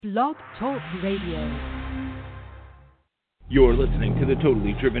Blog Talk Radio. You're listening to the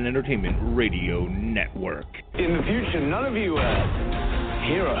Totally Driven Entertainment Radio Network. In the future, none of you are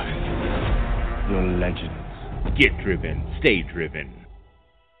heroes. You're legends. Get driven. Stay driven.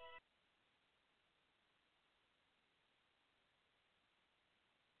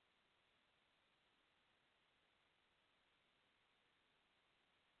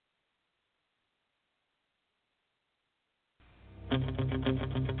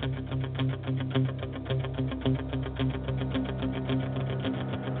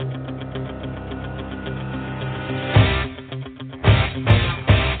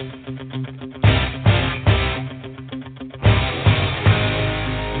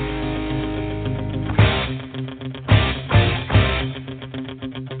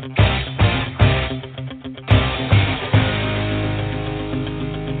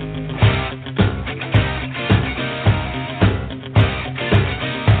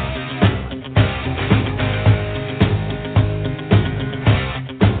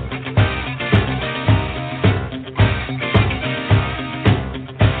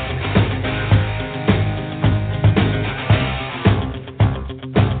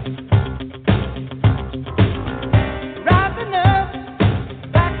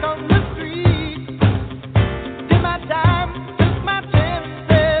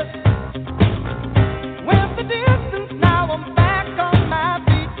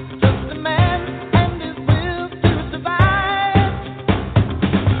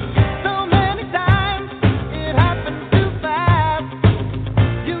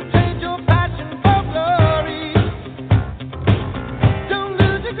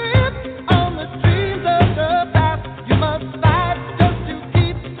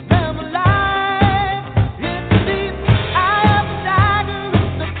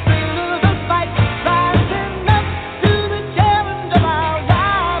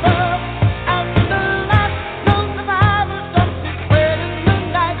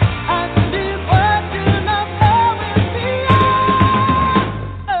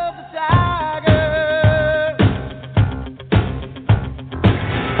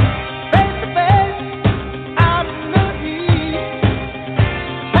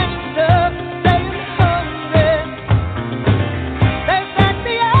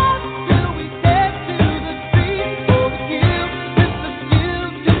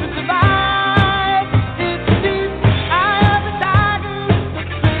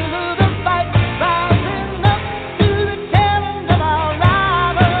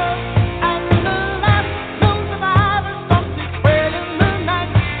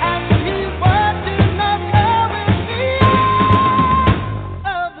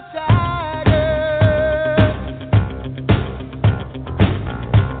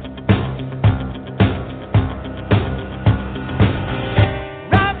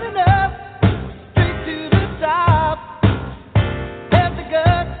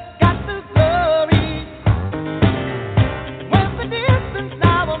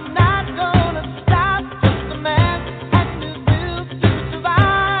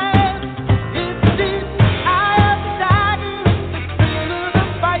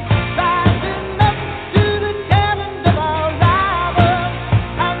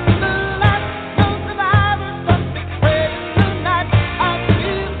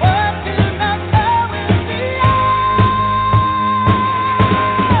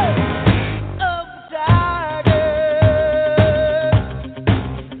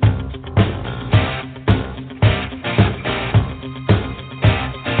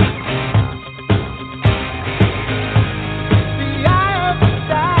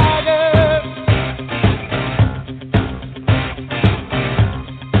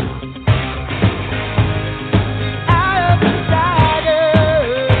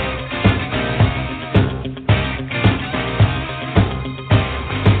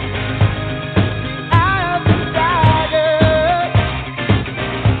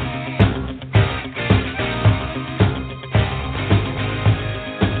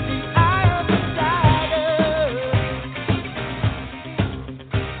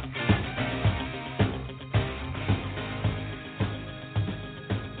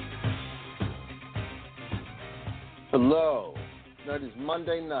 Hello. That is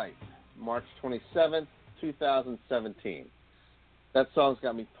Monday night, March 27th, 2017. That song's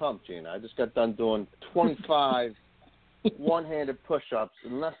got me pumped, Gina. I just got done doing 25 one-handed push-ups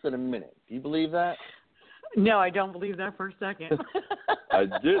in less than a minute. Do you believe that? No, I don't believe that for a second. I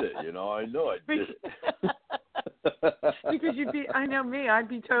did it, I know I did it. Because I know me, I'd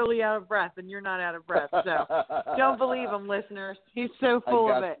be totally out of breath, and you're not out of breath. So don't believe him, listeners. He's so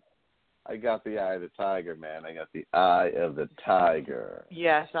full of it. I got the eye of the tiger, man. I got the eye of the tiger.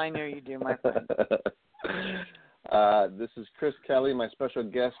 Yes, I know you do, my friend. This is Chris Kelly. My special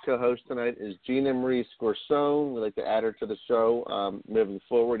guest co-host tonight is Gina Marie Scorsone. We'd like to add her to the show moving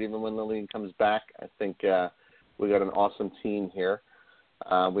forward. Even when Lillian comes back, I think we got an awesome team here.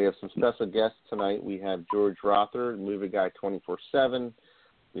 We have some special guests tonight. We have George Rother, movie guy 24/7.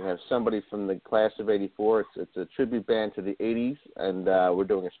 We have somebody from the class of '84. It's a tribute band to the 80's, and we're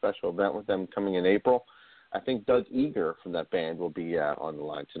doing a special event with them coming in April. I think Doug Eager from that band will be on the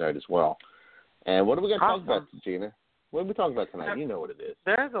line tonight as well. And what are we going to talk about, Gina? What are we talking about tonight? You know what it is.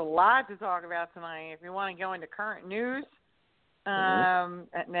 There's a lot to talk about tonight. If you want to go into current news, and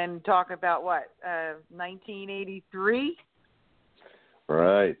then talk about 1983.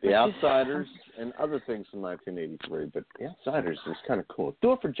 Right, The Outsiders and other things from 1983. But The Outsiders is kind of cool.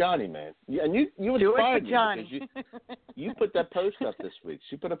 Do it for Johnny, man. And you inspired me because you put that post up this week.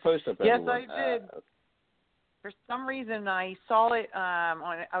 She put a post up. Yes, everyone. I did. For some reason, I saw it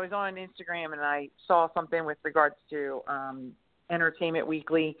I was on Instagram, and I saw something with regards to Entertainment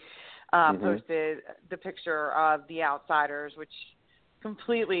Weekly posted the picture of The Outsiders, which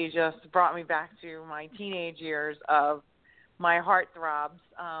completely just brought me back to my teenage years of my heartthrobs.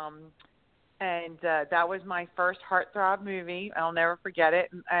 And that was my first heartthrob movie. I'll never forget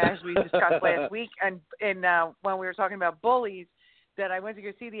it. As we discussed last week, and when we were talking about bullies, that I went to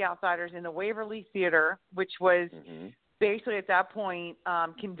go see The Outsiders in the Waverly Theater, which was basically at that point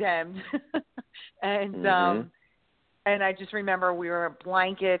condemned. And I just remember we were in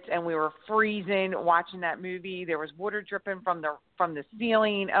blankets and we were freezing watching that movie. There was water dripping from the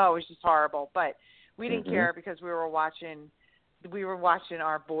ceiling. Oh, it was just horrible. But we didn't care because we were watching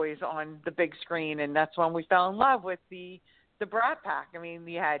our boys on the big screen, and that's when we fell in love with the Brat Pack. I mean,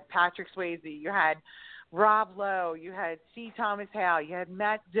 you had Patrick Swayze, you had Rob Lowe, you had C. Thomas Howell, you had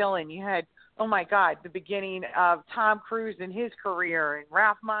Matt Dillon, you had, oh my God, the beginning of Tom Cruise and his career, and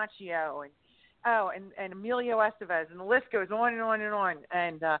Ralph Macchio, and Emilio Estevez, and the list goes on and on and on.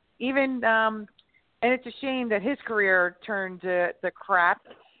 And and it's a shame that his career turned to crap,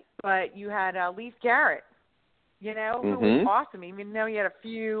 but you had Leif Garrett, who was awesome, even though he had a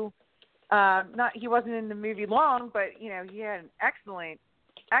few, he wasn't in the movie long, but, he had an excellent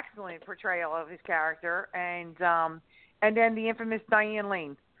portrayal of his character. And then the infamous Diane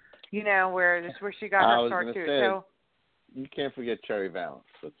Lane, where she got her start too. So you can't forget Cherry Valance.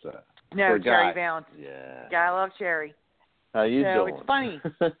 No, Cherry Valance. Yeah. I love Cherry. How you doing? It's funny.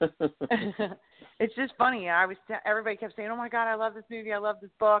 It's just funny. Everybody kept saying, "Oh my God, I love this movie. I love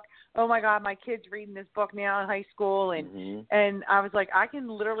this book. Oh my God, my kid's reading this book now in high school." And I was like, I can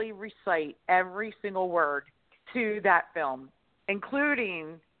literally recite every single word to that film,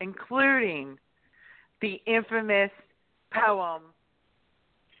 including the infamous poem,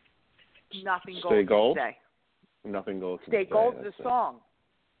 "Nothing Gold Can Stay." Nothing Gold Can Stay Gold is the song.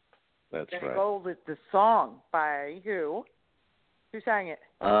 That's Stay right. Gold is the song by who? Who sang it?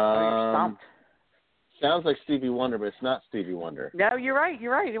 You're stumped. Sounds like Stevie Wonder, but it's not Stevie Wonder. No, you're right.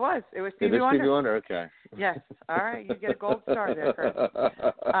 It was Stevie Wonder. Stevie Wonder, okay. Yes. All right, you get a gold star there, Chris.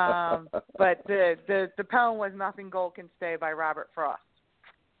 But the poem was "Nothing Gold Can Stay" by Robert Frost.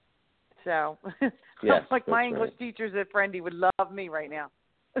 So, yes, like my English right. teachers at Friendly would love me right now.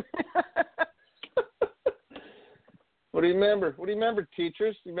 What do you remember?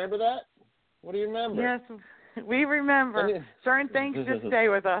 Teachers? You remember that? What do you remember? Yes, we remember. Certain things just stay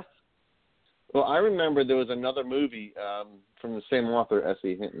with us. Well, I remember there was another movie from the same author,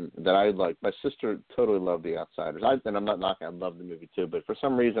 S.E. Hinton, that I liked. My sister totally loved The Outsiders. And I'm not knocking. I love the movie too, but for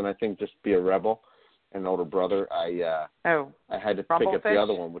some reason, I think just to be a rebel, an older brother, I had to pick up the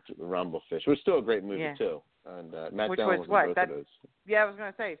other one, which is Rumblefish. It was still a great movie too. And Matt Dillon was in both of those. Yeah, I was going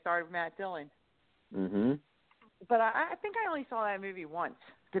to say, started with Matt Dillon. Mm-hmm. But I think I only saw that movie once,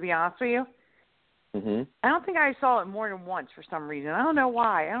 to be honest with you. Mm-hmm. I don't think I saw it more than once for some reason. I don't know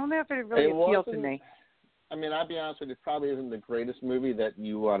why. I don't know if it really appealed to me. I mean, I'll be honest with you, it probably isn't the greatest movie that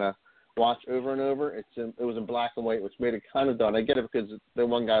you want to watch over and over. It was in black and white, which made it kind of dull. I get it because the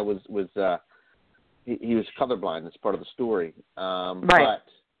one guy was he was colorblind. That's part of the story. Right.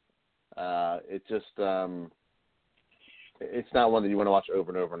 But it just it's not one that you want to watch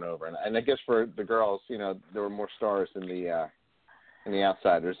over and over and over. And I guess for the girls, there were more stars in the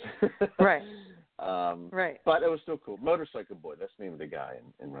Outsiders. Right. Right. But it was still cool. Motorcycle Boy, that's the name of the guy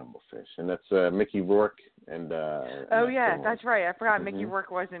in Rumblefish. And that's Mickey Rourke and oh yeah, that's right. I forgot Mickey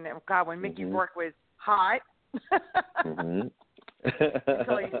Rourke was in it. God, when Mickey Rourke was hot. Until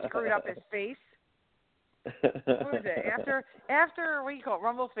he screwed up his face. What was it? After what do you call it,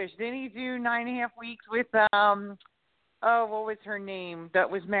 Rumblefish, didn't he do 9.5 weeks with what was her name? That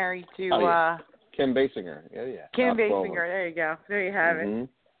was married to Kim Basinger. Yeah. Kim Basinger. There you go. There you have it.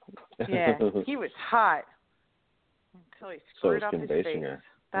 Yeah, he was hot until he screwed up Kim his Basinger. face.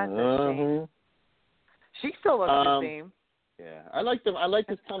 That's a shame. She still looks the same. Yeah, I liked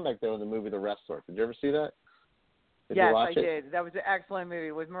his comeback though in the movie The Wrestler. Did you ever see that? Yes, I did. That was an excellent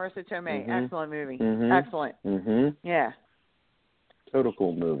movie with Marissa Tomei. Excellent movie. Excellent. Yeah. Total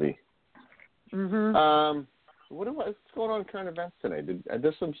cool movie. Mhm. What's going on in current events today?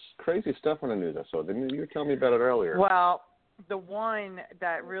 There's some crazy stuff on the news I saw. Didn't you tell me about it earlier? Well, the one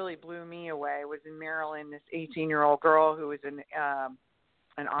that really blew me away was in Maryland. This 18-year-old girl who was an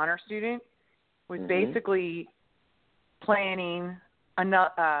honor student was basically planning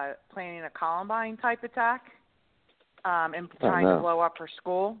a Columbine type attack and trying to blow up her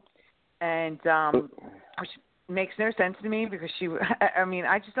school, and which makes no sense to me because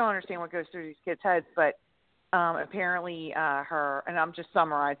I just don't understand what goes through these kids' heads. But apparently and I'm just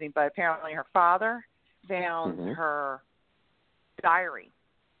summarizing, but apparently her father found her diary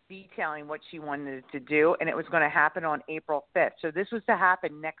detailing what she wanted to do, and it was going to happen on April 5th. So this was to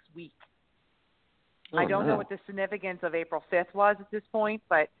happen next week. I don't know what the significance of April 5th was at this point,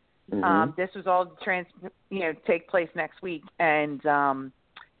 but this was all take place next week, and the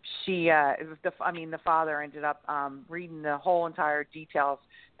father ended up reading the whole entire details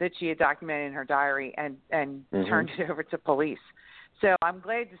that she had documented in her diary and turned it over to police. So I'm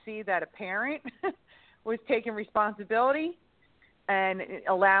glad to see that a parent was taking responsibility and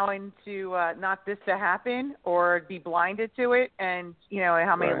allowing not this to happen or be blinded to it, and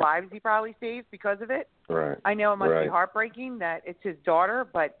how many lives he probably saved because of it. Right. I know it must be heartbreaking that it's his daughter,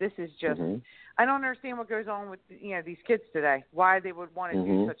 but this is just I don't understand what goes on with these kids today. Why they would want to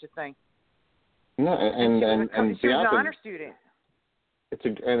do such a thing. No, and she was an honor student.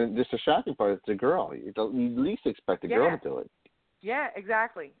 And just a shocking part, it's a girl. You least expect a girl to do it. Yeah,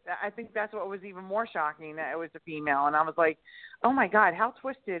 exactly. I think that's what was even more shocking, that it was a female. And I was like, oh, my God, how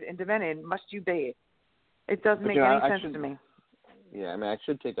twisted and demented must you be? It doesn't make any sense to me. Yeah, I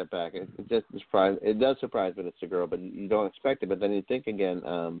should take that back. It does surprise me that it's a girl, but you don't expect it. But then you think again,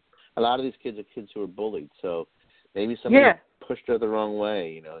 a lot of these kids are kids who are bullied. So maybe somebody pushed her the wrong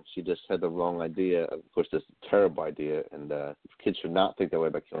way, and she just had the wrong idea. Of course, this is a terrible idea, and kids should not think that way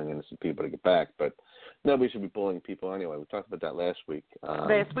about killing innocent people to get back. But nobody should be bullying people anyway. We talked about that last week.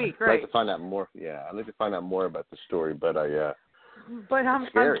 Right. I'd like to find out more. Yeah, I'd like to find out more about the story, but But I'm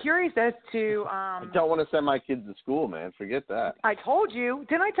curious as to. I don't want to send my kids to school, man. Forget that. I told you.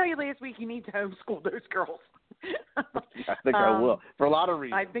 Didn't I tell you last week you need to homeschool those girls? I think I will for a lot of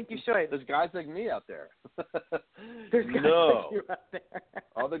reasons. I think you should. There's guys like me out there. There's guys like you out there.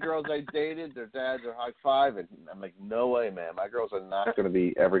 All the girls I dated, their dads are high five, and I'm like, no way, man. My girls are not going to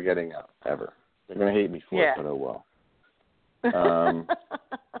be ever getting out ever. They're going to hate me for it, but oh well.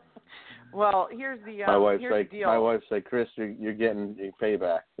 Well, here's the my wife's here's like, the deal. My wife's like, Chris, you're getting your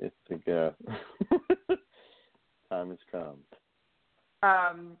payback. It's like, time has come.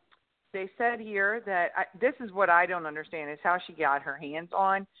 They said here that this is what I don't understand is how she got her hands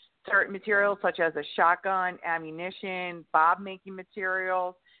on certain materials such as a shotgun, ammunition, bob-making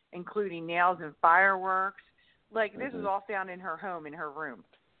materials, including nails and fireworks. Like, this is all found in her home, in her room.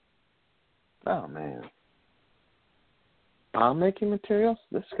 Oh, man. Bob-making materials?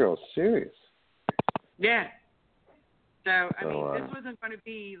 This girl's serious. Yeah. So, this wasn't going to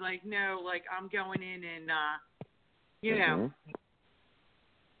be like, no, like, I'm going in and, know.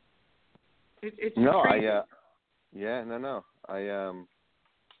 It's no, crazy. No. I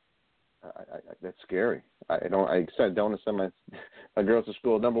that's scary. I don't want to send my girls to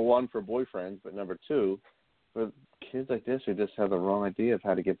school. Number one, for boyfriends, but number two, for kids like this who just have the wrong idea of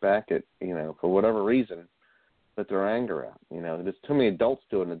how to get back at for whatever reason, let their anger out. There's too many adults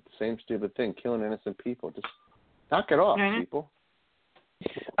doing the same stupid thing, killing innocent people. Just knock it off, people.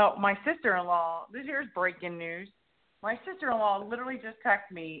 Oh, my sister-in-law. Here's breaking news. My sister-in-law literally just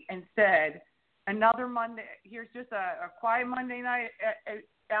texted me and said, another Monday, here's just a quiet Monday night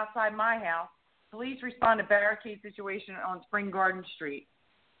outside my house. Police respond to barricade situation on Spring Garden Street.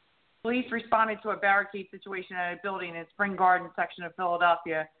 Police responded to a barricade situation at a building in Spring Garden section of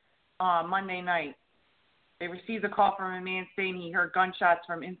Philadelphia Monday night. They received a call from a man saying he heard gunshots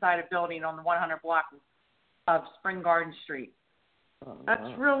from inside a building on the 100 block of Spring Garden Street. Oh, that's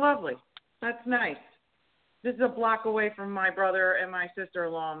real lovely. That's nice. This is a block away from my brother and my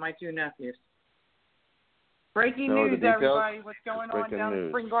sister-in-law and my two nephews. Breaking news, everybody. What's going on down in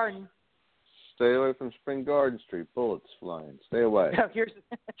Spring Garden? Stay away from Spring Garden Street. Bullets flying. Stay away.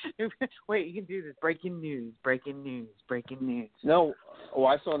 Wait, you can do this. Breaking news. Breaking news. Breaking news. No. Oh,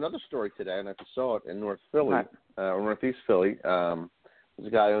 I saw another story today, and I saw it in North Philly. or Northeast Philly.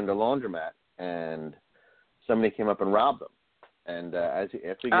 This guy owned a laundromat, and somebody came up and robbed him. And after he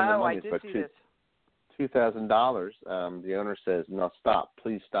gave him the money, it's about $2,000. The owner says, "No, stop,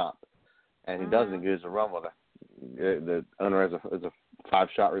 please stop." And he doesn't. He goes to run with it. The owner has a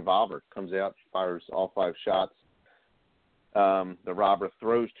 5-shot revolver. Comes out, fires all 5 shots. The robber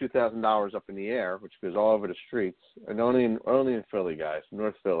throws $2,000 up in the air, which goes all over the streets, and only in Philly, guys,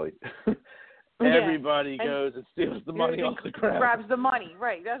 North Philly. Everybody goes and steals the money off the ground. Grabs the money,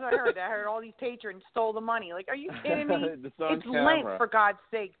 right? That's what I heard. I heard all these patrons stole the money. Like, are you kidding me? It's Lent, for God's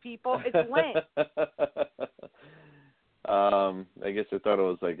sake, people. It's Lent. I guess I thought it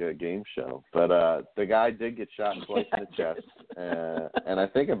was like a game show, but the guy did get shot twice in the chest, and I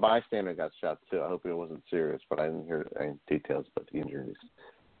think a bystander got shot too. I hope it wasn't serious, but I didn't hear any details about the injuries.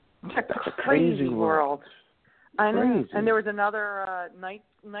 That's a crazy world. I know. Crazy. And there was another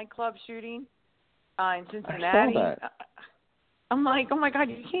nightclub shooting in Cincinnati. I saw that. I'm like, oh my God,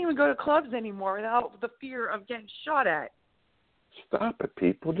 you can't even go to clubs anymore without the fear of getting shot at. Stop it,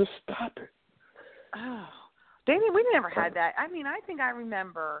 people! Just stop it. Oh. We never had that. I mean, I think I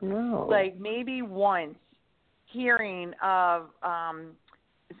remember, like, maybe once hearing of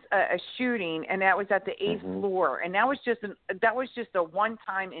a shooting, and that was at the 8th floor, and that was just a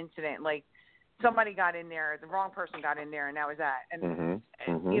one-time incident. Like, somebody got in there, the wrong person got in there, and that was that. And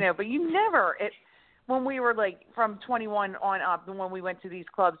you know, but you never when we were like from 21 on up, and when we went to these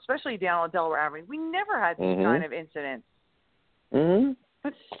clubs, especially down on Delaware Avenue, we never had these kind of incidents.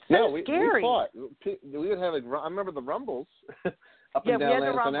 That's scary. We fought. We would have I remember the rumbles up and down we had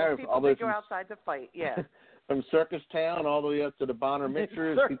the Lansing rumbles. Ave. People would go outside to fight. Yeah. From Circus Town all the way up to the Bonner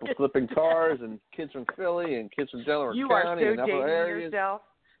Mixers, people flipping cars, and kids from Philly and kids from Delaware County and upper areas. Yourself.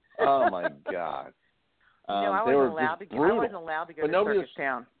 Oh my God. I wasn't allowed to go to Circus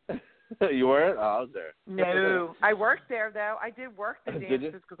Town. You weren't? Oh, I was there. No, I worked there though. I did work the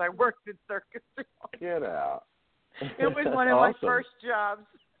dances because I worked in Circus Town. Get out. It was one of my first jobs.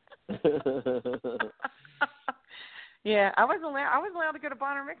 Yeah, I wasn't allowed to go to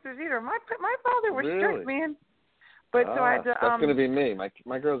Bonner Mixers either. My father was strict, man. But so I had to. That's going to be me.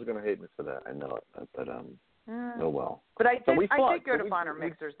 My girls are going to hate me for that. I know it. But oh well. But I did go to Bonner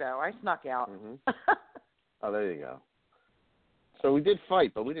Mixers though. I snuck out. Oh, there you go. So we did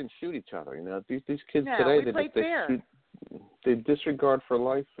fight, but we didn't shoot each other. You know, these kids today they disregard for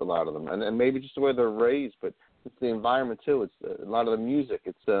life, a lot of them, and maybe just the way they're raised, but it's the environment too. It's a lot of the music.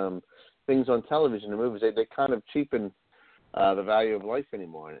 It's things on television, the movies. They kind of cheapen the value of life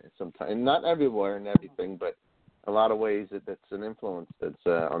anymore. And sometimes, and not everywhere and everything, but a lot of ways that's an influence that's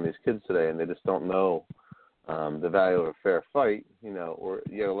on these kids today, and they just don't know the value of a fair fight, you know, or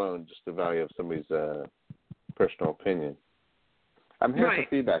yet alone just the value of somebody's personal opinion. I'm hearing some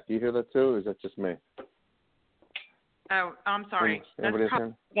feedback. Do you hear that too, or is that just me? Oh, I'm sorry.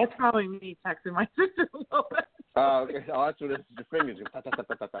 That's probably me texting my sister a little bit. Oh, okay. Oh, that's what it is. Your fingers. Okay.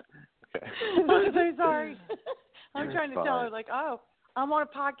 I'm so sorry. I'm trying to tell her, like, oh, I'm on a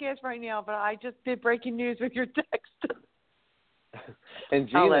podcast right now, but I just did breaking news with your text. And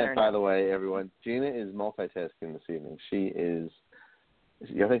Gina, by the way, everyone, Gina is multitasking this evening. She is,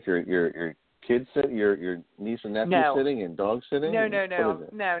 I think your kids sit, your niece and nephew sitting and dog sitting?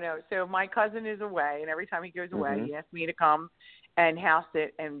 No. So my cousin is away, and every time he goes away, he asks me to come and house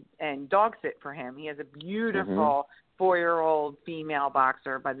sit and dog sit for him. He has a beautiful 4-year-old female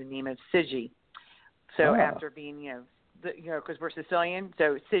boxer by the name of Sigi. So after being, because we're Sicilian,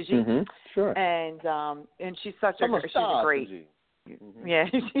 so Sigi. Sure. And she's she's a great. Yeah,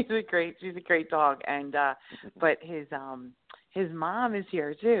 she's a great dog, and but his mom is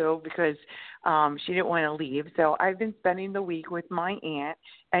here too because she didn't want to leave. So I've been spending the week with my aunt,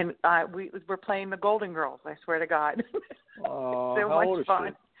 and we're playing the Golden Girls. I swear to God, so much old is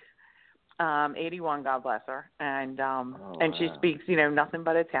fun. 81, God bless her, and she speaks nothing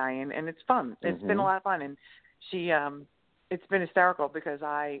but Italian, and it's fun. It's been a lot of fun, and she it's been hysterical because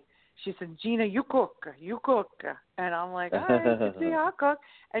she said, Gina, you cook. And I'm like, all right, see, I'll cook.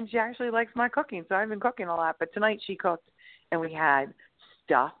 And she actually likes my cooking, so I've been cooking a lot. But tonight she cooked, and we had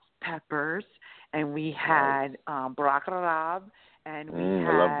stuffed peppers, and we had bracarab, and we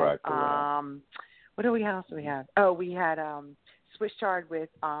had, what else do we have? Oh, we had Swiss chard with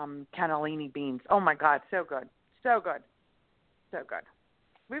cannellini beans. Oh, my God, so good.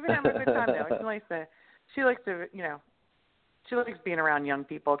 We've been having a good time, though. It's nice she likes being around young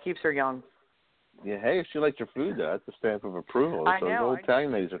people. It keeps her young. Yeah, hey, if she liked your food, though, that's a stamp of approval. I So know. those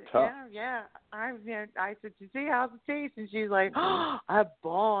Italian ladies are tough. Yeah. I said, "You see how's it taste?" And she's like, "Oh,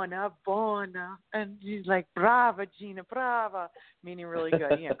 buona." And she's like, "Brava, Gina, brava," meaning really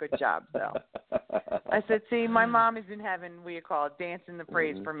good. Good job, though. I said, "See, my mom is in heaven. We call it dancing the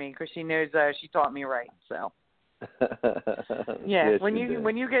praise for me because she knows she taught me right." So. Yeah, yes, when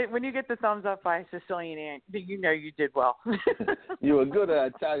you get the thumbs up by a Sicilian aunt, you know you did well. You're a good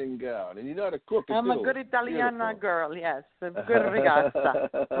Italian girl, and you know how to cook it I'm too. a good Italiana Beautiful. girl, yes, a good ragazza.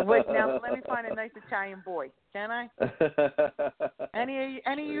 Wait, now let me find a nice Italian boy, can I? Any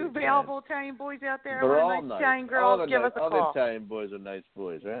of you available Italian boys out there? They're Or all nice nice. Italian girls, give us a call. All the Italian boys are nice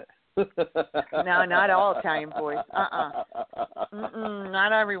boys, right? No, not all Italian boys.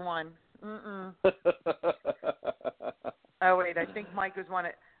 Not everyone. Oh wait, I think Mike was one.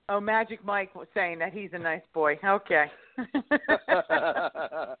 Oh, Magic Mike was saying that he's a nice boy. Okay.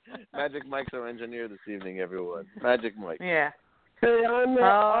 Magic Mike's our engineer this evening, everyone. Magic Mike. Yeah. Hey, I'm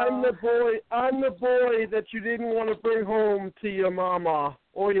the boy that you didn't want to bring home to your mama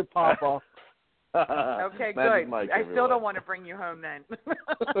or your papa. Okay, Magic good. Mike, I still don't want to bring you home then.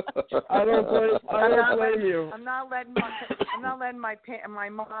 I don't blame you. I'm not letting my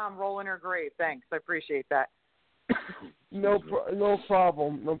mom roll in her grave. Thanks, I appreciate that. No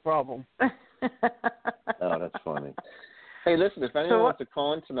problem. Oh, that's funny. Hey, listen, if anyone wants to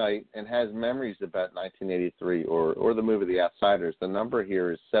call in tonight and has memories about 1983 or the movie The Outsiders, the number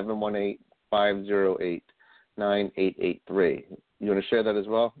here is 718-508-9883. You want to share that as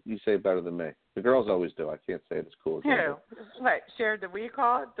well? You say it better than me. The girls always do. I can't say it as cool as you do. What? Share the we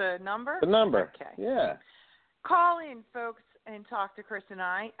call it the number? The number. Okay. Yeah. Call in, folks, and talk to Chris and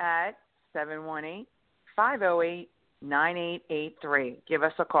I at 718-508-9883. Give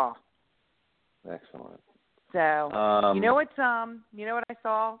us a call. Excellent. So you know what I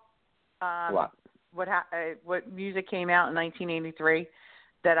saw? What music came out in 1983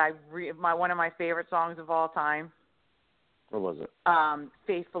 that one of my favorite songs of all time? What was it?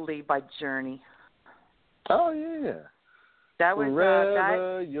 Faithfully by Journey. Oh, yeah. That was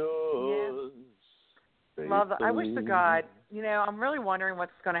Forever yours. Yeah. Love. I wish to God. I'm really wondering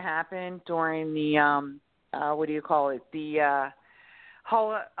what's going to happen during the what do you call it? The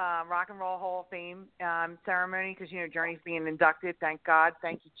Rock and Roll Hall of Fame ceremony, because Journey's being inducted. Thank God.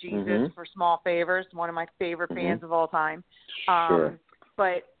 Thank you, Jesus, for Small Favors. One of my favorite bands of all time. Sure.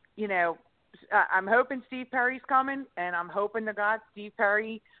 But I'm hoping Steve Perry's coming, and I'm hoping to God Steve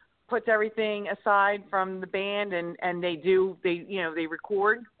Perry puts everything aside from the band and they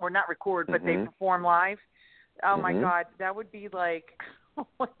record, or not record, but they perform live. Oh my God, that would be like, oh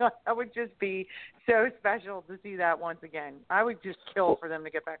my God, that would just be so special to see that once again. I would just kill for them to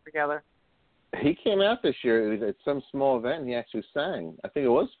get back together. He came out this year at some small event and he actually sang. I think it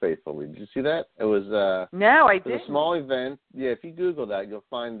was Faithfully. Did you see that? It was no, I didn't. A small event. Yeah, if you Google that, you'll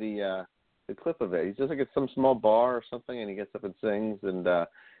find the clip of it. He's just like at some small bar or something, and he gets up and sings. And a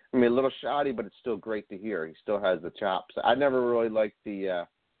little shoddy, but it's still great to hear. He still has the chops. I never really liked the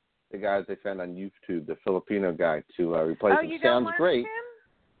guys they found on YouTube, the Filipino guy, to replace him. You sounds don't great. Him?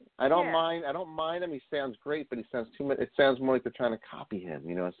 I don't mind him. He sounds great, but he sounds too much. It sounds more like they're trying to copy him,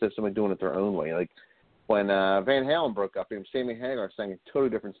 instead of somebody doing it their own way. Like when Van Halen broke up, Sammy Hagar sang a totally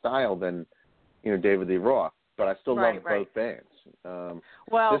different style than David Lee Roth. But I still love both bands.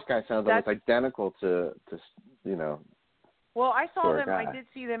 This guy sounds almost identical to. Well, I saw them. Guy. I did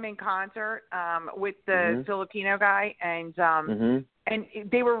see them in concert with the Filipino guy, and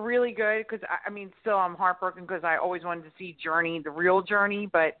they were really good. Because still I'm heartbroken because I always wanted to see Journey, the real Journey,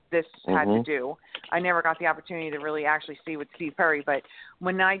 but this had to do. I never got the opportunity to really actually see with Steve Perry. But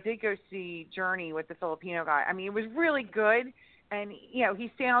when I did go see Journey with the Filipino guy, it was really good. And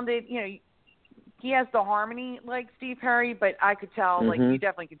he sounded, he has the harmony like Steve Perry, but I could tell, like you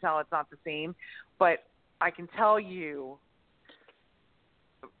definitely can tell it's not the same. But I can tell you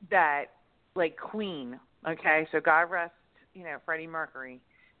that, like Queen, okay, so God rest, Freddie Mercury,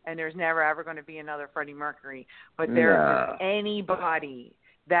 and there's never ever going to be another Freddie Mercury, but there's anybody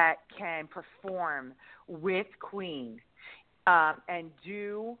that can perform with Queen and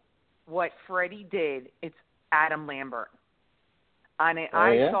do what Freddie did. It's Adam Lambert.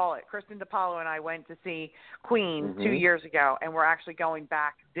 I saw it. Kristen DiPaolo and I went to see Queen 2 years ago, and we're actually going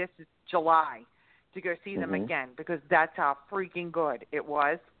back this July to go see them again, because that's how freaking good it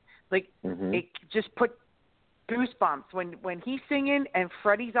was. Like, it just put goosebumps when he's singing and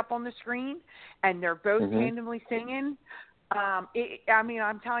Freddie's up on the screen and they're both randomly singing. I'm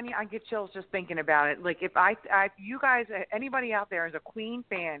telling you, I get chills just thinking about it. Like, if you guys, anybody out there is a Queen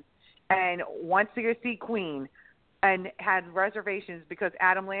fan and wants to go see Queen, and had reservations because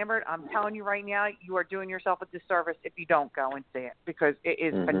Adam Lambert, I'm telling you right now, you are doing yourself a disservice if you don't go and see it because it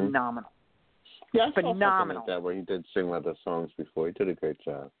is phenomenal. Yeah, I phenomenal. saw something like that where he did sing one of the songs before. He did a great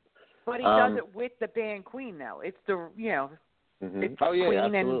job. But he does it with the band Queen, though. It's the it's Queen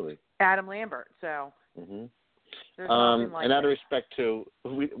absolutely. and Adam Lambert. So there's nothing like and out it. of respect to,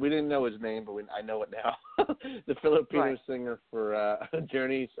 we didn't know his name, but I know it now. The Filipino singer for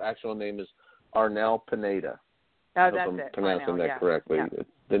Journey's actual name is Arnel Pineda. Oh, I hope that's I'm it. pronouncing that correctly. Yeah. It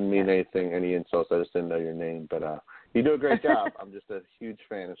didn't mean anything, any insults. I just didn't know your name, but you do a great job. I'm just a huge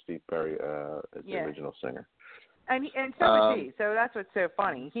fan of Steve Perry as the original singer. And so is he. So that's what's so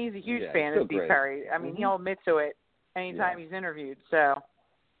funny. He's a huge fan of Steve Perry. I mean, he'll admit to it anytime he's interviewed. So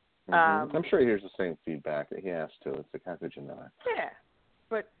I'm sure he hears the same feedback that he has to. It's like, how could you not? Yeah.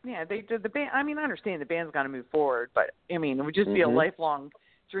 But, they did the band. I mean, I understand the band's going to move forward, but, I mean, it would just be a lifelong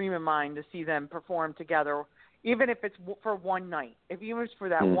dream of mine to see them perform together, even if it's for one night. If even it's for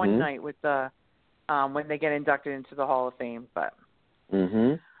that one night with the when they get inducted into the Hall of Fame. But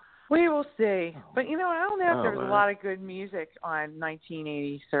we will see. But, I don't know if there was a lot of good music on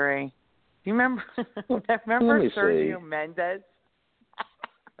 1983. Do you remember? Remember Sergio Mendes?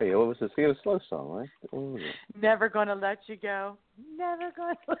 Hey, what was this? He had a slow song, right? Never Gonna Let You Go. Never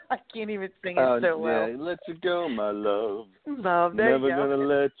Gonna. I can't even sing it so well. Yeah, let you go, my love. Love, there Never you go. gonna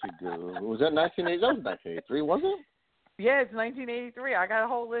let you go. Was that 1980? That was 1983, was it? Yeah, it's 1983. I got a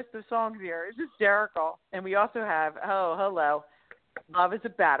whole list of songs here. It's hysterical. And we also have, hello, Love is a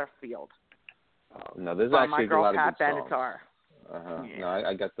Battlefield. Oh, no, there's by actually my girl a lot Pat of good songs. Benatar. Yeah. No,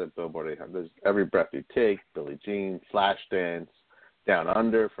 I got the Billboard 800. There's Every Breath You Take, Billie Jean, Flashdance, Down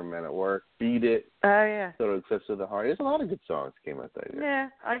Under from Men at Work, Beat It. Oh, yeah. Total Eclipse of the Heart. There's a lot of good songs came out that year. Yeah,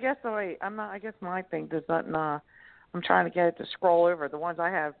 I guess I guess my thing does not. I'm trying to get it to scroll over. The ones I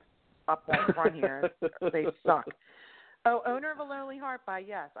have up on front here, they suck. Oh, Owner of a Lonely Heart by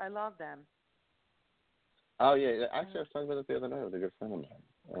Yes. I love them. Oh, yeah. Actually, I was talking about it the other night with a good friend of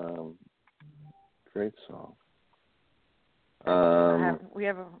mine. Great song. We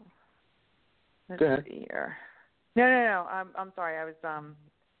have a. Go ahead. See here. No. I'm sorry. I was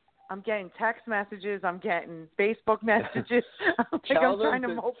I'm getting text messages. I'm getting Facebook messages. I'm trying to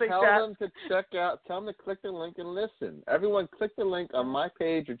multitask. Tell them to check out. Tell them to click the link and listen. Everyone, click the link on my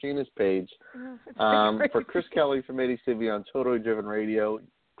page or Gina's page for Chris Kelly from 80's TV on Totally Driven Radio.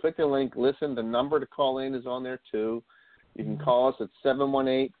 Click the link. Listen. The number to call in is on there too. You can call us at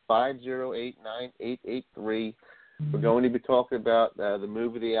 718-508-9883. We're going to be talking about the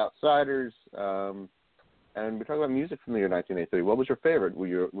movie The Outsiders. And we're talking about music from the year 1983. What was your favorite? Were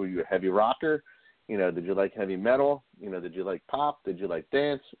you a heavy rocker? Did you like heavy metal? Did you like pop? Did you like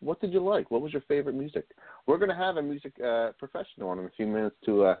dance? What did you like? What was your favorite music? We're going to have a music professional on in a few minutes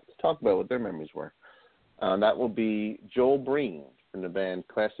to talk about what their memories were. That will be Joel Breen from the band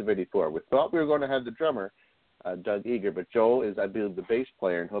Class of '84. We thought we were going to have the drummer, Doug Eager, but Joel is, I believe, the bass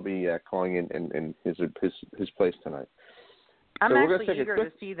player, and he'll be calling in his place tonight. I'm actually eager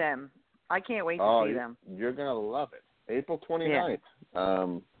to see them. I can't wait to see them. You're going to love it. April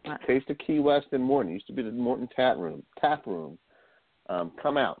 29th. Taste of Key West in Morton. It used to be the Morton Tap Room.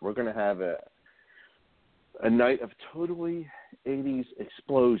 Come out. We're going to have a night of totally 80s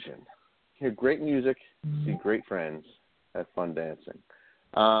explosion. Hear great music, see great friends, have fun dancing.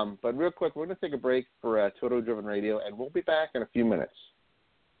 But real quick, we're going to take a break for Total Driven Radio, and we'll be back in a few minutes.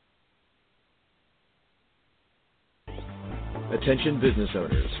 Attention business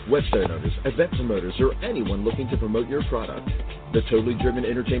owners, website owners, event promoters, or anyone looking to promote your product. The Totally Driven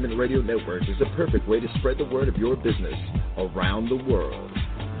Entertainment Radio Network is the perfect way to spread the word of your business around the world.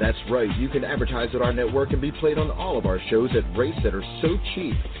 That's right, you can advertise at our network and be played on all of our shows at rates that are so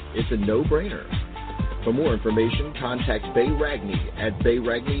cheap, it's a no-brainer. For more information, contact Bay Ragney at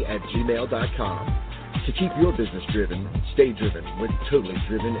bayragney@gmail.com. To keep your business driven, stay driven with Totally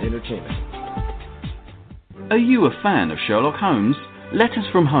Driven Entertainment. Are you a fan of Sherlock Holmes? Letters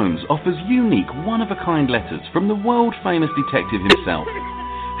from Holmes offers unique, one-of-a-kind letters from the world-famous detective himself.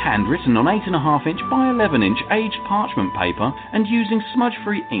 Handwritten on 8.5-inch by 11-inch aged parchment paper and using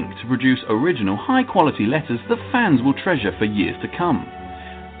smudge-free ink to produce original, high-quality letters that fans will treasure for years to come.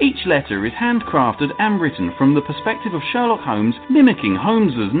 Each letter is handcrafted and written from the perspective of Sherlock Holmes, mimicking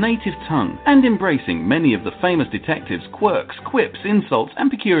Holmes's native tongue and embracing many of the famous detective's quirks, quips, insults, and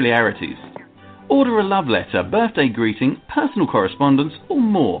peculiarities. Order a love letter, birthday greeting, personal correspondence, or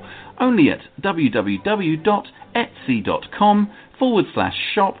more only at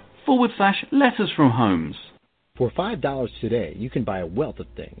www.etsy.com/shop/letters from Holmes. For $5 today, you can buy a wealth of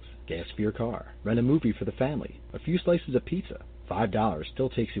things. Gas for your car, rent a movie for the family, a few slices of pizza. $5 still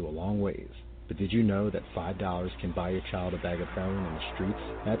takes you a long ways. But did you know that $5 can buy your child a bag of heroin in the streets?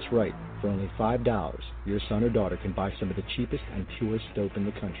 That's right. For only $5, your son or daughter can buy some of the cheapest and purest dope in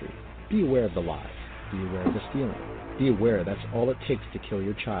the country. Be aware of the lies. Be aware of the stealing. Be aware that's all it takes to kill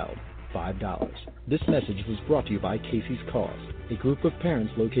your child. $5. This message was brought to you by Casey's Cause, a group of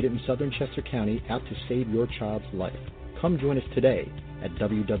parents located in southern Chester County out to save your child's life. Come join us today at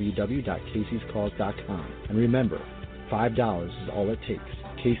www.caseyscause.com. And remember, $5 is all it takes.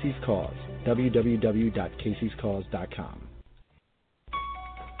 Casey's Cause, www.caseyscause.com.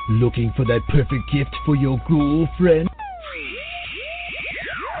 Looking for that perfect gift for your girlfriend?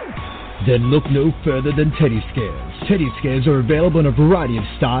 Then look no further than Teddy Scares. Teddy Scares are available in a variety of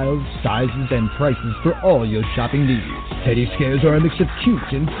styles, sizes, and prices for all your shopping needs. Teddy Scares are a mix of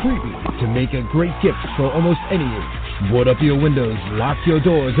cute and creepy to make a great gift for almost any age. Board up your windows, lock your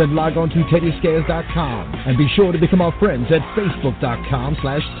doors, and log on to TeddyScares.com. And be sure to become our friends at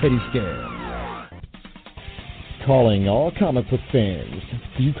Facebook.com/TeddyScares. Calling all comic book fans.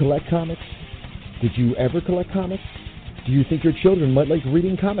 Do you collect comics? Did you ever collect comics? Do you think your children might like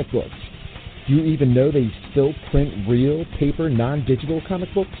reading comic books? Do you even know they still print real, paper, non-digital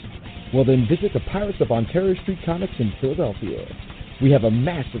comic books? Well, then visit the Pirates of Ontario Street Comics in Philadelphia. We have a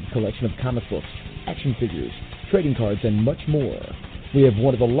massive collection of comic books, action figures, trading cards, and much more. We have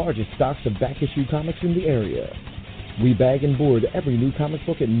one of the largest stocks of back-issue comics in the area. We bag and board every new comic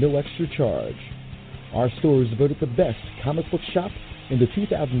book at no extra charge. Our store is voted the best comic book shop in the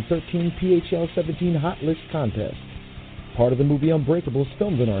 2013 PHL 17 Hot List contest. Part of the movie Unbreakable is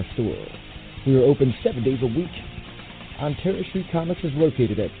filmed in our store. We are open 7 days a week. Ontario Street Comics is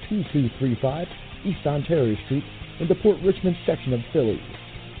located at 2235 East Ontario Street in the Port Richmond section of Philly.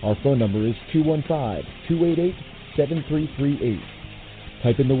 Our phone number is 215-288-7338.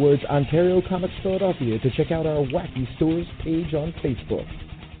 Type in the words Ontario Comics Philadelphia to check out our Wacky Stores page on Facebook.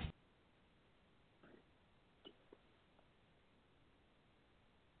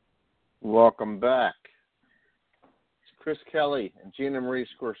 Welcome back. It's Chris Kelly and Gina Marie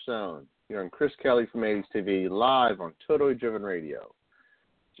Scorsone. You're on Chris Kelly from 80's TV, live on Totally Driven Radio.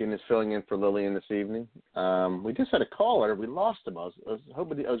 Gina's filling in for Lillian this evening. We just had a caller. We lost him. I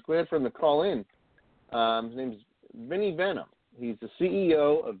was glad for him to call in. His name's Vinny Venom. He's the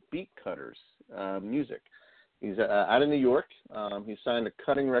CEO of Beat Cutters Music. He's out of New York. He's signed to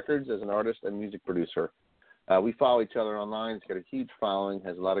Cutting Records as an artist and music producer. We follow each other online. He's got a huge following,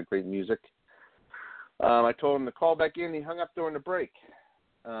 has a lot of great music. I told him to call back in. He hung up during the break.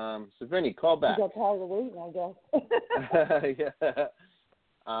 So, Vinny, call back. You got tired of waiting, I guess. Yeah.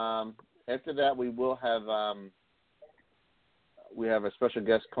 After that, we will have a special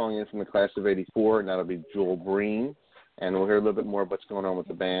guest calling in from the class of '84, and that'll be Joel Breen, and we'll hear a little bit more of what's going on with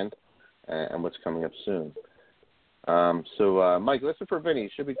the band and what's coming up soon. So, Mike, listen for Vinny. He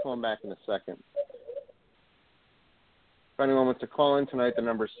should be calling back in a second. If anyone wants to call in tonight, the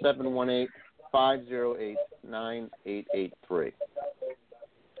number is 718-508-9883.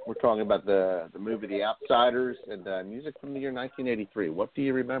 We're talking about the movie The Outsiders and music from the year 1983. What do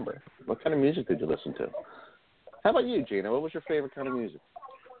you remember? What kind of music did you listen to? How about you, Gina? What was your favorite kind of music?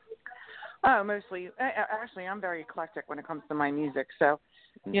 Oh, mostly. Actually, I'm very eclectic when it comes to my music. So,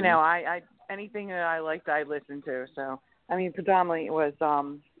 you know, I anything that I liked, I listened to. So, I mean, predominantly it was.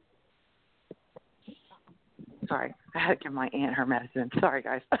 Sorry, I had to give my aunt her medicine. Sorry,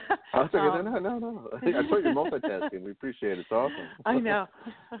 guys. No. I thought you were multitasking. We appreciate it. It's awesome. I know.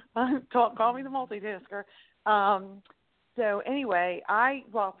 Call me the multitasker. So anyway,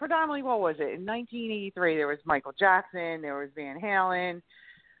 predominantly, what was it? In 1983, there was Michael Jackson. There was Van Halen.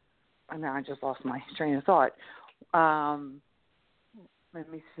 I know I just lost my train of thought. Let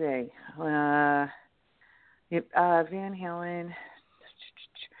me see. Van Halen,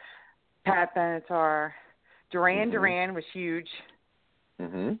 Pat Benatar. Duran was huge.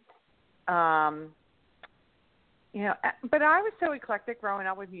 You know, but I was so eclectic growing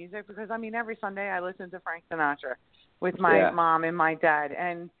up with music because, I mean, every Sunday I listened to Frank Sinatra with my mom and my dad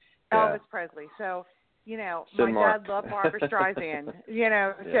and Elvis Presley. So, you know, my dad loved Barbra Streisand, you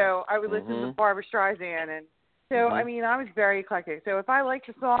know, so I would listen to Barbra Streisand. And so, I mean, I was very eclectic. So if I liked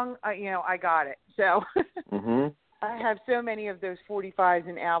a song, I got it. So I have so many of those 45s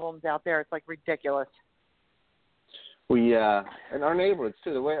and albums out there. It's like ridiculous. We in our neighborhoods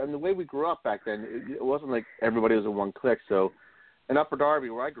too. The way we grew up back then, it wasn't like everybody was a one click. So in Upper Darby,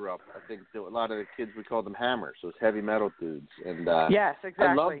 where I grew up, I think a lot of the kids, we called them hammers. So it's heavy metal dudes. And yes,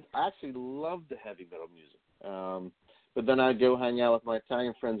 exactly. I actually loved the heavy metal music. But then I'd go hang out with my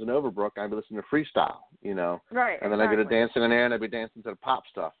Italian friends in Overbrook. I'd be listening to freestyle, you know. Right. And then I'd go to dancing in there, and I'd be dancing to the pop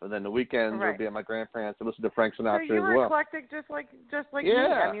stuff. And then the weekends would be at my grandparents and listen to Frank Sinatra as well. So you were eclectic, just like me.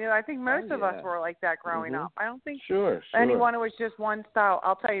 I mean, I think most of us were like that growing up. I don't think anyone was just one style.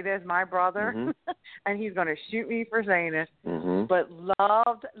 I'll tell you this, my brother, and he's going to shoot me for saying this, but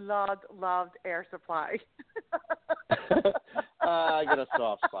loved Air Supply. I got a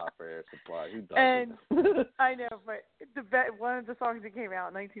soft spot for Air Supply. Who doesn't? And I know, but one of the songs that came out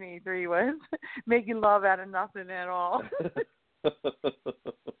in 1983 was "Making Love Out of Nothing at All." It is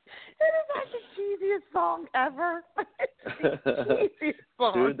like the cheesiest song ever. The cheesiest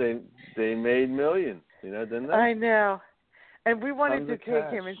song. Dude, they made millions, you know, didn't they? I know. And we wanted to take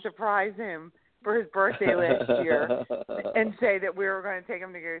him and surprise him for his birthday last year and say that we were going to take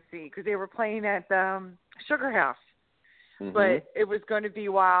him to go see, because they were playing at Sugar House. But it was going to be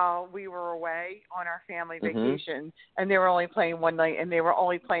while we were away on our family vacation, and they were only playing one night, and they were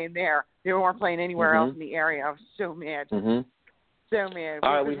only playing there. They weren't playing anywhere else in the area. I was so mad. So mad.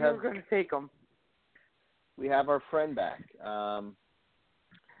 We were going to take them. We have our friend back.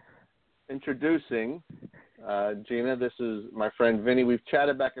 Introducing Gina. This is my friend Vinny. We've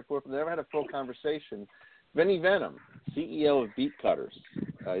chatted back and forth, but never had a full conversation. Vinny Venom, CEO of Beat Cutters.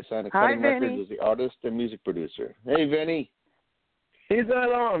 He signed to Cutting Records as the artist and music producer. Hey, Vinny. He's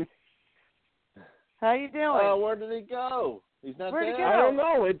not on. How you doing? Oh, where did he go? He's not Where'd there. he go? I don't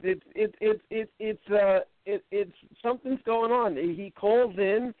know. It's something's going on. He calls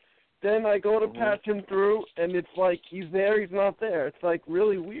in, then I go to patch him through, and it's like he's there, he's not there. It's like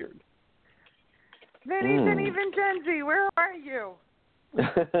really weird. Vinny Vincenzi, where are you?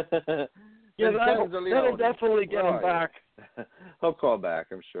 Yeah, that'll definitely get him back. He'll call back.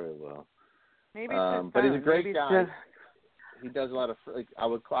 I'm sure he will. Maybe but he's a great guy. He does a lot of I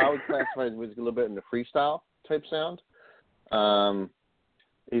would classify his music a little bit in the freestyle type sound.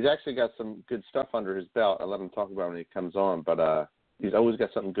 He's actually got some good stuff under his belt. I let him talk about it when he comes on, but he's always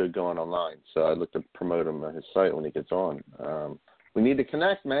got something good going online. So I look to promote him on his site when he gets on. We need to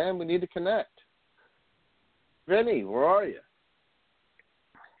connect, man. We need to connect. Vinny, where are you?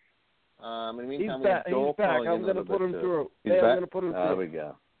 In the meantime, he's back. I'm going to put him through. I'm going to put him through. There we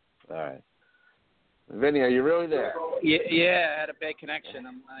go. All right. Vinny, are you really there? Yeah, I had a bad connection.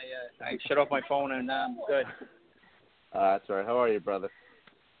 I shut off my phone and I'm good. That's all right. How are you, brother?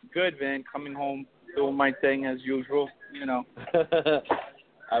 Good, man. Coming home, doing my thing as usual, you know.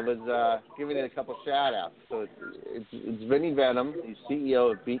 I was giving it a couple shout-outs. So it's Vinny Venom. He's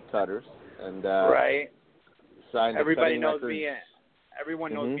CEO of Beat Cutters. And, right. Signed Everybody knows records. me.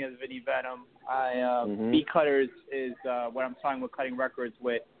 Everyone knows me as Vinny Venom. Beat Cutters is what I'm signed with Cutting Records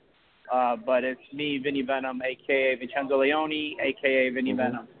with. But it's me, Vinny Venom, a.k.a. Vincenzo Leone, a.k.a. Vinny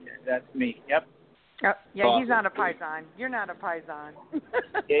Venom. That's me. Yep. Yeah, awesome. He's not a paisan. You're not a paisan.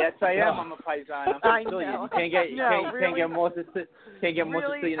 Yes, I am. I'm a paisan. I'm Sicilian. You can't get more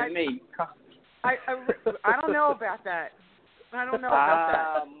Sicilian than me. I don't know about that. I don't know about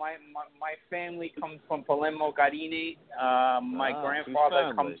that. My family comes from Palermo, Garini. My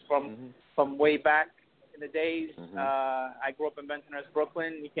grandfather comes from way back in the days. I grew up in Bensonhurst,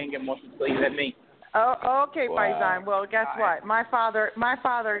 Brooklyn. You can't get more Sicilian than me. Oh, okay, Paisan. Well, guess what? My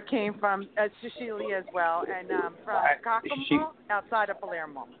father came from Sicily as well, and from Cacamo, outside of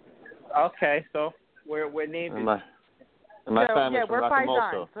Palermo. Okay, so we're neighbors. My family's we're from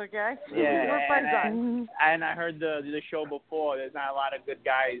Paisans, okay? Yeah, we're Paisans. And I heard the show before. There's not a lot of good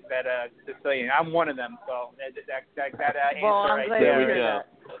guys that are Sicilian. I'm one of them, so that answer I'm glad there. to hear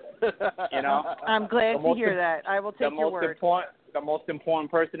that. You know, I'm glad to hear that. I will take your word. The most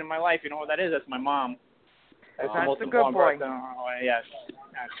important person in my life, you know what that is? That's my mom. That's the most a important good boy. person. Yes,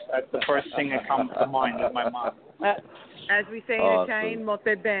 that's the first thing that comes to mind is my mom. As we say in Italian,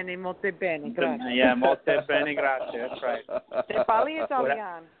 molto bene, grazie. Yeah, molto bene, grazie. That's right. Te parli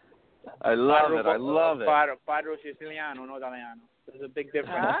Italiano. I love it. I love it. Padro Siciliano, no Italiano. There's a big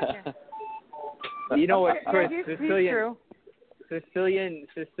difference. You know what, Chris?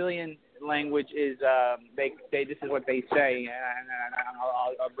 Sicilian language is this is what they say, and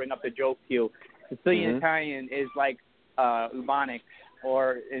I'll bring up the joke to you. Sicilian Italian is like Ubonic,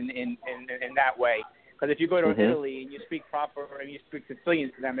 or in that way. Because if you go to Italy and you speak proper and you speak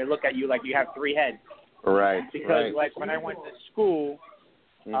Sicilian to them, they look at you like you have three heads. Right. Because like when I went to school,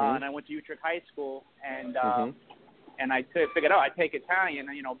 and I went to Utrecht High School, and I figured, I'd take Italian,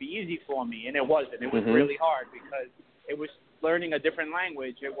 and it'll be easy for me, and it wasn't. It was really hard because it was learning a different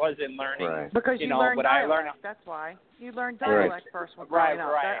language. It wasn't learning, because you learned dialect. That's why you learned dialect first when growing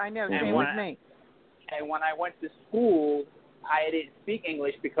up. I know. Same with me. And when I went to school, I didn't speak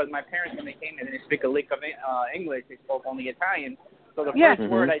English because my parents, when they came in, didn't speak a lick of English. They spoke only Italian. So the first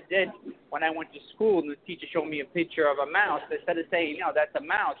word I did when I went to school, and the teacher showed me a picture of a mouse, instead of saying, that's a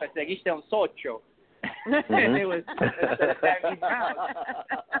mouse, I said, "Isto è un socio." And it was that mouse.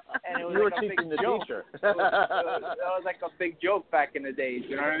 And it was you like were a teaching big the joke. teacher. That was like a big joke back in the days,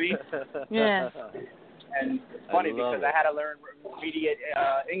 you know what I mean? Yeah. And it's funny because I had to learn immediate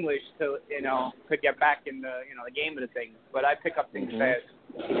English to get back in the the game of the thing. But I pick up things fast.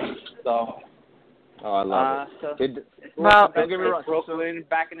 So. Oh, I love it. Don't get me wrong. Brooklyn,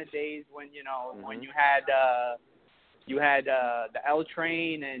 back in the days when when you had the L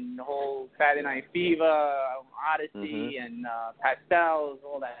Train and the whole Saturday Night Fever, Odyssey, and Pastels,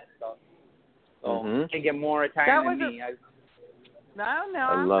 all that stuff. So you can get more Italian than me. No,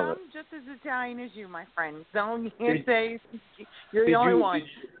 I'm just as Italian as you, my friend. Don't you can't say you're the only one.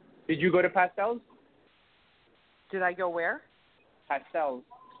 Did you go to Pastels? Did I go where? Pastels.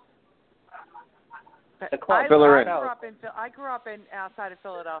 I grew up in outside of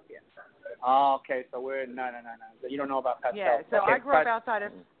Philadelphia. Oh, okay. So we're no. You don't know about Pastels. Yeah. So okay, I grew up outside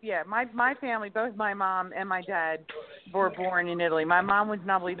of my family, both my mom and my dad, were born in Italy. My mom was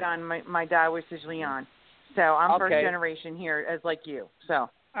Napolitan. My dad was Sicilian. So I'm first generation here, as like you. So.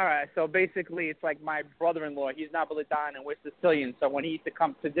 All right. So basically, it's like my brother-in-law. He's Napolitan and we're Sicilian. So when he used to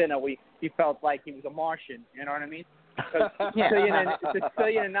come to dinner, he felt like he was a Martian. You know what I mean? Sicilian and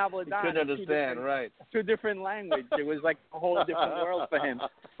Napolitan. Couldn't understand, right? Two different languages. It was like a whole different world for him.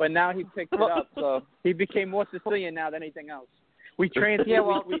 But now he picked it up, so he became more Sicilian now than anything else. We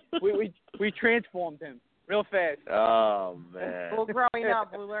transformed him real fast. Oh man. Well, growing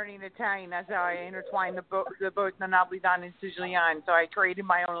up, we're learning Italian. That's how I intertwined both the Napolitan and Sicilian. So I created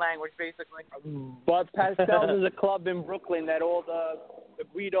my own language, basically. But Pastels is a club in Brooklyn that all the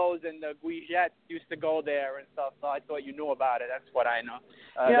Guidos and the Guigettes used to go there and stuff, so I thought you knew about it. That's what I know.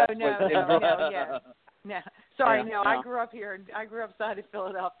 No. Sorry, I grew up here. I grew up outside of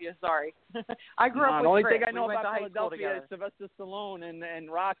Philadelphia. Sorry. I grew up with the only Chris. thing I know we about Philadelphia is Sylvester Stallone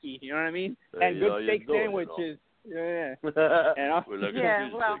and Rocky, you know what I mean? And good steak sandwiches. Yeah.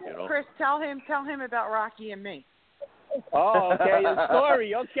 Chris, tell him about Rocky and me. Oh, okay. The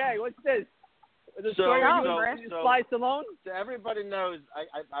story. Okay, what's this? The story you Sly Stallone? So everybody knows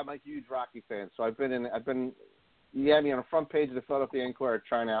I'm a huge Rocky fan. So you had me on the front page of the Philadelphia Inquirer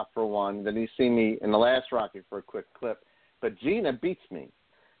trying out for one. Then you see me in the last Rocky for a quick clip. But Gina beats me.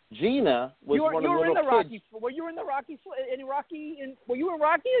 Gina was one of the little kids. Were you in the Rocky? Were you in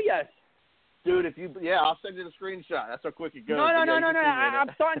Rocky or yes? Dude, I'll send you the screenshot. That's how quick it goes. No. I'm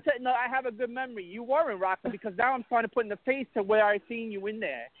starting to. No, I have a good memory. You were in Rocky because now I'm starting to put in the face to where I seen you in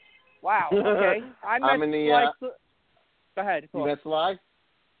there. Wow. Okay. I'm in the. Go ahead. You met Sly?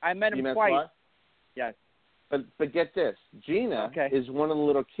 I met him twice. Sly? Yes. But get this, Gina is one of the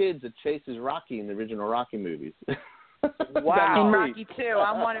little kids that chases Rocky in the original Rocky movies. Wow. In Rocky 2,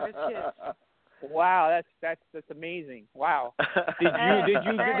 I'm one of his kids. Wow, that's amazing. Wow. Did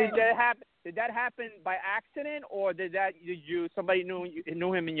that happen by accident, or somebody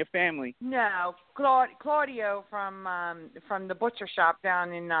knew him in your family? No, Claudio from the butcher shop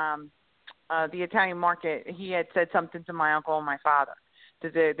down in the Italian market. He had said something to my uncle and my father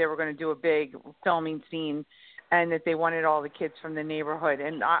that they were going to do a big filming scene, and that they wanted all the kids from the neighborhood.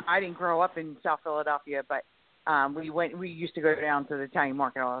 And I didn't grow up in South Philadelphia, but we used to go down to the Italian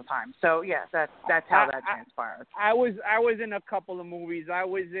market all the time. So yes, that's how that transpired. I was in a couple of movies. I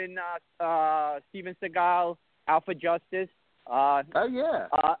was in Steven Seagal, Alpha Justice. Yeah,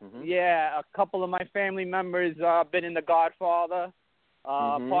 a couple of my family members been in The Godfather.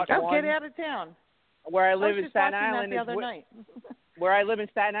 Part one. Get out of town. Where I live in Staten Island. The other night. Where I live in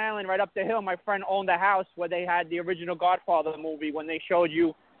Staten Island, right up the hill, my friend owned a house where they had the original Godfather movie when they showed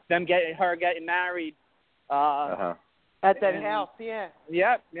you them getting married. At that house, yeah.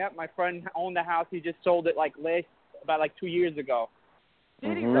 Yep. My friend owned the house. He just sold it about 2 years ago.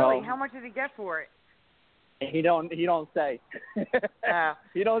 Did he really? How much did he get for it? He don't say.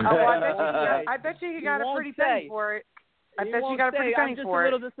 He don't say. I bet you he got a pretty penny for it. I bet you got a pretty penny for it.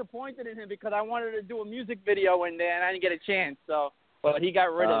 I'm just a little disappointed in him because I wanted to do a music video in there and I didn't get a chance. So, but he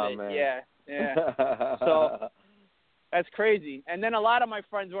got rid of it. Man. Yeah. So that's crazy. And then a lot of my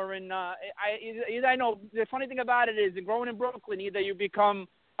friends were in. I know the funny thing about it is, growing in Brooklyn, either you become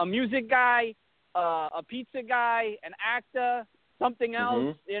a music guy, a pizza guy, an actor, something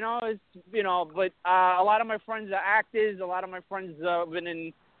else. But a lot of my friends are actors. A lot of my friends have been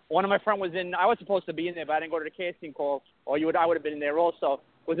in. One of my friends was in. I was supposed to be in there, but I didn't go to the casting call. Or I would have been in there also.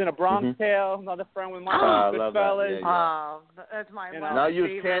 was in A Bronx Tale. Another friend with mine, Goodfellas. Oh, that's my one Now of you my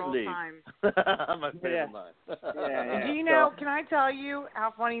favorite can't all leave. time. My favorite line. Do you know? Can I tell you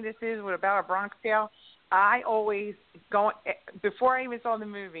how funny this is? With about A Bronx Tale, I always before I even saw the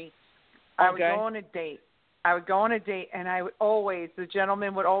movie, I would go on a date. And the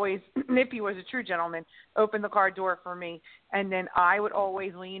gentleman would always, if he was a true gentleman, open the car door for me, and then I would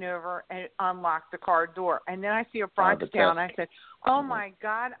always lean over and unlock the car door. And then I see A Bronx Tale, and I said, "Oh my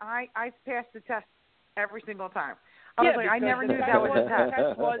God, I passed the test every single time." I was like, I never knew that was a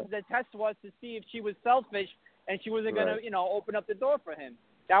test. The test was to see if she was selfish and she wasn't going to, open up the door for him.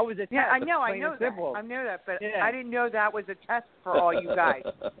 That was a test. Yeah, I know that, but I didn't know that was a test for all you guys.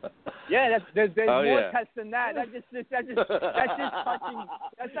 Yeah, there's more tests than that. That's just touching.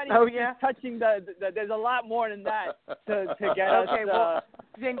 That's not even touching the. There's a lot more than that to get us. Okay, well,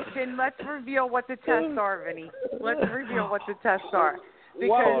 then let's reveal what the tests are, Vinny. Let's reveal what the tests are.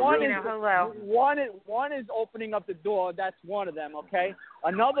 Because one is opening up the door. That's one of them. Okay.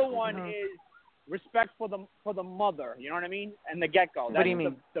 Another one is respect for the mother. You know what I mean? And the get-go. What do you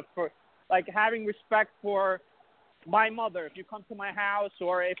mean? The first, like having respect for my mother. If you come to my house,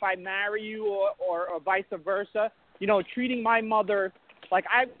 or if I marry you, or vice versa. Treating my mother like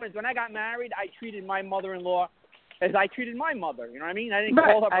when I got married, I treated my mother-in-law as I treated my mother. You know what I mean? I didn't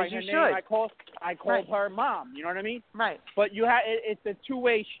call her by her name. I called her mom. You know what I mean? Right. But it's a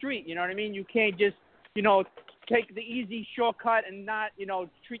two-way street. You know what I mean? You can't just take the easy shortcut and not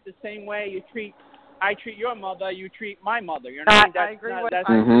treat the same way I treat your mother, you treat my mother. You know what I mean?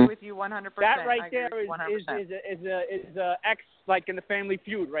 I agree with you 100%. That right there is a X, like in the Family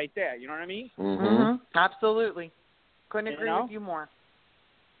Feud right there. You know what I mean? Absolutely. Couldn't agree with you more.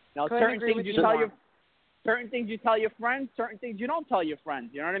 Now, certain things you tell your friends, certain things you don't tell your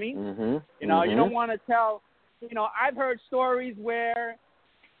friends. You know what I mean? You don't want to tell. I've heard stories where,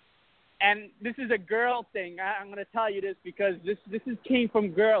 and this is a girl thing. I'm going to tell you this because this came from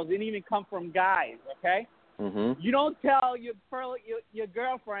girls. It didn't even come from guys. Okay. You don't tell your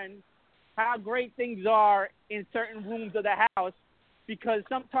girlfriend how great things are in certain rooms of the house, because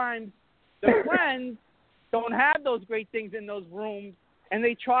sometimes the friends don't have those great things in those rooms, and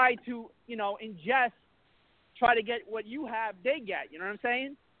they try to try to get what you have, they get. You know what I'm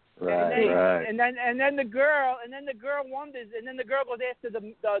saying? Right. And then the girl wonders, and then the girl goes after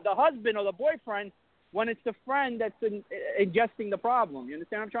the husband or the boyfriend when it's the friend that's ingesting the problem. You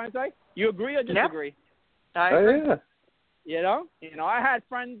understand what I'm trying to say? You agree or disagree? I agree. Yeah. I had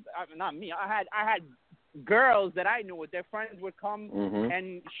friends. Not me. I had girls that I knew with their friends would come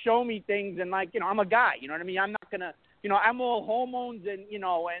and show me things, and I'm a guy. You know what I mean? I'm not gonna. I'm all hormones and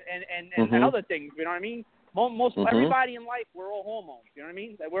and other things. You know what I mean? Most everybody in life, we're all hormones. You know what I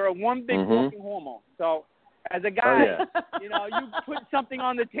mean? We're a one big walking hormone. So, as a guy, you put something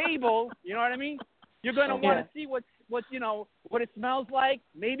on the table. You know what I mean? You're gonna want to see what it smells like,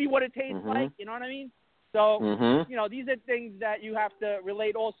 maybe what it tastes like. You know what I mean? So, these are things that you have to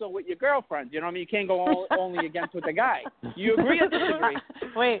relate also with your girlfriends. You know what I mean? You can't go only against with a guy. You agree or disagree?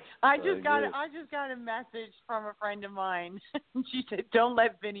 Wait, I just got a message from a friend of mine. She said, "Don't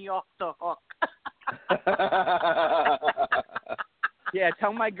let Vinny off the hook." Yeah,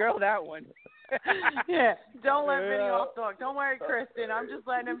 tell my girl that one. Yeah, don't let Vinny off the hook. Don't worry, Kristen. I'm just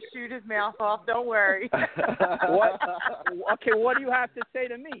letting him shoot his mouth off. Don't worry. Okay, what do you have to say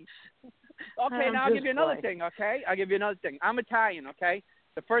to me? Okay, now I'll give you another thing, okay? I'm Italian, okay?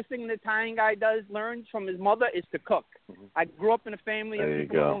 The first thing an Italian guy learns from his mother is to cook. I grew up in a family of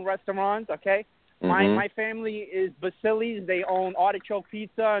people who own restaurants, okay? My family is Basilis. They own Artichoke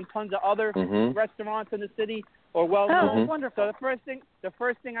Pizza and tons of other restaurants in the city or well-known. Wonderful. So the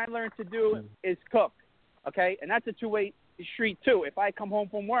first thing I learned to do is cook, okay? And that's a two-way street, too. If I come home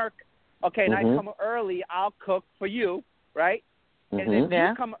from work, okay, and I come early, I'll cook for you, right? And if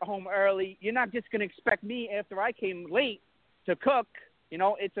you come home early, you're not just going to expect me after I came late to cook.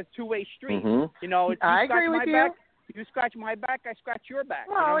 It's a two-way street. I agree with you. You scratch my back, I scratch your back.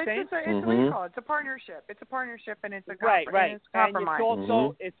 Well, you know it's what you call it. It's a partnership. It's a partnership, and it's a right. It's compromise.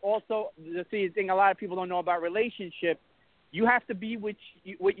 And it's also the thing a lot of people don't know about relationships. You have to be with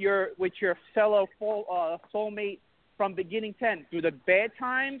your fellow soulmate from beginning to end, through the bad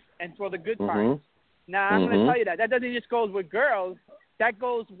times and through the good times. Now, I'm going to tell you that doesn't just go with girls. That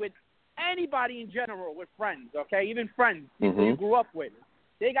goes with anybody in general, with friends, okay? Even friends, people you grew up with.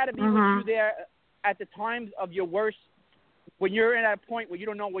 They got to be with you there at the times of your worst, when you're at a point where you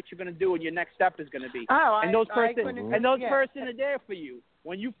don't know what you're going to do and your next step is going to be. Those person are there for you.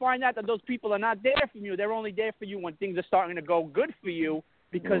 When you find out that those people are not there for you, they're only there for you when things are starting to go good for you,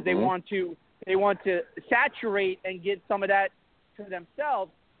 because they want to saturate and get some of that to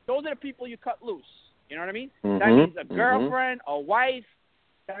themselves, those are the people you cut loose. You know what I mean? Mm-hmm. That means a girlfriend, a wife.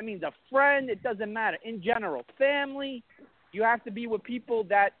 That means a friend. It doesn't matter. In general, family, you have to be with people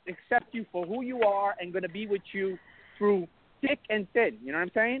that accept you for who you are and going to be with you through thick and thin. You know what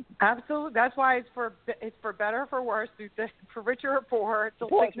I'm saying? Absolutely. That's why it's for better or for worse, for richer or poor, till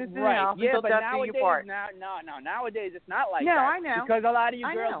sickness and health, yeah, until but death do you part. Nowadays it's not like no, that. I know. Because a lot of you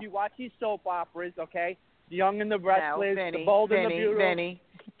I girls, know. you watch these soap operas, okay? The Young and the Restless, Vinny, the Bold and the Beautiful. Vinny,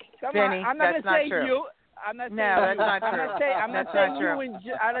 Come Vinny, on, I'm not that's going to say true. you. I'm not saying no, you. that's not true. I'm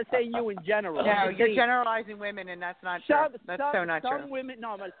not saying you in general. No, you're generalizing women, and that's not true. That's so not true.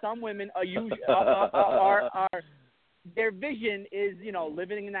 Some women are usually are their vision is, you know,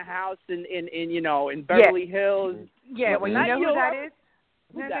 living in a house in Beverly Hills. Yeah, well, you know who that is?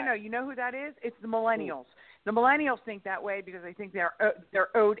 No. You know who that is? It's the millennials. The millennials think that way because they think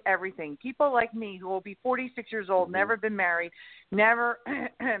they're owed everything. People like me who will be 46 years old, never been married, never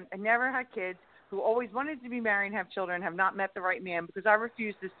had kids, who always wanted to be married and have children, have not met the right man because I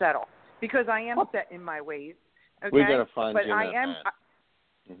refuse to settle because I am set in my ways. Okay? We gotta find but you I that am. man.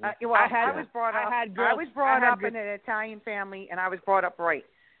 I was brought up in an Italian family, and I was brought up right.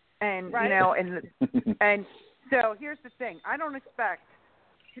 And right. you know, and so here's the thing: I don't expect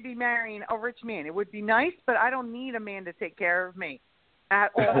to be marrying a rich man. It would be nice, but I don't need a man to take care of me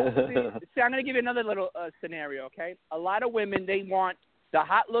at all. See, I'm going to give you another little scenario. Okay, a lot of women, they want the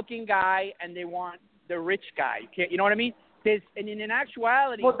hot-looking guy and they want the rich guy. You know what I mean? And in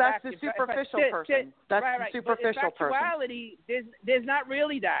actuality, well, that's the superficial person. That's right. the superficial but in actuality, there's not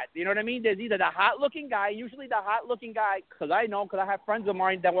really that. You know what I mean? There's either the hot-looking guy, usually the hot-looking guy, because I have friends of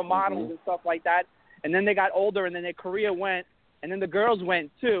mine that were models and stuff like that, and then they got older, and then their career went, and then the girls went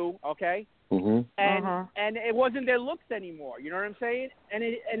too. Okay. And it wasn't their looks anymore. You know what I'm saying? And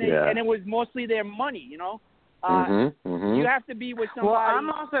it was mostly their money. You know. You have to be with somebody.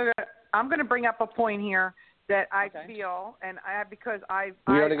 Well, I'm going to bring up a point here that I feel, and because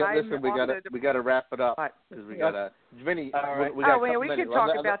we got to wrap it up because we got to Vinny. We could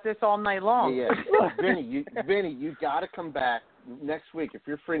talk about this all night long. Yeah. Vinny, you got to come back next week if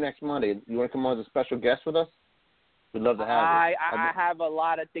you're free next Monday. You want to come on as a special guest with us? We'd love to have you. I have a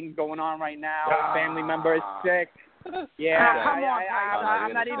lot of things going on right now. A family member is sick. Yeah,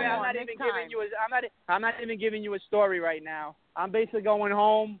 I'm not even giving you a story right now. I'm basically going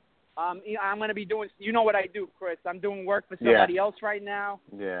home. I'm going to be doing. You know what I do, Chris? I'm doing work for somebody else right now.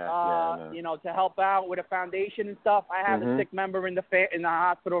 You know, to help out with a foundation and stuff. I have a sick member in the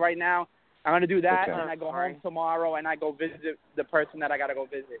hospital right now. I'm going to do that, and I go home tomorrow, and I go visit the person that I got to go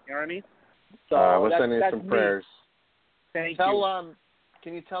visit. You know what I mean? So we're sending you some prayers. Thank you.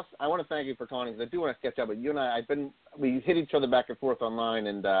 Can you tell? I want to thank you for calling because I do want to sketch out. But you and I, we hit each other back and forth online,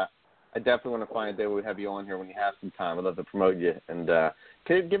 and I definitely want to find a day where we have you on here when you have some time. I'd love to promote you. And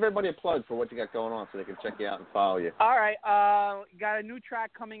can you give everybody a plug for what you got going on so they can check you out and follow you? All right. Got a new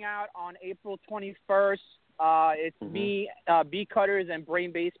track coming out on April 21st. It's me, B Cutters, and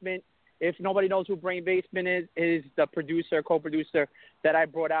Brain Basement. If nobody knows who Brain Basement is the co-producer that I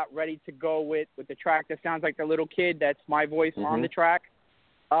brought out ready to go with the track that sounds like the little kid. That's my voice on the track.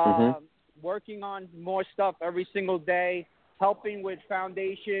 Working on more stuff every single day, helping with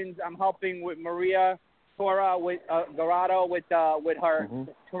foundations. I'm helping with Maria Tora with Garado with her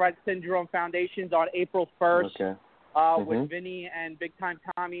Tourette Syndrome Foundations on April 1st. With Vinny and Big Time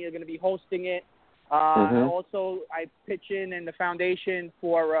Tommy are going to be hosting it. Also, I pitch in the foundation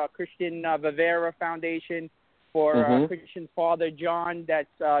for Christian Vivera Foundation for Christian's father, John, that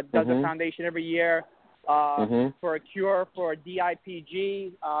does a foundation every year for a cure for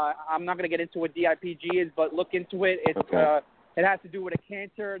DIPG. I'm not going to get into what DIPG is, but look into it. It's it has to do with a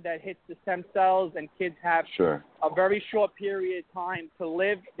cancer that hits the stem cells, and kids have a very short period of time to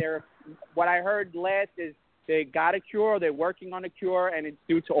live. What I heard last is they got a cure, they're working on a cure, and it's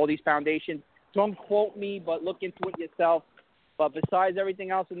due to all these foundations. Don't quote me, but look into it yourself. But besides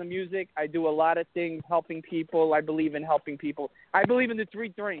everything else in the music, I do a lot of things helping people. I believe in helping people. I believe in the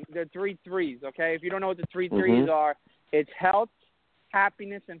three threes, okay? If you don't know what the three threes are, it's health,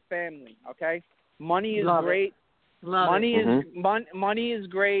 happiness, and family, okay? Money is great. Money is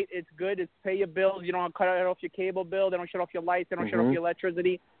great. It's good. It's pay your bills. You don't cut off your cable bill. They don't shut off your lights. They don't shut off your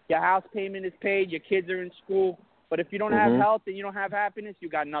electricity. Your house payment is paid. Your kids are in school. But if you don't have health and you don't have happiness, you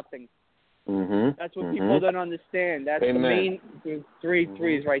got nothing. That's what people don't understand. That's the main three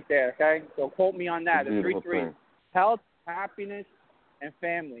threes right there, okay? So quote me on that. The three threes. Health, happiness, and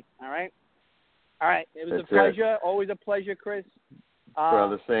family, all right? All right. It was a pleasure. Always a pleasure, Chris.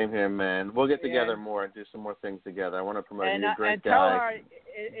 Brother, same here, man. We'll get together more and do some more things together. I want to promote you. You're a great and guy. tell her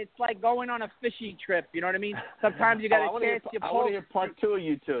it's like going on a fishing trip. You know what I mean? Sometimes you got to catch your I want to hear part 2 of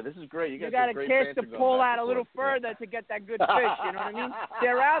you two. This is great. You got to catch the pull out a little further to get that good fish. You know what I mean?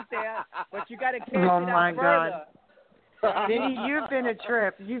 They're out there, but you got to catch it out further. Vinny, you've been a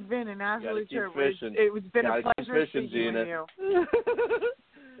trip. You've been an absolute trip. It's been a pleasure speaking with you.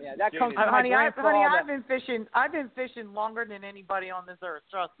 Yeah, that comes from honey, I've been fishing. I've been fishing longer than anybody on this earth.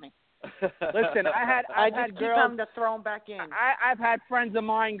 Trust me. Listen, I've had keep girls them to throw them back in. I've had friends of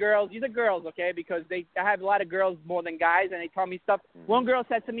mine, girls. These are girls, okay? Because I have a lot of girls more than guys, and they tell me stuff. One girl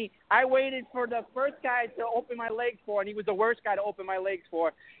said to me, "I waited for the first guy to open my legs for, and he was the worst guy to open my legs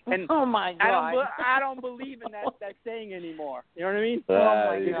for." And oh my God, I don't believe in that saying anymore. You know what I mean? Oh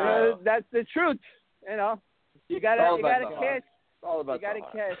my God, that's the truth. You know, you gotta kiss. All about you gotta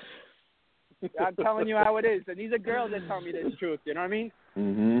kiss. I'm telling you how it is, and these are girls that tell me this truth. You know what I mean?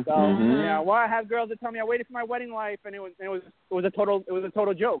 Mm-hmm. So yeah, well, I have girls that tell me I waited for my wedding life, and it was a total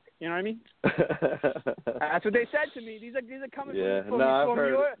joke. You know what I mean? That's what they said to me. These are coming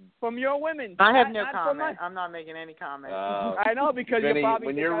from your women. I have no comment. I'm not making any comment. I know because Vinny, you're probably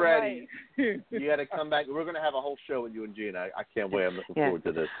when you're ready, you got to come back. We're going to have a whole show with you and Gina. I can't wait. I'm looking forward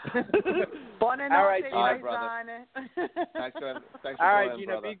to this. All right, brother. Thanks for all right, calling,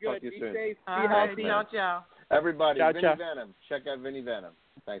 Gina, brother. be good. Be safe. Be healthy. Ciao. Everybody, ciao, Vinny ciao. Venom. Check out Vinny Venom.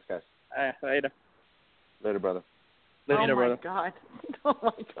 Thanks, guys. Later. Later, brother. Later, brother. Oh,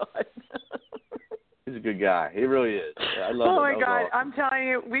 my God. He's a good guy. He really is. I love him. Oh, my God. Awesome. I'm telling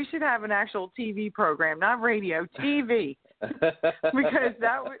you, we should have an actual TV program, not radio, TV. Because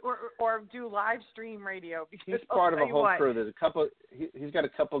that or do live stream radio. Because he's part of a whole crew. There's a couple. He's got a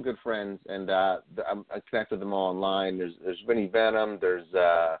couple good friends, and I'm connected with them all online. There's Vinny Venom. There's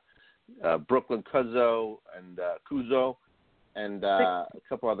Brooklyn Kuzo and Kuzo, and a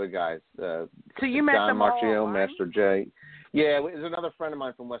couple other guys. So you met John them Marchio, all online? Master J. Yeah, there's another friend of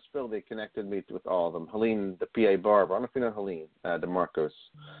mine from West Philly. They connected me with all of them. Helene, the PA barber. I don't know if you know Helene DeMarcos.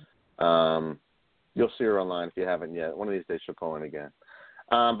 You'll see her online if you haven't yet. One of these days she'll call in again.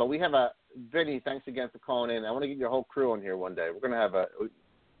 But we have Vinny, thanks again for calling in. I want to get your whole crew on here one day. We're going to have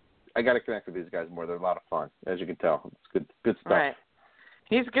I got to connect with these guys more. They're a lot of fun, as you can tell. It's good stuff. Right.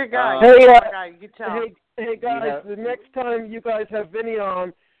 He's a good guy. Hey, you can tell. Hey guys, the next time you guys have Vinny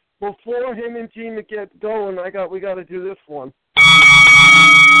on, before him and Gina get going, we got to do this one.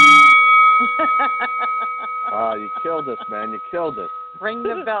 You killed us, man. You killed us. Ring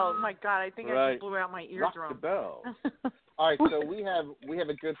the bell. Oh my God, I think I just blew out my eardrum. Rock the bell. All right, so we have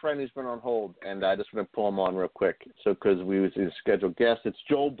a good friend who's been on hold, and I just want to pull him on real quick. So because we was his scheduled guest, it's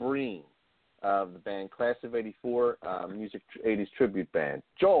Joel Breen of the band Class of '84, music 80s tribute band.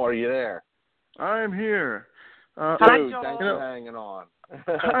 Joel, are you there? I'm here. Dude, thanks for hanging on.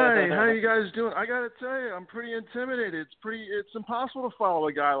 Hi, how you guys doing? I got to tell you, I'm pretty intimidated. It's impossible to follow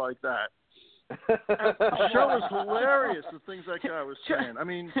a guy like that. The show was hilarious, the things that guy was saying. I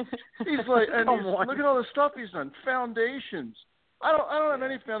mean, he's like, and look at all the stuff he's done. Foundations. I don't have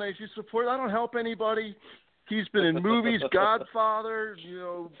any foundation support. I don't help anybody. He's been in movies, Godfather,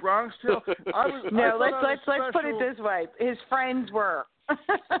 Bronx Tale. Let's put it this way. His friends were.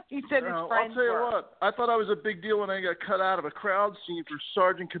 He said his friends were. I'll tell you what. I thought I was a big deal when I got cut out of a crowd scene for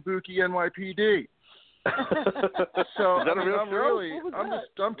Sergeant Kabuki NYPD. So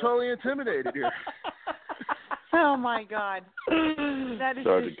I'm totally intimidated here. Oh my God, that is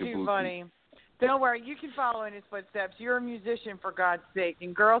just too funny. Don't worry, you can follow in his footsteps. You're a musician, for God's sake,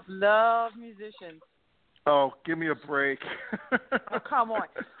 and girls love musicians. Oh, give me a break. Oh come on.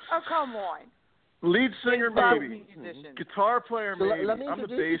 Lead singer, maybe. Guitar player, maybe. I'm the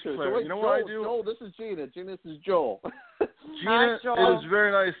bass player. You know what I do? Joel, this is Gina. Gina, this is Joel. Gina, it is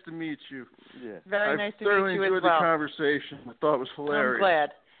very nice to meet you. Yeah. Very nice to meet you as well. I thoroughly enjoyed the conversation. I thought it was hilarious.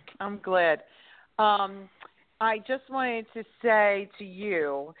 I'm glad. I just wanted to say to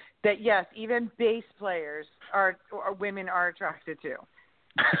you that, yes, even bass players or women are attracted to.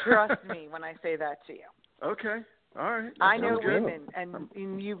 Trust me when I say that to you. Okay. All right. I know women, and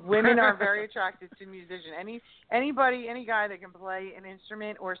you women are very attracted to musicians. Any guy that can play an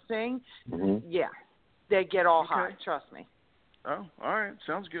instrument or sing, yeah, they get all hot. Trust me. Oh, all right.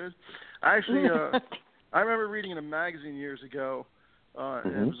 Sounds good. I actually, I remember reading in a magazine years ago,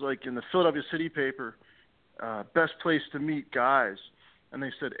 and it was like in the Philadelphia City paper, best place to meet guys, and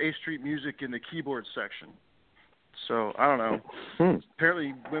they said A Street Music in the keyboard section. So I don't know.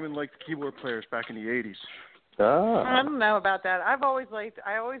 Apparently, women liked the keyboard players back in the 80s. I don't know about that. I always liked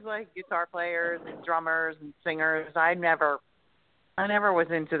guitar players and drummers and singers. I never was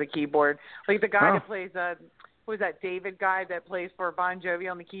into the keyboard. Like the guy that plays was that David guy that plays for Bon Jovi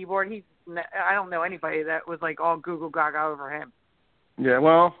on the keyboard? I don't know anybody that was like all Google Gaga over him. Yeah,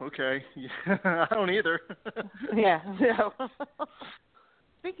 well, okay. Yeah, I don't either. Yeah. So.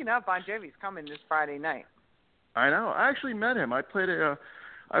 Speaking of, Bon Jovi's coming this Friday night. I know. I actually met him. I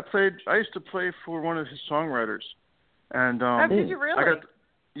used to play for one of his songwriters. And did you really?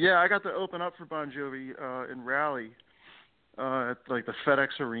 I got to open up for Bon Jovi in Raleigh at like the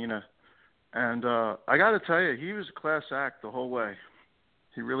FedEx Arena. And I got to tell you, he was a class act the whole way.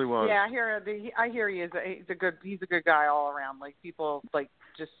 He really was. Yeah, I hear he's a good guy all around. Like people like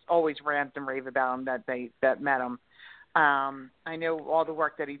just always rant and rave about him that met him. I know all the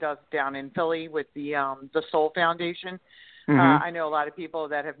work that he does down in Philly with the Soul Foundation. I know a lot of people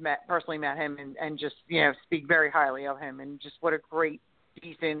that have personally met him and just speak very highly of him and just what a great,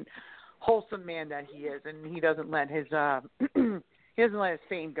 decent, wholesome man that he is, and he doesn't let his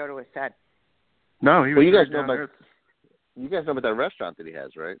fame go to his head. No, he was. Well, you guys know about that restaurant that he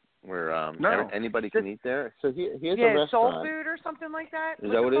has, right? Where anybody can eat there. So he has a restaurant. Soul Food or something like that.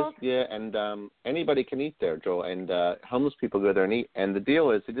 Is that what it is? Yeah, and anybody can eat there, Joel. And homeless people go there and eat. And the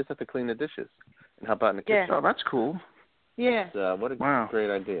deal is, they just have to clean the dishes and help out in the kitchen. Oh, that's cool. Yeah. What a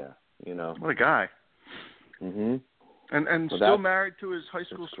great idea. What a guy. Mhm. And still married to his high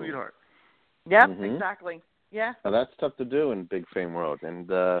school sweetheart. Yep, exactly. Yeah. Now that's tough to do in big fame world,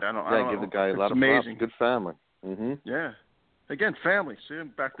 and I give the guy a lot of amazing. props. Good family. Mhm. Yeah. Again, family. See,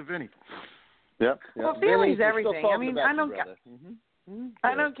 back to Vinny. Yep. Well, family's everything. I mean, I don't.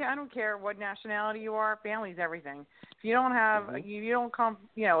 I don't care what nationality you are. Family's everything. If you don't have, if you don't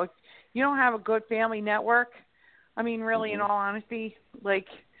have a good family network. I mean, really, in all honesty, like,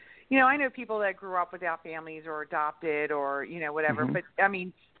 I know people that grew up without families or adopted or whatever. But I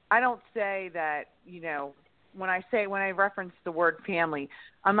mean, I don't say that. When I reference the word family,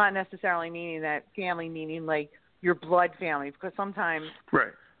 I'm not necessarily meaning that family meaning like your blood family, because sometimes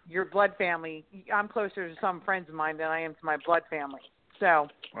your blood family, I'm closer to some friends of mine than I am to my blood family. So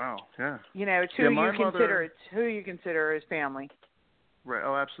wow, yeah, it's who you consider as family. Right.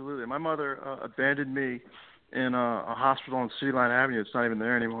 Oh, absolutely. My mother abandoned me in a hospital on City Line Avenue. It's not even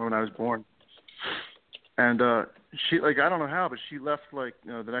there anymore when I was born. And she, I don't know how, but she left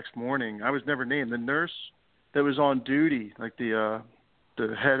the next morning. I was never named. The nurse that was on duty, the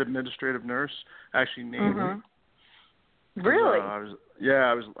head administrative nurse, actually named me. Really? I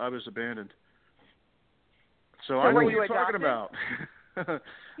was abandoned. So I know what you're talking about.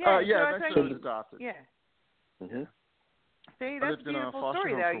 Yeah, I was adopted. Yeah. Mhm. See, that's a beautiful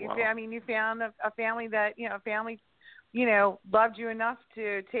story, though. You found a family that loved you enough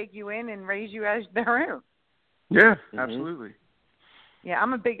to take you in and raise you as their own. Yeah, absolutely. Yeah,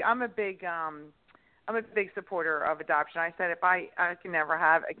 I'm a big supporter of adoption. I said if I can never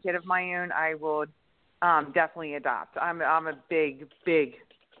have a kid of my own, I will definitely adopt. I'm a big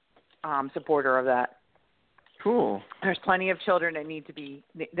supporter of that. Cool. There's plenty of children that need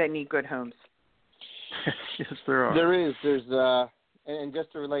good homes. Yes, there are. There is. There's and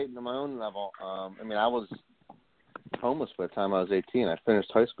just to relate to my own level, I was homeless by the time I was 18. I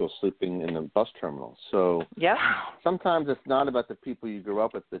finished high school sleeping in a bus terminal. So sometimes it's not about the people you grew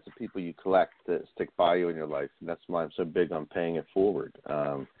up with, it's the people you collect that stick by you in your life. And that's why I'm so big on paying it forward.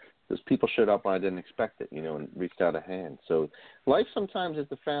 Because people showed up when I didn't expect it, and reached out a hand. So life sometimes is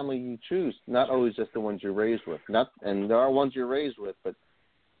the family you choose, not always just the ones you're raised with. And there are ones you're raised with, but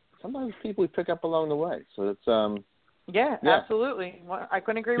sometimes people we pick up along the way. So it's yeah, absolutely. Well, I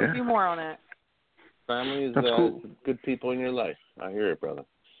couldn't agree with you more on that. Family is cool. Good people in your life. I hear it, brother.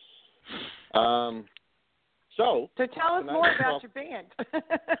 So tell us more about your band.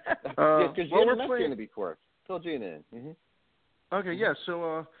 Because Gina met Gina before. Fill Gina in. Mm-hmm. Okay, yeah.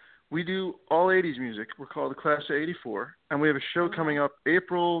 So we do all 80's music. We're called the Class of 84, and we have a show coming up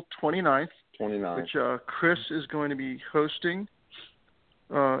April 29th. Which Chris is going to be hosting.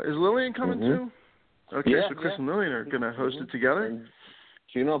 Is Lillian coming too? Okay, so Chris and Lillian are going to host it together. And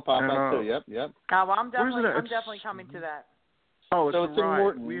Gino and Papa too. Yep. Oh, well, I'm definitely coming to that. Oh, it's in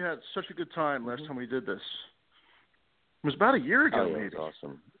Morton. We had such a good time last time we did this. It was about a year ago, maybe. It was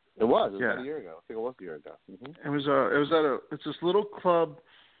awesome. It was about a year ago. I think it was a year ago. Mm-hmm. It was it's this little club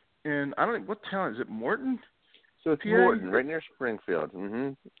in, I don't know, what town is it? Morton? So it's Morton, right near Springfield.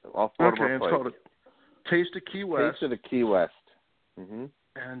 Off Baltimore it's called Taste of Key West. Taste of the Key West. And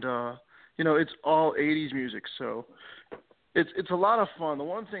it's all 80's music, so it's a lot of fun. The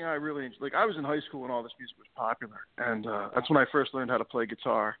one thing I really I was in high school when all this music was popular, and that's when I first learned how to play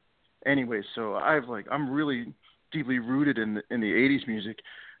guitar. Anyway, so I'm really deeply rooted in the 80's music,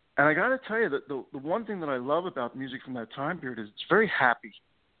 and I got to tell you that the one thing that I love about music from that time period is it's very happy.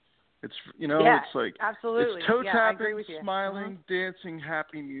 It's it's like absolutely. It's toe I agree tapping, with you. smiling, dancing,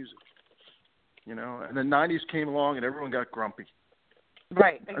 happy music. And the '90s came along and everyone got grumpy.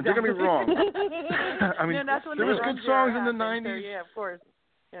 Right. Exactly. Don't get me wrong. I mean, that's when there was good songs in the '90s. So, yeah, of course.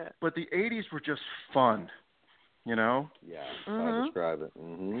 Yeah. But the '80s were just fun. Yeah. I describe it.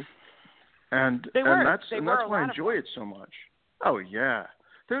 And that's why I enjoy it so much. Oh yeah.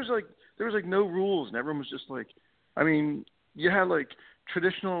 There was like no rules, and everyone was just like, I mean, you had like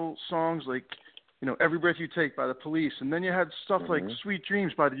traditional songs like, Every Breath You Take by the Police, and then you had stuff like Sweet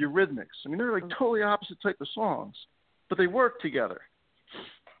Dreams by the Eurythmics. I mean, they were like totally opposite type of songs, but they worked together.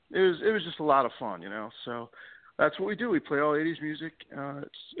 It was just a lot of fun, So that's what we do. We play all 80s music.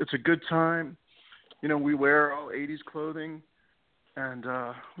 It's a good time. We wear all 80s clothing, and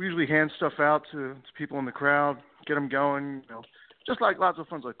we usually hand stuff out to people in the crowd, get them going. Just like lots of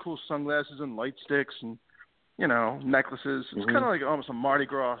fun, like cool sunglasses and light sticks and necklaces. It's kind of like almost a Mardi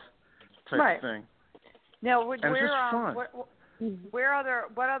Gras type of thing. Now, and it's just fun.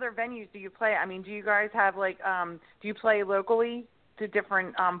 What other venues do you play? I mean, do you guys have like do you play locally to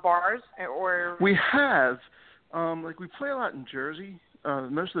different bars or? We have we play a lot in Jersey.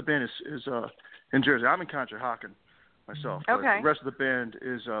 Most of the band is in Jersey. I'm in Conshohocken myself. But the rest of the band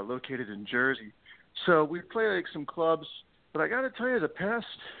is located in Jersey. So we play like some clubs. But I got to tell you, the past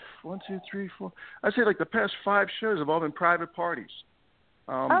 1, 2, 3, 4, I'd say like the past 5 shows have all been private parties.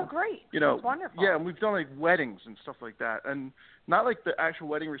 Oh, great. That's wonderful. Yeah, and we've done like weddings and stuff like that. And not like the actual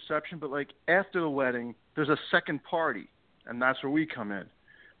wedding reception, but like after the wedding, there's a second party, and that's where we come in.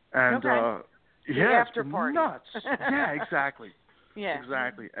 And the after party. Nuts. Yeah, exactly. Yeah.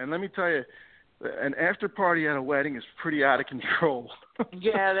 Exactly. And let me tell you, an after party at a wedding is pretty out of control.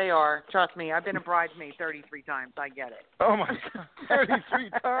 Yeah, they are. Trust me. I've been a bridesmaid 33 times. I get it. Oh, my God. 33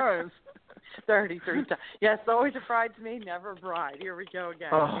 times. 33 times. Yes, always a bridesmaid, never a bride. Here we go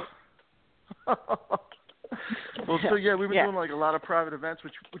again. Oh. Well, so yeah, we've been doing like a lot of private events,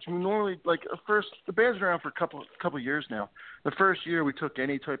 which we normally the band's been around for a couple of years now. The first year we took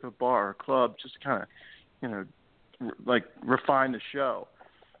any type of bar or club just to kind of, refine the show.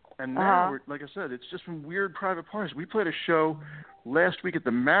 And now, like I said, it's just from weird private parties. We played a show last week at the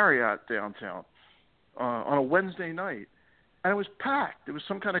Marriott downtown on a Wednesday night, and it was packed. It was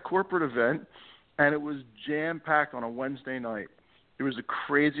some kind of corporate event, and it was jam-packed on a Wednesday night. It was the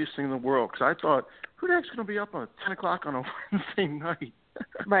craziest thing in the world because I thought, who the heck's going to be up on 10 o'clock on a Wednesday night?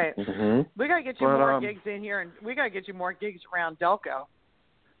 Right. We got to get you more gigs in here, and we got to get you more gigs around Delco.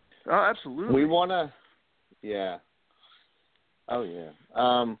 Oh, absolutely. We want to, yeah. Oh, yeah.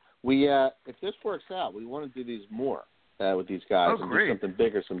 If this works out, we want to do these more with these guys and do something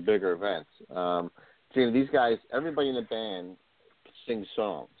bigger, some bigger events. These guys, everybody in the band sings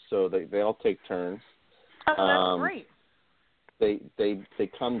songs, so they all take turns. Oh, that's great. They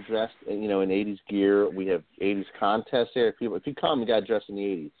come dressed, in 80s gear. We have 80s contests there. If you come, you got to dress in the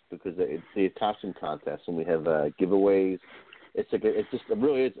 80s because it's the costume contest, and we have giveaways. It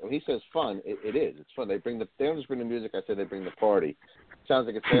really is. When he says fun, it is. It's fun. They don't just bring the music. I said they bring the party. Sounds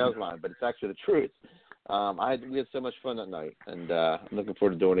like a sales line, but it's actually the truth. We had so much fun that night, and I'm looking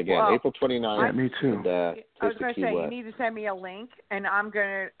forward to doing it again. Well, April 29th. Yeah, me too. And, I was going to say, you need to send me a link, and I'm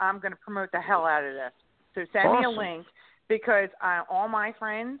gonna promote the hell out of this. So send me a link because all my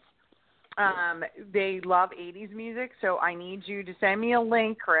friends, they love 80s music. So I need you to send me a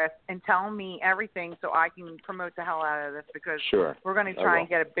link, Chris, and tell me everything so I can promote the hell out of this because we're going to try and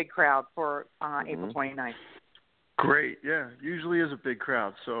get a big crowd for April 29th. Great, yeah. Usually is a big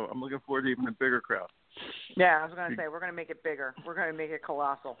crowd, so I'm looking forward to even a bigger crowd. Yeah, I was going to say, we're going to make it bigger. We're going to make it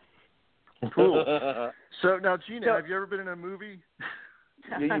colossal. Cool. So now, Gina, have you ever been in a movie?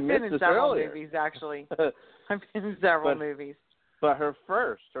 I've been in several movies, actually. I've been in several movies. But her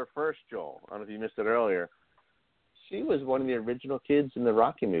first, Joel, I don't know if you missed it earlier, she was one of the original kids in the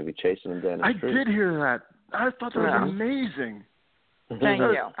Rocky movie, Chasing Him Down the Street. I did hear that. I thought that was amazing. Thank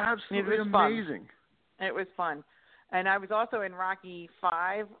you. Absolutely amazing. It was fun. And I was also in Rocky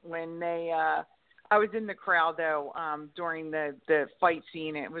 5 when they I was in the crowd, though, during the fight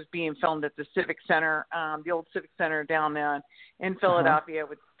scene. It was being filmed at the Civic Center, the old Civic Center down there in Philadelphia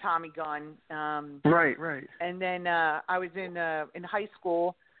with Tommy Gunn. Right. And then I was in high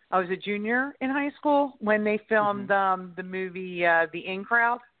school. I was a junior in high school when they filmed the movie The In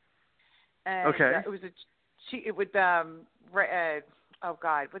Crowd. And, it was with oh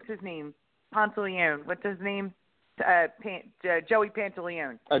God, what's his name? Pantaleone. What's his name? Joey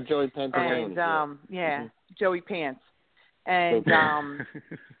Pantaleone. Joey Pantaleone. And Joey Pants. And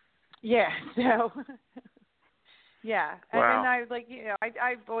yeah, so yeah. And then I was like,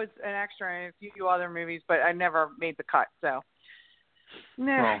 I was an extra in a few other movies, but I never made the cut. So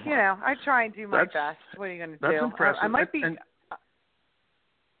No, I try and do my best. What are you going to do? That's impressive. I might be.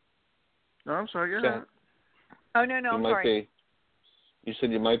 No, I'm sorry. Go ahead. Oh no, I'm sorry. You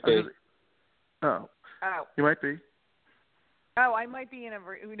said you might be. Oh. You might be. Oh, I might be in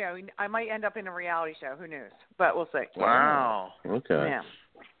I might end up in a reality show. Who knows? But we'll see. Wow. Okay. Yeah.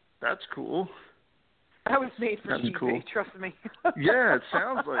 That's cool. I was made for That's TV. cool. Trust me. Yeah, it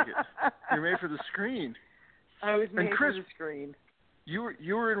sounds like it. You're made for the screen. I was made Chris, for the screen.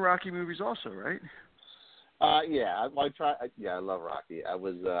 You were in Rocky movies also, right? Yeah, I try. I love Rocky. I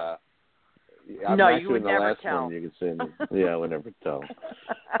was. No, you would in the never last tell. one, you can see me. Yeah, I would never tell.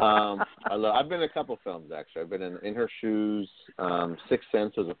 I've been in a couple films actually. I've been in Her Shoes. Sixth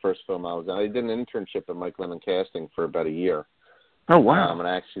Sense was the first film I was in. I did an internship at Mike Lemon Casting for about a year. Oh wow! And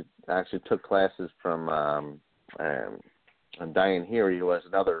I actually took classes from Diane Heary, who has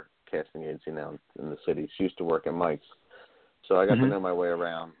another casting agency now in the city. She used to work at Mike's, so I got to know my way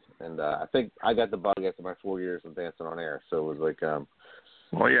around. And I think I got the bug after my 4 years of Dancing on Air. So it was like,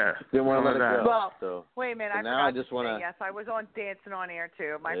 well, yeah, didn't want to let it go. Well, so, wait a minute, I now forgot I just to want say yes. I was on Dancing on Air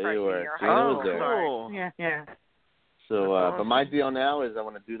too, my there freshman you were. year. Oh, cool. Yeah. So, but my deal now is I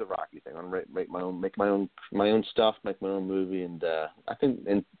want to do the Rocky thing. I want to make my own stuff, make my own movie, and I think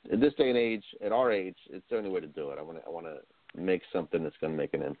in this day and age, at our age, it's the only way to do it. I want to make something that's going to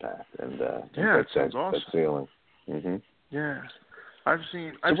make an impact, and it sounds awesome. That's feeling. Mhm. Yeah, I've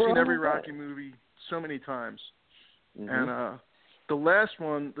seen every Rocky movie so many times, and the last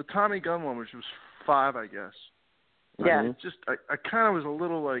one, the Tommy Gunn one, which was 5, I guess. Yeah. I kind of was a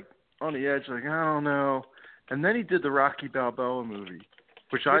little like on the edge, like I don't know. And then he did the Rocky Balboa movie,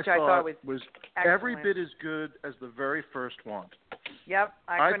 which I thought was every bit as good as the very first one. Yep,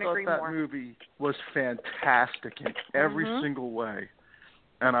 I couldn't agree more. I thought that movie was fantastic in every single way.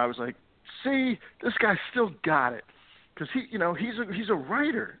 And I was like, see, this guy still got it. Because he's a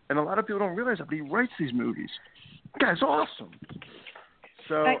writer, and a lot of people don't realize that, but he writes these movies. The guy's awesome.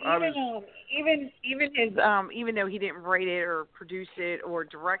 So even though he didn't write it or produce it or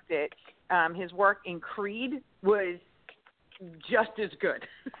direct it, his work in Creed was just as good.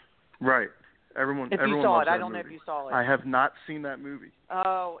 Right. Everyone you saw it, I don't know if you saw it. I have not seen that movie.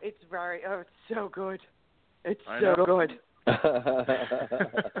 Oh, it's so good. It's so good.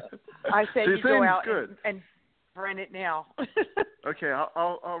 I said you go out and rent it now. Okay,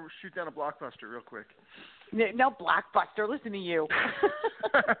 I'll shoot down a Blockbuster real quick. No, Blockbuster. Listen to you.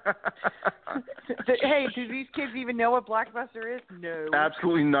 Hey, do these kids even know what Blockbuster is? No.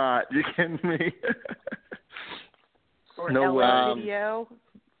 Absolutely not. You kidding me? Or LA Video.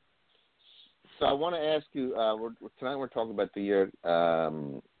 So I want to ask you. Tonight we're talking about the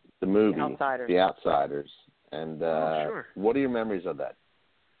movie, The Outsiders, and sure. What are your memories of that?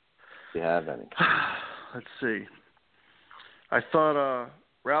 Do you have any? Let's see. I thought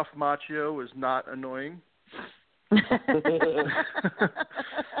Ralph Macchio was not annoying.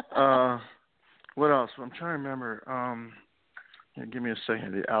 What else? I'm trying to remember. Give me a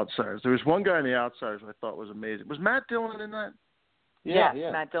second. The Outsiders. There was one guy in The Outsiders I thought was amazing. Was Matt Dillon in that? Yeah.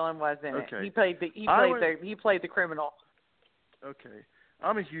 Matt Dillon was in it. He played the criminal. Okay,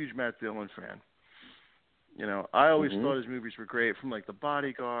 I'm a huge Matt Dillon fan. I always thought his movies were great, from like The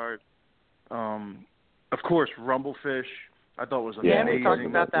Bodyguard, of course Rumblefish. I thought was amazing. Yeah, we talked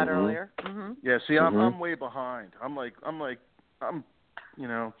about that earlier. Mm-hmm. Yeah, see, I'm way behind. I'm you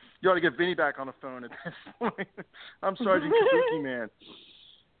ought to get Vinny back on the phone at this point. I'm Sergeant Kabuki Man.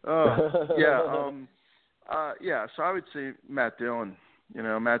 So I would say Matt Dillon.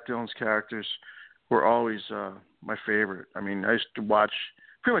 Matt Dillon's characters were always my favorite. I mean, I used to watch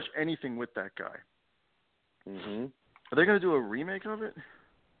pretty much anything with that guy. Mhm. Are they going to do a remake of it?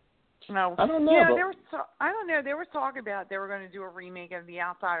 No, I don't know. Yeah, I don't know. There was talk about they were going to do a remake of The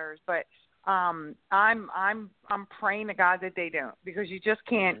Outsiders, but I'm praying to God that they don't, because you just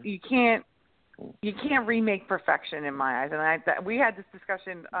can't. You can't remake perfection in my eyes. And we had this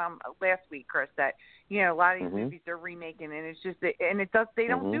discussion last week, Chris, that a lot of these movies they're remaking, and it's just they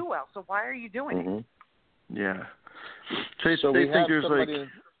don't do well. So why are you doing it? Yeah. So they we think have there's somebody.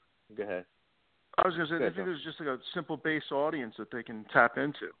 Go ahead. I was going to say, they think there's just like a simple base audience that they can tap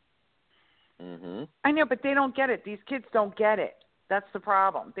into. Mm-hmm. I know, but they don't get it. These kids don't get it. That's the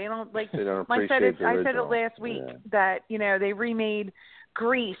problem. They don't like. They don't I said appreciate the it original. last week that they remade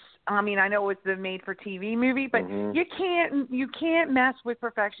Grease. I mean, I know it's the made-for-TV movie, but you can't mess with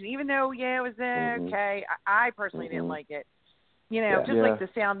perfection. Even though it was okay, I personally didn't like it. Like The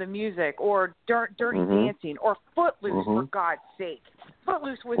Sound of Music or Dirty Dancing or Footloose, for God's sake.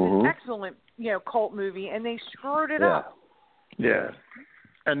 Footloose was an excellent cult movie, and they screwed it up. Yeah.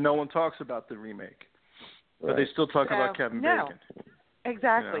 And no one talks about the remake. But they still talk about Kevin Bacon.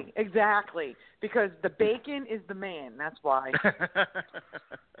 Exactly. Because the bacon is the man. That's why.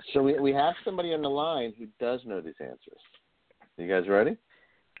 So we have somebody on the line who does know these answers. You guys ready?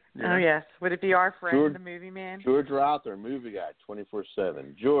 Yeah. Oh, yes. Would it be our friend, the movie man? George Rother, movie guy,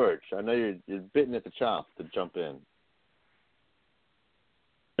 24/7. George, I know you're bitten at the chop to jump in.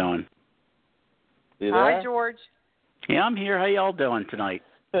 Doing. Hi, George. Yeah, I'm here. How y'all doing tonight?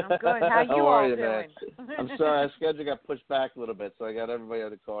 I'm good. How you all doing? Man? I'm sorry, our schedule got pushed back a little bit, so I got everybody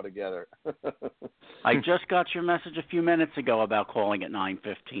on the call together. I just got your message a few minutes ago about calling at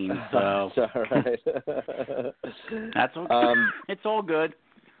 9:15, so it's all right. That's okay. It's all good.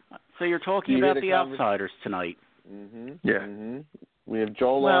 So you're talking about the Outsiders tonight. Mm-hmm. Yeah. Mm-hmm. We have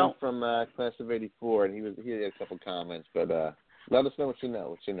Joel on from class of '84, and he had a couple comments, but let us know what you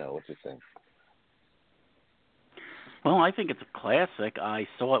know. What you think. Well, I think it's a classic. I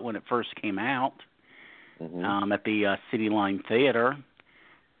saw it when it first came out at the City Line Theater,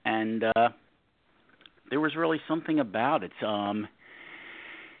 and there was really something about it.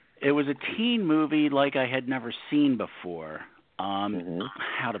 It was a teen movie like I had never seen before.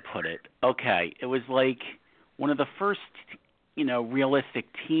 How to put it? Okay, it was like one of the first, realistic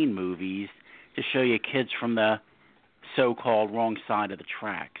teen movies to show you kids from the so-called wrong side of the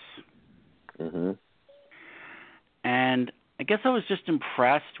tracks. Mm-hmm. And I guess I was just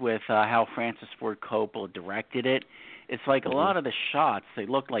impressed with how Francis Ford Coppola directed it. It's like a lot of the shots, they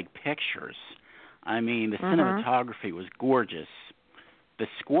look like pictures. I mean, the cinematography was gorgeous. The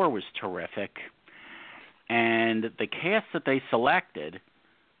score was terrific. And the cast that they selected,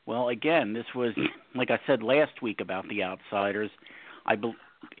 well, again, this was, like I said last week about The Outsiders,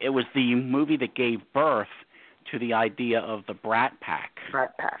 it was the movie that gave birth to the idea of the Brat Pack.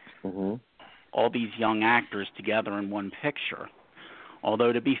 Brat Pack. Mm-hmm. All these young actors together in one picture.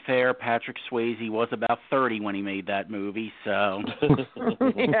 Although, to be fair, Patrick Swayze was about 30 when he made that movie, so...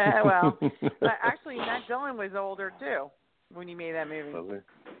 Yeah, well, actually, Matt Dillon was older, too, when he made that movie.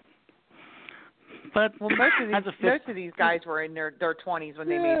 But most of these guys were in their 20s when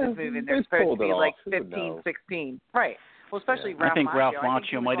they made this movie, and they're supposed to be like 15, 16. Right. Well, especially Ralph Macchio. I think Ralph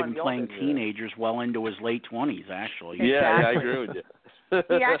Macchio might have been playing teenagers well into his late 20s, actually. Yeah, I agree with you.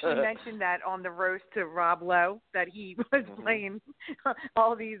 He actually mentioned that on the roast to Rob Lowe, that he was playing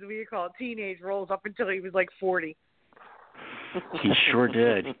all these, teenage roles up until he was like 40. He sure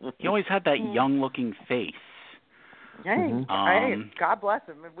did. He always had that young-looking face. Hey, God bless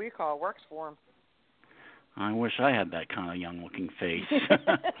him. Works for him. I wish I had that kind of young-looking face.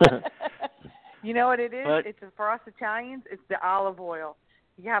 You know what it is? For us Italians, it's the olive oil.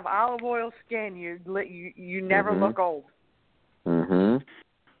 You have olive oil skin, you never look old. Mm-hmm.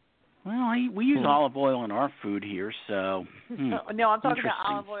 Well, we use olive oil in our food here, so... No, I'm talking about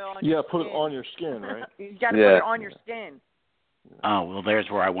olive oil on your skin. Yeah, put it on your skin, right? You got to put it on your skin. Oh, well, there's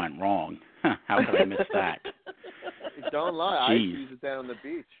where I went wrong. How could I miss that? Don't lie. I used to use it down on the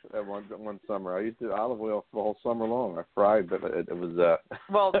beach one summer. I used to olive oil for the whole summer long. I fried, but it was...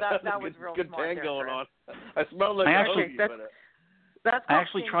 Well, that was real good smart. Good tan going on. I smelled like I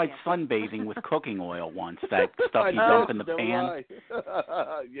actually tried sunbathing with cooking oil once, that stuff you dump in the pan.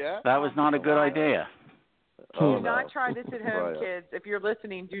 Yeah? That was not a good idea. Do not try this at home, kids. If you're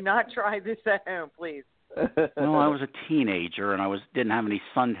listening, do not try this at home, please. Well, I was a teenager, and I didn't have any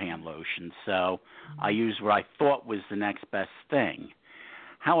suntan lotion, so I used what I thought was the next best thing.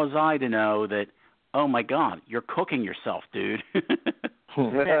 How was I to know that, oh, my God, you're cooking yourself, dude?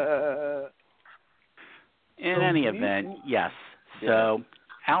 In any event, yes. So,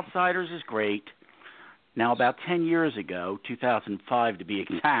 Outsiders is great. Now, about 10 years ago, 2005 to be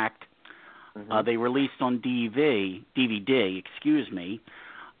exact, they released on DVD,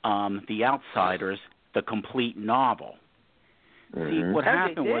 The Outsiders, the complete novel. See, what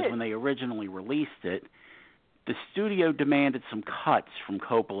happened was when they originally released it, the studio demanded some cuts from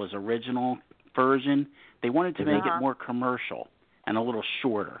Coppola's original version. They wanted to make it more commercial and a little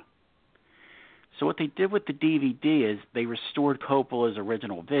shorter. So what they did with the DVD is they restored Coppola's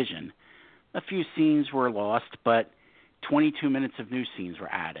original vision. A few scenes were lost, but 22 minutes of new scenes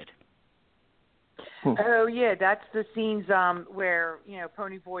were added. Oh, yeah, that's the scenes where,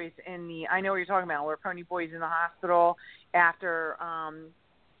 Ponyboy's in the, I know what you're talking about, where Ponyboy's in the hospital after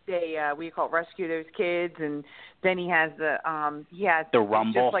they, rescue those kids, and then he has the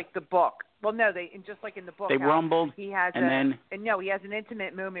rumble. Just like the book. Well, no, just like in the book. They rumbled, he has he has an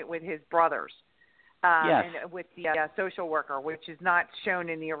intimate moment with his brothers. Yes. And with the social worker, which is not shown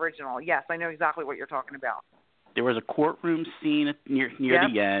in the original. Yes, I know exactly what you're talking about. There was a courtroom scene near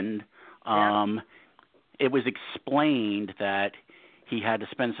the end. It was explained that he had to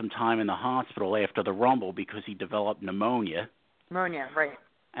spend some time in the hospital after the rumble because he developed pneumonia. Monia, right.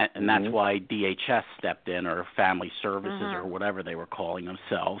 And that's why DHS stepped in, or Family Services, or whatever they were calling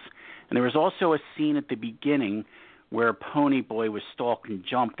themselves. And there was also a scene at the beginning where Pony Boy was stalked and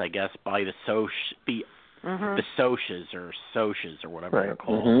jumped, I guess, by the Socs or whatever they're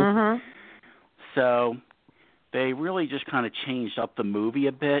called. So they really just kind of changed up the movie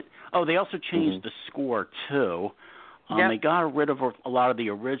a bit. Oh, they also changed the score, too. They got rid of a lot of the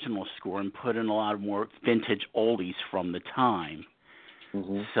original score and put in a lot more vintage oldies from the time.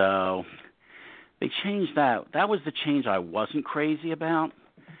 So they changed that. That was the change I wasn't crazy about.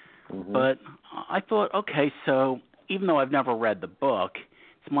 But I thought, okay, so even though I've never read the book,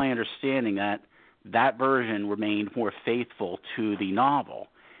 it's my understanding that that version remained more faithful to the novel.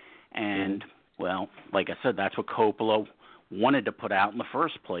 And, well, like I said, that's what Coppola wanted to put out in the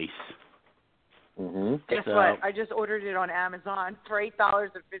first place. Guess what? I just ordered it on Amazon for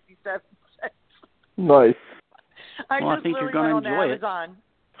 $8.57. Nice. I think you're going to enjoy it. Amazon.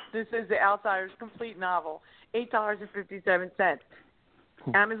 This is The Outsider's complete novel. $8.57.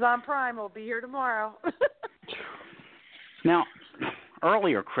 Amazon Prime will be here tomorrow. Now,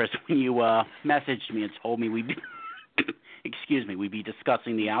 earlier, Chris, when you messaged me and told me we'd be, we'd be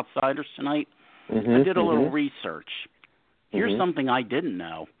discussing The Outsiders tonight, I did a little research. Here's something I didn't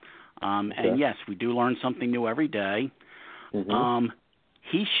know. And yes, we do learn something new every day.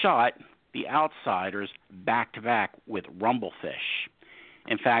 He shot The Outsiders back-to-back with Rumblefish.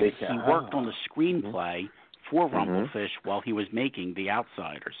 In fact, he worked on the screenplay for Rumblefish while he was making The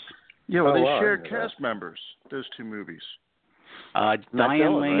Outsiders. Yeah, well, they shared cast members, those two movies.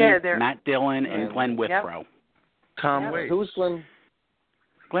 Diane Lane, Matt Dillon, and Glenn Withrow. Tom Waits. Who was Glenn?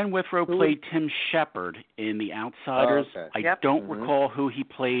 Glenn Withrow played Tim Shepard in The Outsiders. I don't recall who he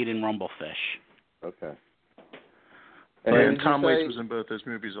played in Rumblefish. Okay. And Tom Waits was in both those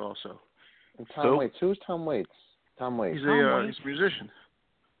movies also. And Tom Waits. Who's Tom Waits? Tom Waits. He's a musician.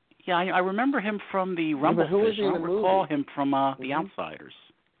 Yeah, I remember him from the Rumblefish. I don't recall him from The Outsiders.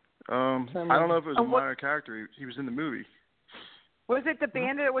 I don't know if it was a minor character. He was in the movie. Was it the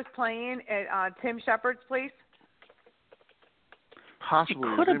band that was playing at Tim Shepard's place? Possibly.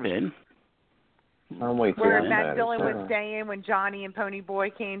 It could have been. Where Matt Dillon was staying when Johnny and Pony Boy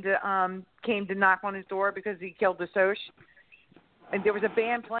came to knock on his door because he killed the Soch. And there was a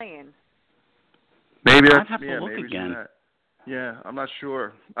band playing. Maybe I'd have to look again. Yeah, I'm not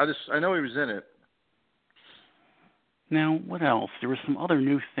sure. I know he was in it. Now, what else? There were some other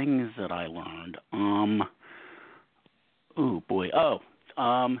new things that I learned.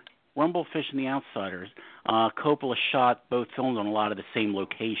 Rumblefish and The Outsiders. Coppola shot both films on a lot of the same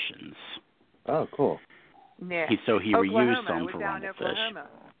locations. Oh, cool. Yeah. So he reused some for Rumblefish.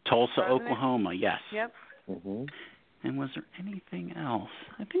 Tulsa, Wasn't Oklahoma, yes. Yep. And was there anything else?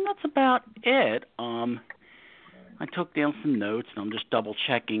 I think that's about it. I took down some notes, and I'm just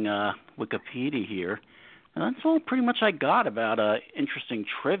double-checking Wikipedia here. And that's all pretty much I got about interesting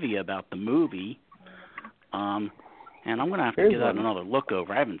trivia about the movie. And I'm going to have to give that another look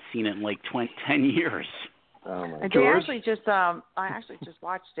over. I haven't seen it in like 10 years. Oh my God. I actually just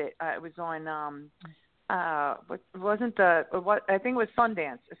watched it. It was on I think it was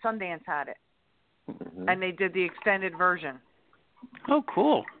Sundance. Sundance had it. And they did the extended version. Oh,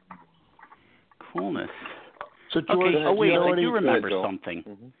 cool. Coolness. So George, I do remember something.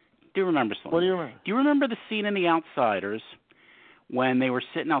 Do you remember something? What do you remember? Do you remember the scene in The Outsiders when they were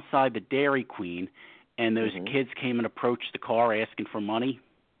sitting outside the Dairy Queen and those kids came and approached the car asking for money?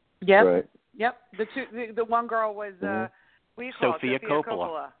 Yep. Right. Yep. The one girl was Sophia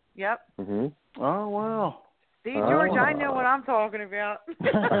Coppola. Yep. Oh wow. See, George, I know what I'm talking about.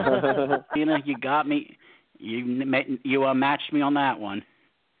 You got me. You matched me on that one.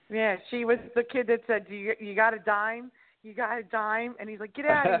 Yeah, she was the kid that said, "You got a dime? You got a dime?" And he's like, "Get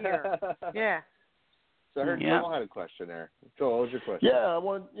out of here!" Yeah. So I heard Joel had a question there. Joel, what was your question? Yeah, I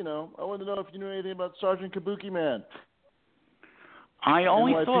wanted to know if you knew anything about Sergeant Kabuki Man. I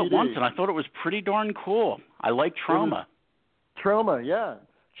only saw it once, and I thought it was pretty darn cool. I like Trauma. Trauma, yeah.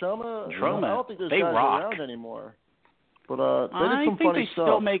 Trauma. I don't think those guys are around anymore. But they did some funny stuff. I think they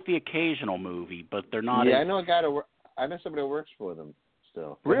still make the occasional movie, but they're not. Yeah, I know I know somebody who works for them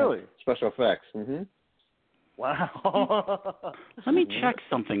still. Really? Special effects. Wow. Let me check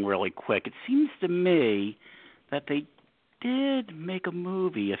something really quick. It seems to me that they did make a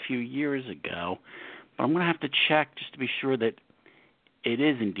movie a few years ago, but I'm going to have to check just to be sure that it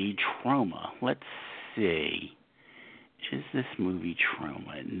is indeed Trauma. Let's see. Is this movie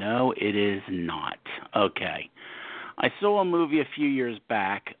Trauma? No, it is not. Okay. I saw a movie a few years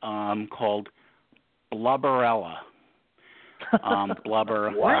back called Blubberella.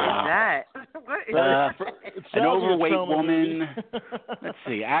 Blubber. What is that? An overweight woman. Let's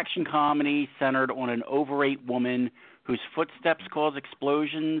see. Action comedy centered on an overweight woman whose footsteps cause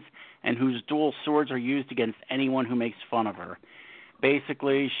explosions and whose dual swords are used against anyone who makes fun of her.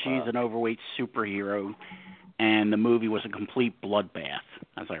 Basically, she's an overweight superhero, and the movie was a complete bloodbath,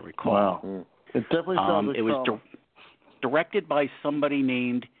 as I recall. Wow. It definitely sounds like it was directed by somebody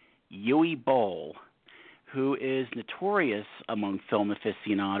named Yui Boll, who is notorious among film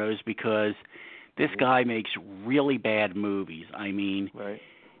aficionados because this guy makes really bad movies. I mean,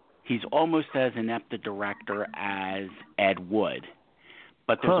 he's almost as inept a director as Ed Wood.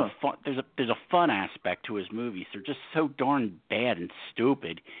 But there's a fun aspect to his movies. They're just so darn bad and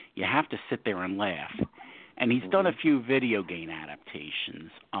stupid, you have to sit there and laugh. And he's done a few video game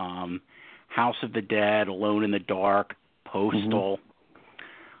adaptations. House of the Dead, Alone in the Dark, Postal.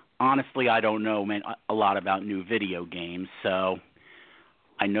 Honestly, I don't know a lot about new video games, so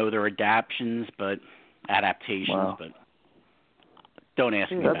I know they're adaptations, but don't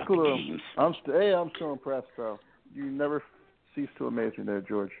ask me about the games. I'm so impressed, though. You never cease to amaze me there,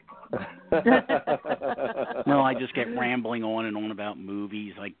 George. No, I just get rambling on and on about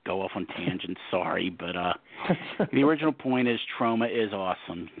movies. I go off on tangents, sorry, but the original point is Trauma is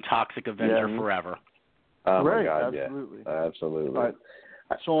awesome. Toxic Avenger forever. Oh, my God, absolutely. Yeah. Absolutely. All right.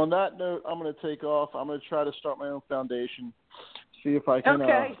 So on that note, I'm going to take off. I'm going to try to start my own foundation, see if I can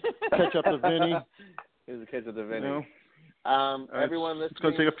catch up to Vinny. Here's the catch up to Vinny. You know? Everyone listening, it's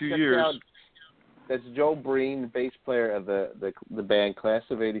going to take a few years. That's Joel Breen, the bass player of the band Class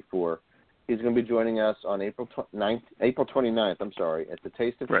of '84. He's going to be joining us on April 29th. I'm sorry, at the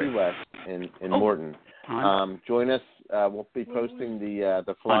Taste of Key West in Morton. Join us. We'll be posting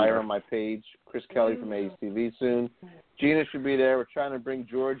the flyer on my page. Chris Kelly from 80's TV soon. Gina should be there. We're trying to bring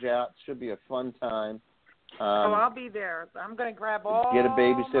George out. Should be a fun time. I'll be there. I'm going to grab all get a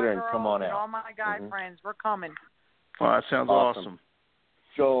babysitter my and come on and out. all my guy friends. We're coming. Well, that sounds awesome.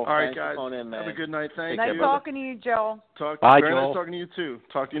 Joel, all right, thanks guys. for calling in, man. Have a good night. Thank you. Nice talking to you, Joel. Bye, very Joel. nice talking to you, too.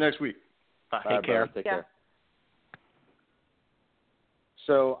 Talk to you next week. Bye. Take care. Take care.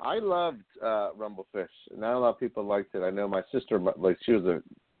 So I loved Rumblefish. Not a lot of people liked it. I know my sister, she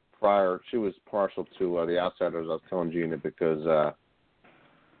was partial to The Outsiders. I was telling Gina because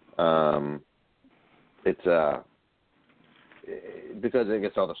because it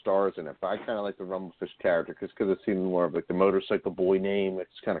gets all the stars in it. But I kind of like the Rumblefish character because it seemed more of like the motorcycle boy name. It's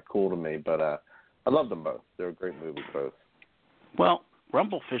kind of cool to me. But I love them both. They're a great movie, both. Well,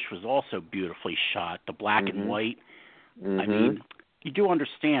 Rumblefish was also beautifully shot. The black and white. I mean, you do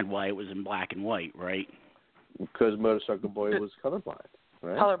understand why it was in black and white, right? Because Motorcycle Boy was colorblind,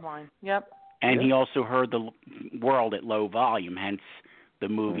 right? Colorblind, yep. And he also heard the world at low volume, hence the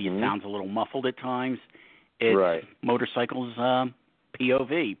movie sounds a little muffled at times. It's motorcycles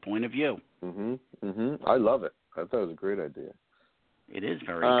POV, point of view. I love it. I thought it was a great idea. It is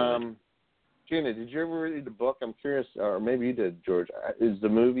very good. Gina, did you ever read the book? I'm curious, or maybe you did, George. Is the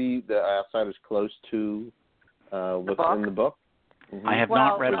movie The Outsiders close to what's in the book? I have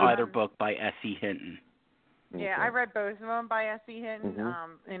not read either book by S.E. Hinton. Yeah, I read both of them by S.E. Hinton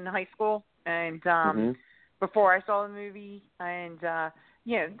in high school and before I saw the movie. And,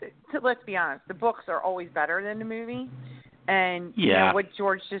 let's be honest, the books are always better than the movie. And you know, what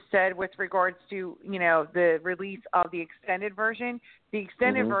George just said with regards to, the release of the extended version, the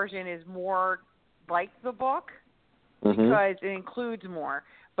extended version is more like the book because it includes more.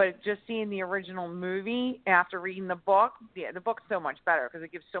 But just seeing the original movie after reading the book, the book's so much better because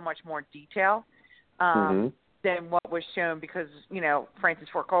it gives so much more detail than what was shown because, Francis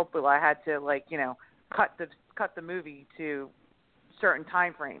Ford Coppola had to, cut the movie to a certain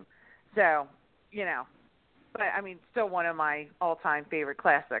time frame. So, but, I mean, still one of my all-time favorite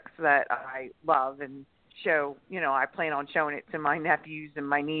classics that I love and show, I plan on showing it to my nephews and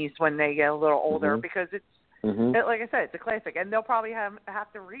my niece when they get a little older because it's, like I said, it's a classic, and they'll probably have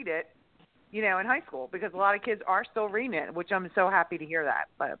to read it, in high school because a lot of kids are still reading it, which I'm so happy to hear that.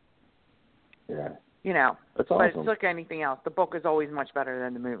 But that's but awesome. it's like anything else, the book is always much better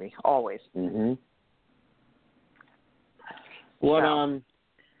than the movie, always. What I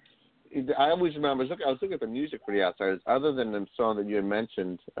always remember. I was looking at the music for The Outsiders. Other than the song that you had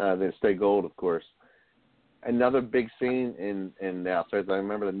mentioned, the "Stay Gold," of course. Another big scene in The Outsiders. I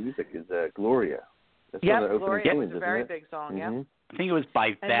remember the music is "Gloria." Yes, Gloria was a very big song, I think it was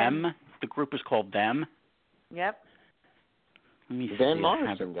by Them. The group was called Them. Yep. Van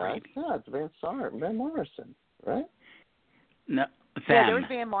Morrison, guys. Yeah, it's Van Morrison, right? No, Them. Yeah, there was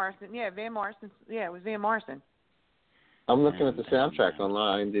Van Morrison. Yeah, Van Morrison. Yeah, it was Van Morrison. I'm looking at the soundtrack on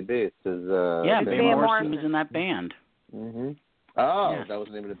IMDb. It says Van Morrison was in that band. Oh, Yeah. that was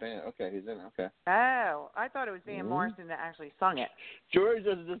the name of the band. Okay, he's in it. Okay. Oh, I thought it was Van Morrison that actually sung it. George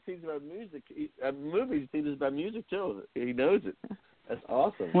doesn't just teach about music. Movies, he teaches about music, too. He knows it. That's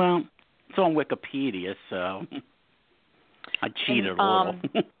awesome. Well, it's on Wikipedia, so I cheated a little.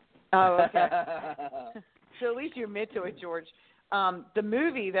 Oh, okay. So at least you admit to it, George. The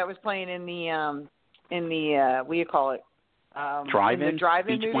movie that was playing in the what do you call it? Drive-in? The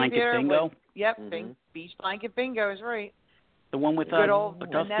drive-in Beach movie Blanket theater. Bingo? Yep, Beach Blanket Bingo is right. The one with good old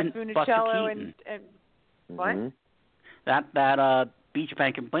Dustin Annette Buster Funicello Keaton. and what? That Beach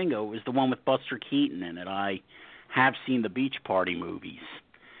Blanket Bingo was the one with Buster Keaton in it. I have seen the Beach Party movies.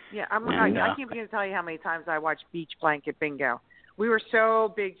 Yeah, I can't begin to tell you how many times I watched Beach Blanket Bingo. We were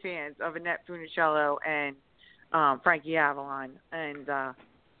so big fans of Annette Funicello and Frankie Avalon, and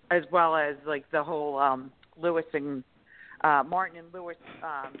as well as like the whole Lewis and Martin and Lewis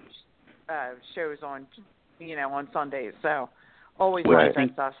shows on on Sundays. So always watch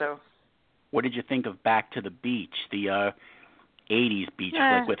that stuff. So what did you think of Back to the Beach, the 80's beach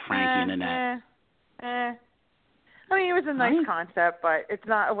flick with Frankie and Annette? I mean, it was a nice concept, but it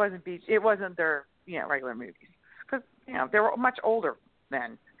wasn't beach. It wasn't their regular movies because they were much older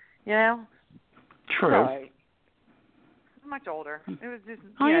then. True. Right. Much older. It was just.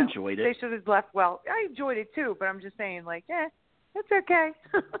 I enjoyed it. They should have left. Well, I enjoyed it too, but I'm just saying, it's okay.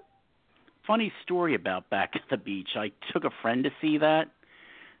 Funny story about Back to the Beach. I took a friend to see that.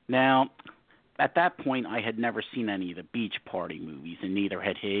 Now, at that point, I had never seen any of the Beach Party movies, and neither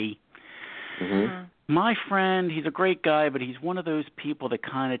had he. My friend, he's a great guy, but he's one of those people that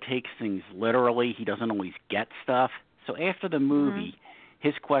kind of takes things literally. He doesn't always get stuff. So after the movie,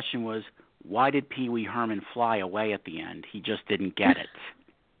 his question was, why did Pee Wee Herman fly away at the end? He just didn't get it.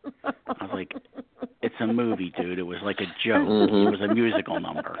 I was like, it's a movie, dude. It was like a joke. It was a musical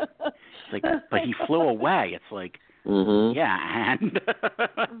number. It's like, but he flew away. It's like, yeah, and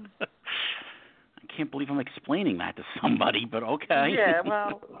I can't believe I'm explaining that to somebody, but okay. Yeah,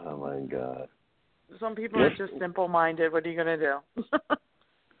 well. Oh, my God. Some people are just simple-minded. What are you going to do?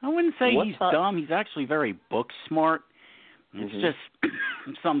 I wouldn't say he's dumb. He's actually very book smart. It's just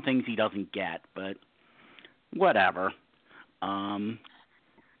some things he doesn't get, but whatever.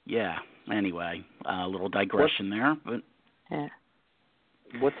 Yeah, anyway, a little digression there. But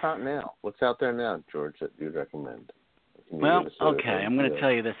what's hot now? What's out there now, George, that you'd recommend? Well, okay, I'm going to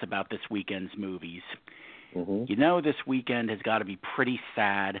tell you this about this weekend's movies. This weekend has got to be pretty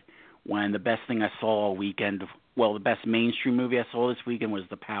sad when the best thing I saw all weekend, the best mainstream movie I saw this weekend was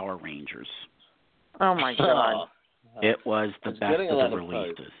The Power Rangers. Oh, my God. It was the best of the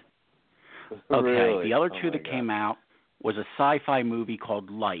releases. Okay, Really? the other two that came out was a sci-fi movie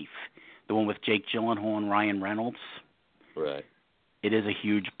called Life, the one with Jake Gyllenhaal and Ryan Reynolds. Right. It is a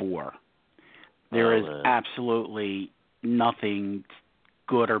huge bore. There is absolutely nothing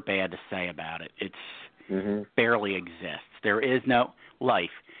good or bad to say about it. It's barely exists. There is no Life.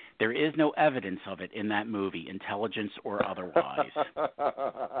 There is no evidence of it in that movie, intelligence or otherwise.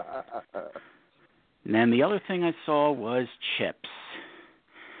 And then the other thing I saw was Chips.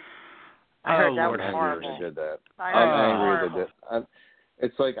 I heard that Lord was have horrible. mercy. Did that. I heard I'm angry they did.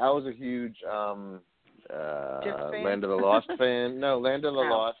 It's like I was a huge Land of the Lost fan. No, Land of the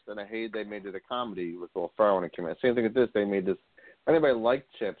Lost, and I hated they made it a comedy with Will Ferrell when it came out. Same thing with this. They made this. If anybody liked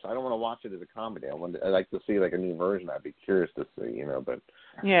Chips, I don't want to watch it as a comedy. I'd like to see like a new version. I'd be curious to see, but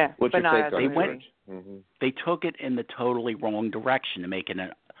what's your take on it? They took it in the totally wrong direction to make it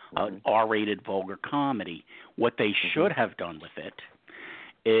an R-rated vulgar comedy. What they should have done with it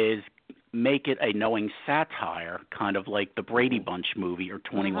is make it a knowing satire, kind of like the Brady Bunch movie or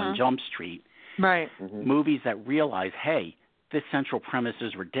 21 Jump Street. Right. Movies that realize, hey, this central premise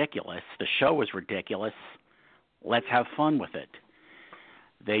is ridiculous. The show is ridiculous. Let's have fun with it.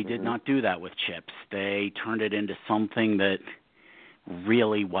 They did not do that with Chips. They turned it into something that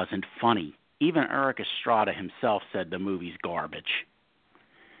really wasn't funny. Even Eric Estrada himself said the movie's garbage.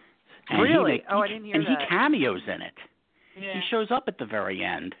 And really? I didn't hear that. And he cameos in it. Yeah. He shows up at the very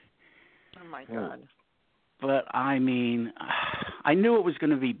end. Oh, my God. But, I mean, I knew it was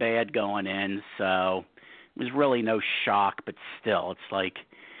going to be bad going in, so it was really no shock. But still, it's like,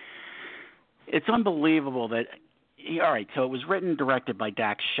 it's unbelievable that, all right, so it was written and directed by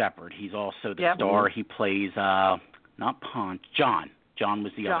Dax Shepard. He's also the star. He plays, not Ponch, John. John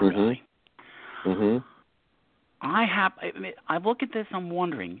was the other guy. I look at this, I'm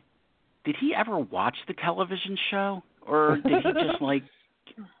wondering, did he ever watch the television show? Or did he just, like,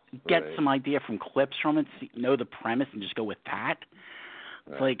 get some idea from clips from it, know the premise, and just go with that?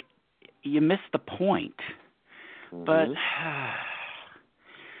 It's like, you missed the point. But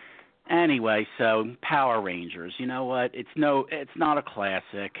Anyway, so Power Rangers. You know what? It's not a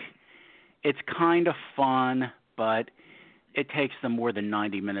classic. It's kind of fun, but it takes them more than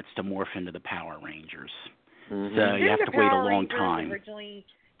 90 minutes to morph into the Power Rangers. Mm-hmm. So you have to wait a long time.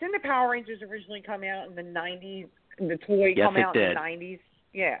 Didn't the Power Rangers originally come out in the 90s? The toy yes, come out did. in the 90s?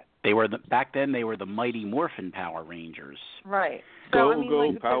 Yeah. They were back then. They were the Mighty Morphin Power Rangers. Right. So,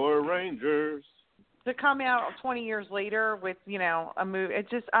 go Power Rangers. To come out 20 years later with a movie, it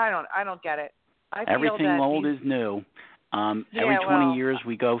just I don't get it. I feel Everything that old is new. Every 20 years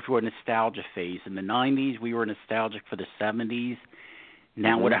we go through a nostalgia phase. In the 90s, we were nostalgic for the 70s.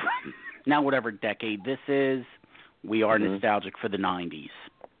 Now whatever decade this is, we are nostalgic for the 90s.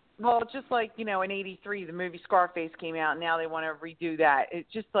 Well, it's just like, in 83, the movie Scarface came out, and now they want to redo that.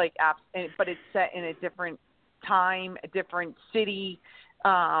 It's just like, but it's set in a different time, a different city.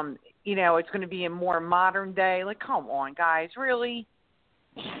 It's going to be in more modern day. Like, come on, guys, really?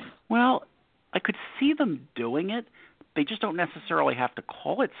 Well, I could see them doing it. They just don't necessarily have to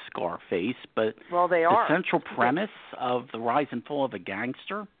call it Scarface, but they are. The central premise of the rise and fall of a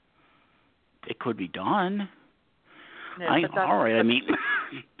gangster, it could be done. Yeah, all right, I mean,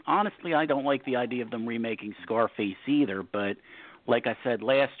 honestly, I don't like the idea of them remaking Scarface either, but like I said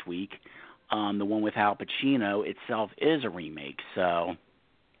last week, the one with Al Pacino itself is a remake, so,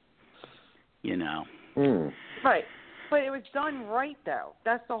 Right, but it was done right, though.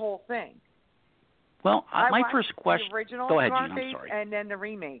 That's the whole thing. Well, my watched first question. The original Go ahead, Scarface, Gene, I'm sorry. and then the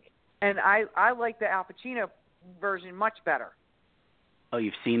remake, and I like the Al Pacino version much better. Oh,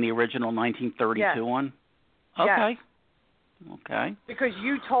 you've seen the original 1932 one? Okay. Yes. Okay. Because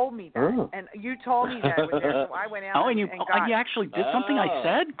you told me that, and you told me that was there, so I went out and you actually did something I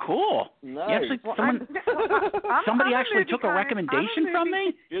said? Cool. Nice. Somebody actually took a recommendation from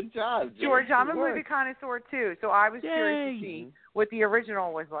me? Good job, George. I'm a movie connoisseur, too, so I was curious to see what the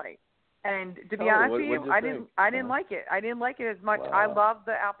original was like. And to be honest with you, I didn't like it. I didn't like it as much. Wow. I love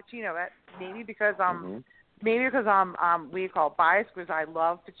the Al Pacino. Maybe because I'm what do you call it, biased, because I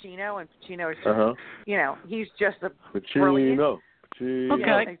love Pacino, and Pacino is just, he's just a brilliant.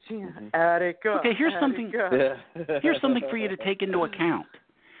 Okay. Attica. Okay, here's something. Here's something for you to take into account.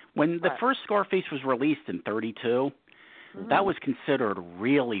 When the first Scarface was released in '32, that was considered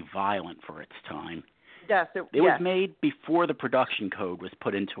really violent for its time. Yes, it was made before the production code was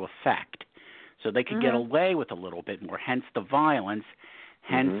put into effect, so they could get away with a little bit more. Hence the violence.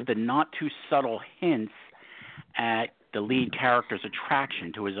 Hence the not too subtle hints at the lead character's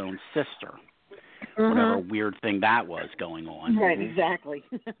attraction to his own sister. Whatever weird thing that was going on. Right, exactly.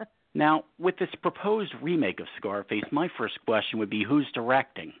 Now, with this proposed remake of Scarface, my first question would be, who's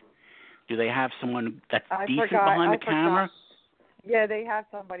directing? Do they have someone that's decent behind the camera? Yeah, they have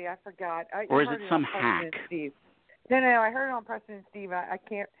somebody. I forgot. Or is it some hack? No, I heard it on Preston and Steve. I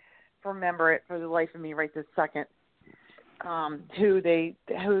can't remember it for the life of me right this second. Who they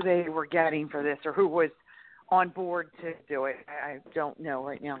were getting for this, or who was on board to do it. I don't know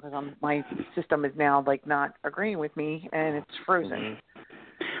right now because my system is now not agreeing with me, and it's frozen.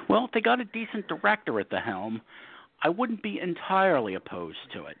 Well, if they got a decent director at the helm, I wouldn't be entirely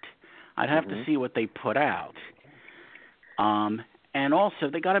opposed to it. I'd have to see what they put out. And also,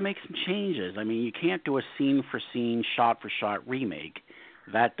 they got to make some changes. I mean, you can't do a scene-for-scene, shot-for-shot remake.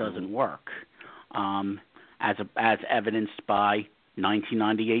 That doesn't work. As evidenced by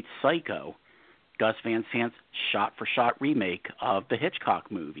 1998's Psycho, Gus Van Sant's shot-for-shot remake of the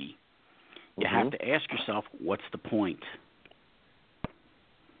Hitchcock movie. You have to ask yourself, what's the point?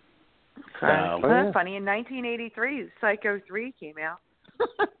 Okay. That's funny. In 1983, Psycho 3 came out.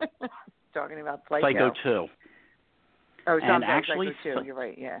 Talking about Psycho 2. Oh, and actually, Psycho 2. You're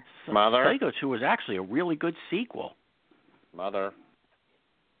right, yeah. Mother. Psycho 2 was actually a really good sequel. Mother.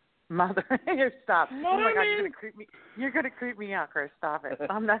 Stop. Oh my God, you're gonna creep me out, Chris. Stop it.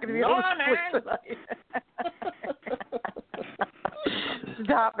 I'm not gonna be able to sleep tonight.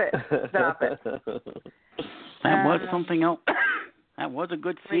 Stop it. That was something else. That was a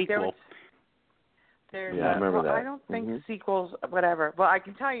good sequel. I remember that. I don't think sequels, whatever. Well, I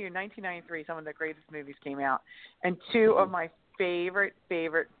can tell you, in 1993, some of the greatest movies came out, and two of my favorite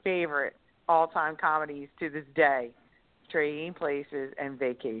all-time comedies to this day, Trading Places and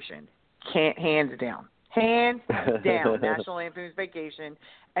Vacation. Hands down. National Lampoon's Vacation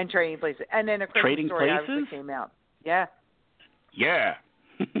and Trading Places. And then A Christmas Story obviously came out. Yeah. Yeah.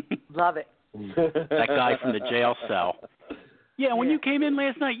 Love it. That guy from the jail cell. Yeah, when you came in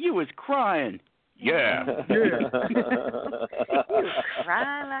last night, you was crying. Yeah. You was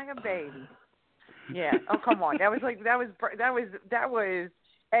crying like a baby. Yeah. Oh, come on. That was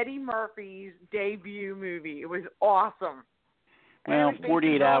Eddie Murphy's debut movie. It was awesome. Well,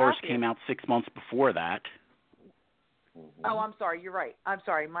 48 Hours Philadelphia. came out 6 months before that. Oh, I'm sorry. You're right. I'm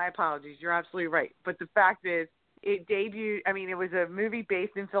sorry. My apologies. You're absolutely right. But the fact is, it debuted. I mean, it was a movie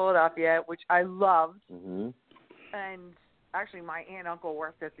based in Philadelphia, which I loved. And actually, my aunt and uncle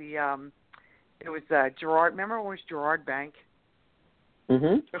worked at the. It was Gerard. Remember when it was Gerard Bank?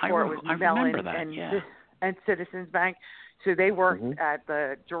 Before it was Mellon and Citizens Bank. So they worked at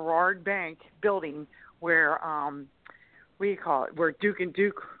the Gerard Bank building where what do you call it? Where Duke and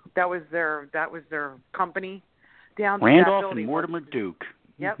Duke. That was their company. Down Randolph that building and Mortimer Duke.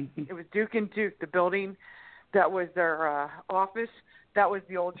 Yep, it was Duke and Duke, the building that was their office. That was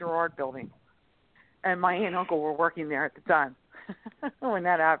the old Gerard building. And my aunt and uncle were working there at the time when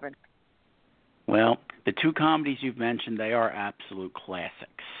that happened. Well, the two comedies you've mentioned, they are absolute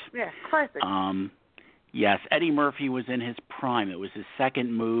classics. Yeah, classics. Yes, Eddie Murphy was in his prime. It was his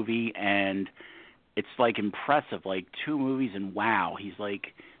second movie, and it's like impressive. Like 2 movies, and wow, he's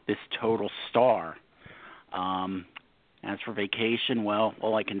like this total star. As for Vacation, well,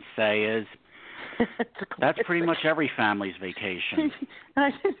 all I can say is that's pretty much every family's vacation.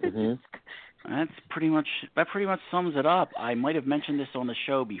 That pretty much sums it up. I might have mentioned this on the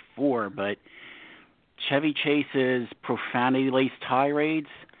show before, but Chevy Chase's profanity-laced tirades,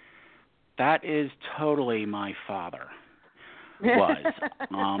 that is totally my father.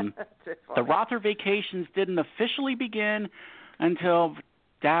 Was. The Rother vacations didn't officially begin until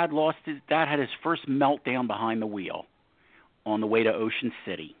Dad had his first meltdown behind the wheel on the way to Ocean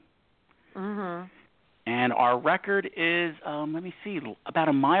City. And our record is, let me see, about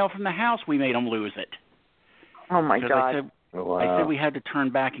a mile from the house we made him lose it. Oh, my God. I said we had to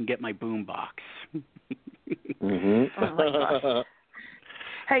turn back and get my boom box. Oh, my gosh.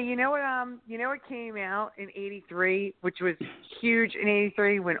 Hey, you know what came out in '83, which was huge in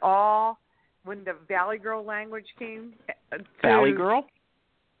 '83 when the Valley Girl language came. Valley Girl?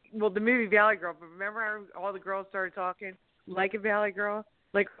 Well, the movie Valley Girl, but remember how all the girls started talking like a Valley Girl?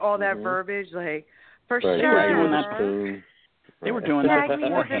 Like all that verbiage, like, for sure. They were doing that. They were doing that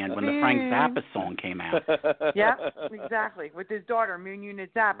beforehand when the Frank Zappa song came out. Yeah, exactly. With his daughter, Moon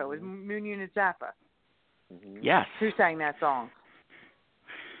Unit Zappa. It was Moon Unit Zappa. Yes. Who sang that song?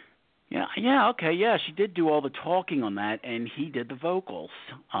 Yeah, okay, yeah, she did do all the talking on that, and he did the vocals.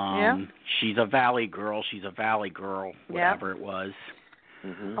 She's a Valley Girl, whatever it was.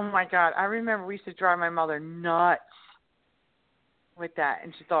 Oh, my God. I remember we used to drive my mother nuts with that,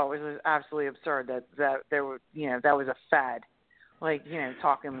 and she thought it was absolutely absurd that there were, that was a fad. Like,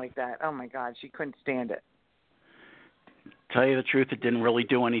 talking like that. Oh, my God, she couldn't stand it. Tell you the truth, it didn't really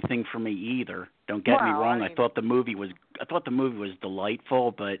do anything for me either. Don't get me wrong. I thought the movie was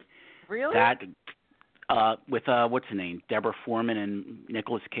delightful, but really? That with what's her name, Deborah Foreman and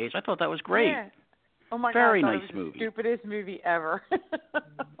Nicolas Cage, I thought that was great. Yeah. Oh my Very God! nice It was movie. The stupidest movie ever. I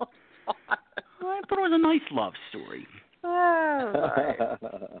thought it was a nice love story. Oh, right.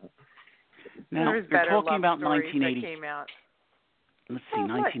 Now you're talking about 1980. Came out. Let's see,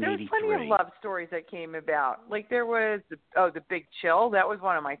 1983. There was plenty of love stories that came about. Like there was the Big Chill. That was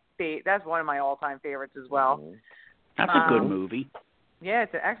one of my that's one of my all-time favorites as well. That's a good movie. Yeah,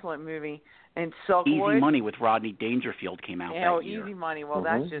 it's an excellent movie. And Silkwood. Easy Money with Rodney Dangerfield came out that year. Easy Money. Well,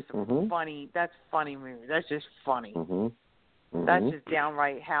 that's just funny. That's funny movie. That's just funny. That's just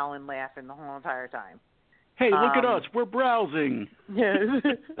downright howling, laughing the whole entire time. Hey, look at us. We're browsing. Yes.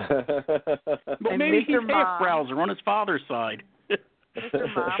 But maybe he's half browser on his father's side.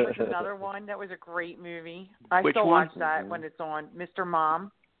 Mr. Mom was another one. That was a great movie. I Which still one? watch that when it's on. Mr.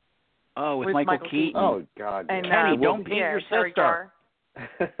 Mom. Oh, with Michael Keaton. Oh, God. And, Kenny, don't beat your sister.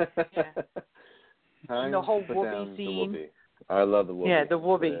 And the whole Whoopi scene. I love the Whoopi. Yeah, the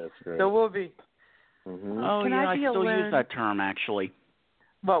Whoopi. Yeah, the Whoopi. Oh, Can I still alone? use that term, actually.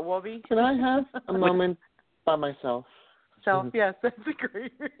 What, Whoopi? Can I have a moment by myself? Yes, that's a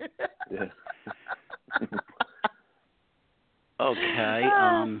great. Okay.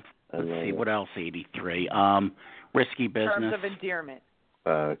 Let's see, what else, 83? Risky Business. Terms of Endearment.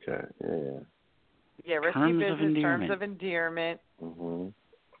 Okay, yeah. Yeah, Risky Business, Terms of Endearment.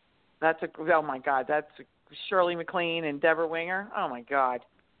 That's oh my God, that's Shirley MacLaine and Deborah Winger. Oh my God.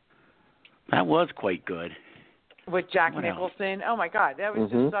 That was quite good. With Jack What Nicholson. Oh my God, that was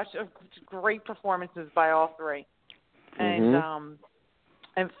just such a great performances by all three. And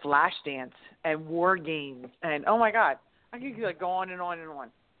Flashdance and War Games and oh my God, I could go on and on and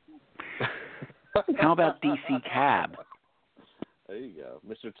on. How about DC Cab? There you go,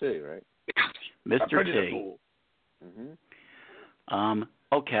 Mr. T, right? Mr. T.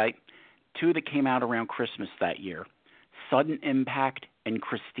 Okay, 2 that came out around Christmas that year: Sudden Impact and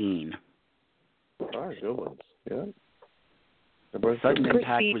Christine. All right, good ones. Yeah. Sudden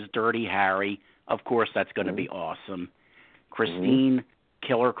Impact was Dirty Harry. Of course, that's going to be awesome. Christine,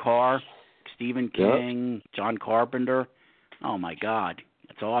 Killer Car, Stephen King, John Carpenter. Oh, my God.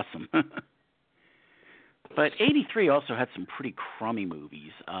 That's awesome. But 83 also had some pretty crummy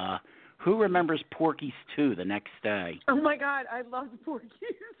movies. Who remembers Porky's 2 the next day? Oh, my God. I loved Porky's.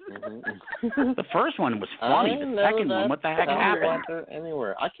 The first one was funny. The second one, what the heck happened?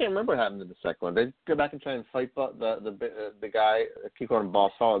 Anywhere. I can't remember what happened in the second one. They go back and try and fight the guy. I keep calling him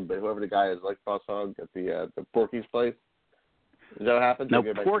Boss Hog, but whoever the guy is, like Boss Hog at the Porky's place. Is that what happened? No,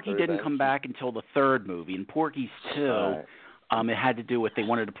 Porky didn't come back until the third movie. In Porky's 2, it had to do with they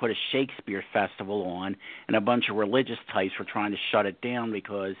wanted to put a Shakespeare festival on, and a bunch of religious types were trying to shut it down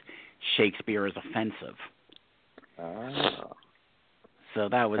because Shakespeare is offensive. So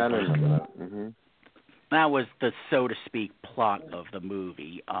that was that was the, so to speak, plot of the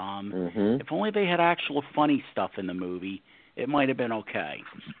movie. If only they had actual funny stuff in the movie, it might have been okay.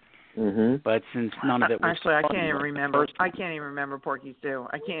 But since none of it was actually, funny, I can't even remember. I can't even remember Porky's 2.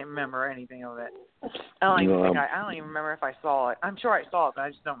 I can't remember anything of it. I don't even remember if I saw it. I'm sure I saw it, but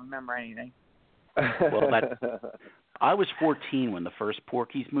I just don't remember anything. Well, I was 14 when the first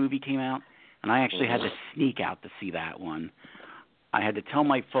Porky's movie came out, and I actually had to sneak out to see that one. I had to tell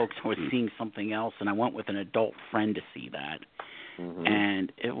my folks I was seeing something else, and I went with an adult friend to see that.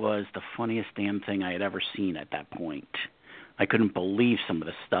 And it was the funniest damn thing I had ever seen at that point. I couldn't believe some of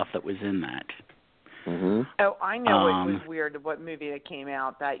the stuff that was in that. Oh, I know it was weird what movie that came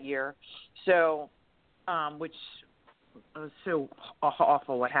out that year. So, which was so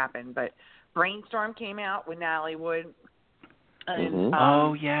awful what happened. But Brainstorm came out with Natalie Wood. And,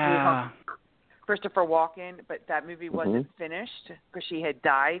 Christopher Walken, but that movie wasn't finished because she had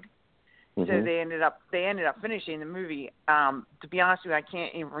died. So they ended up finishing the movie. To be honest with you, I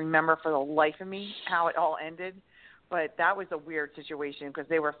can't even remember for the life of me how it all ended. But that was a weird situation because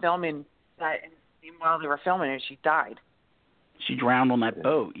they were filming that, and while they were filming it, she died. She drowned on that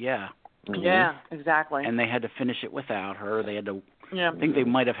boat, yeah. Yeah, exactly. And they had to finish it without her. They had to. I think they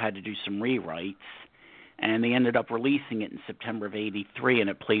might have had to do some rewrites, and they ended up releasing it in September of '83, and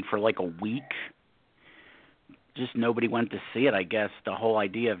it played for like a week. Just nobody went to see it. I guess the whole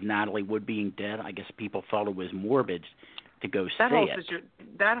idea of Natalie Wood being dead, I guess people thought it was morbid to go see it.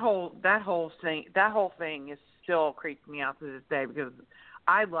 That whole thing is still creeps me out to this day because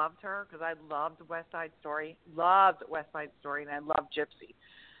I loved her because I loved West Side Story, and I loved Gypsy,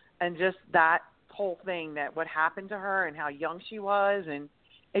 and just that whole thing, that what happened to her and how young she was, and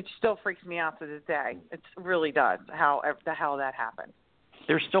it still freaks me out to this day. It really does how the hell that happened.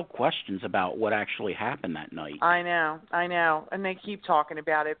 There's still questions about what actually happened that night. I know, and they keep talking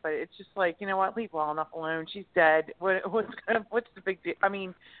about it, but it's just like, you know what? Leave well enough alone. She's dead. What's the big deal? I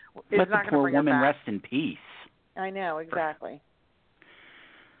mean, it's let not the going to poor bring her woman back. rest in peace. I know, exactly.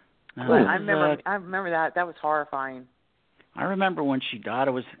 I remember that. That was horrifying. I remember when she died.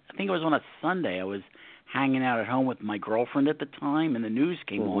 I think it was on a Sunday. I was hanging out at home with my girlfriend at the time, and the news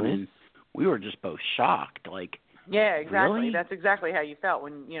came on, and we were just both shocked. Like, yeah, exactly. really? That's exactly how you felt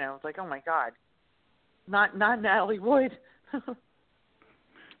when it's like, oh my God, not Natalie Wood.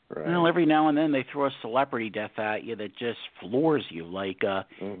 Right. Well, every now and then they throw a celebrity death at you that just floors you. Like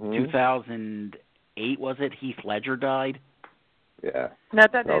 2008, was it? Heath Ledger died. Yeah. No,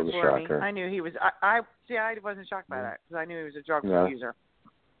 that didn't floored me. I knew he was. I wasn't shocked by that because I knew he was a drug user.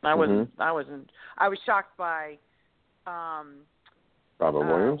 I wasn't. I was shocked by. Robert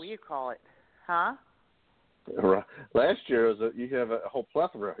Williams. What do you call it? Huh? Last year you have a whole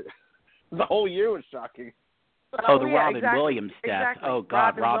plethora. The whole year was shocking. Robin Williams death. Exactly. Oh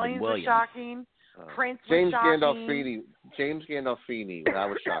God, Robin Williams. Was shocking. Prince James was shocking. James Gandolfini. That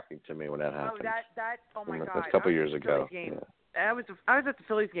was shocking to me when that happened. Oh my God. A couple years ago. Yeah. I was at the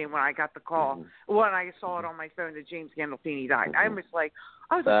Phillies game when I got the call. When I saw it on my phone that James Gandolfini died. I was like,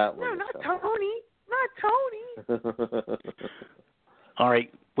 no, not Tony. Not Tony. All right.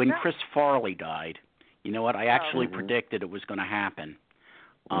 When Chris Farley died, you know what? I actually predicted it was going to happen.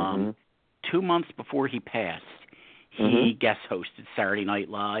 2 months before he passed, he guest hosted Saturday Night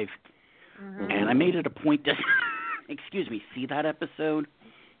Live. And I made it a point to, see that episode?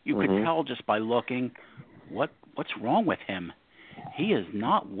 You could tell just by looking, what's wrong with him? He is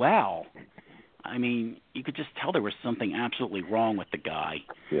not well. I mean, you could just tell there was something absolutely wrong with the guy.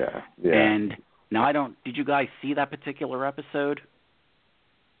 Yeah. And now did you guys see that particular episode?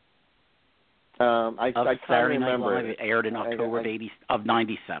 I Saturday Night remember. Live. It aired in October of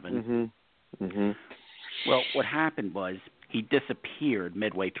 '97. Well, what happened was he disappeared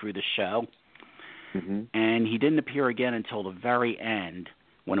midway through the show, and he didn't appear again until the very end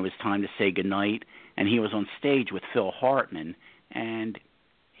when it was time to say goodnight, and he was on stage with Phil Hartman, and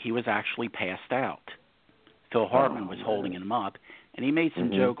he was actually passed out. Phil Hartman was holding him up, and he made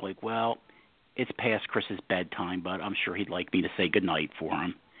some joke like, well, it's past Chris's bedtime, but I'm sure he'd like me to say goodnight for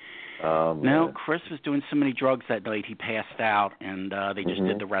him. No, Chris was doing so many drugs that night he passed out, and they just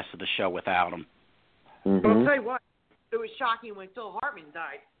did the rest of the show without him. But I'll tell you what, it was shocking when Phil Hartman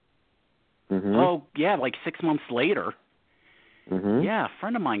died. Oh, yeah, like 6 months later. Yeah, a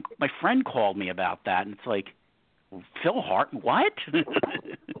friend of mine, my friend called me about that, and it's like, Phil Hartman, what?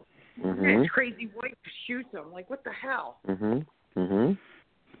 His crazy wife shoots him. Like, what the hell?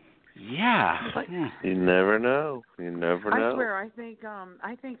 Yeah. You never know. You never know. I swear, I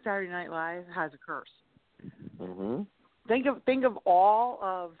think Saturday Night Live has a curse. Think of all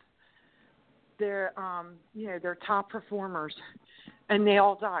of their their top performers, and they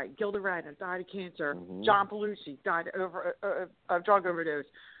all died. Gilda Radner died of cancer. John Belushi died of drug overdose.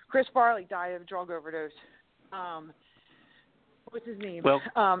 Chris Farley died of drug overdose. What's his name? Well,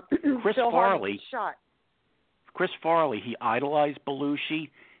 Chris Phil Farley. Shot. Chris Farley, he idolized Belushi,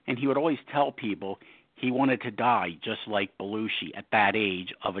 and he would always tell people he wanted to die just like Belushi at that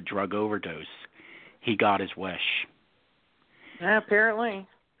age of a drug overdose. He got his wish. Yeah, apparently.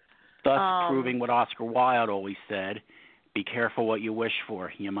 Thus proving what Oscar Wilde always said, be careful what you wish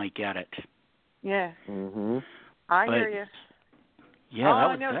for. You might get it. Yeah. I hear you. Yeah, all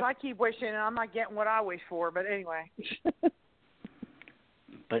I know is I keep wishing, and I'm not getting what I wish for, but anyway.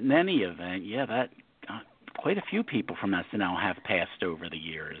 But in any event, yeah, that quite a few people from SNL have passed over the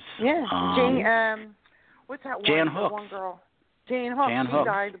years. Yeah. Jane, what's that one? Jan the Hooks. one girl. Jane Hooks. She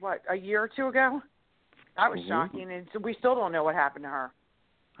died, what, a year or two ago? That was shocking, and so we still don't know what happened to her.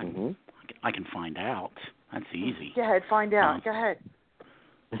 I can find out. That's easy. Go ahead, find out. Go ahead.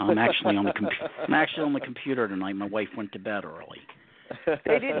 I'm actually on the computer tonight. My wife went to bed early.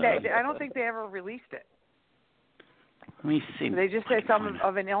 They didn't. I don't think they ever released it. Let me see. They just said something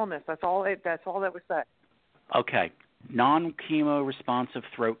of an illness. That's all that was said. Okay. Non-chemo responsive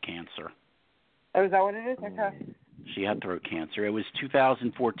throat cancer. Oh, is that what it is? Okay. She had throat cancer. It was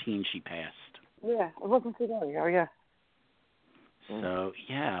 2014 she passed. Yeah, it wasn't too long ago. Yeah. So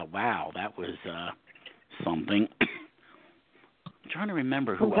yeah, wow, that was something. I'm trying to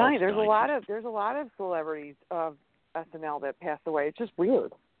remember who else died. There's a lot of celebrities of SNL that passed away. It's just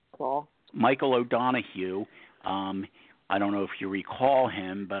weird. Well, Michael O'Donoghue. I don't know if you recall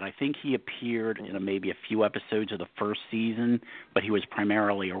him, but I think he appeared in maybe a few episodes of the first season, but he was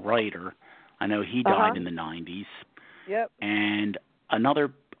primarily a writer. I know he died in the 90s. Yep. And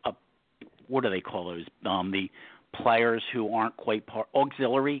another, what do they call those? The players who aren't quite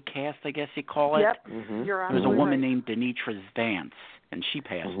auxiliary cast, I guess you call it. Yep. You're There was a woman named Denitra Vance, and she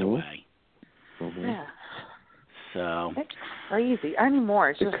passed away. Yeah. So it's crazy anymore.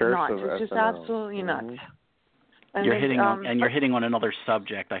 It's just nuts. It's just absolutely nuts. And you're hitting on another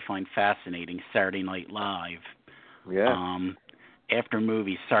subject I find fascinating: Saturday Night Live. Yeah. After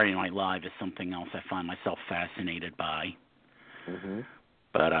movies, Saturday Night Live is something else I find myself fascinated by.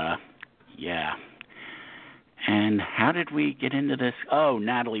 But yeah. And how did we get into this? Oh,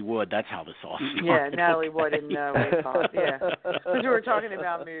 Natalie Wood. That's how this all started. Yeah, Natalie Wood and yeah, because we were talking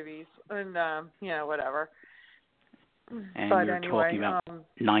about movies and whatever. And but you're anyway, talking about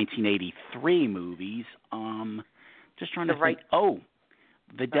 1983 movies. Just trying to think. Oh,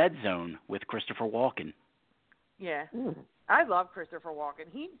 The Dead Zone with Christopher Walken. Yeah. I love Christopher Walken.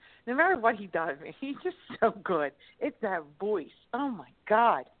 No matter what he does, he's just so good. It's that voice. Oh, my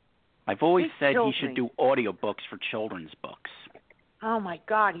God. I've always said he should do audiobooks for children's books. Oh, my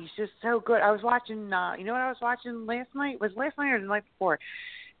God. He's just so good. I was watching, you know what I was watching last night? Was it last night or the night before?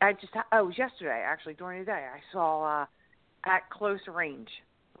 It was yesterday, actually, during the day. I saw At Close Range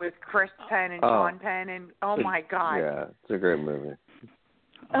with Chris Penn and Sean Penn, and my God. Yeah, it's a great movie.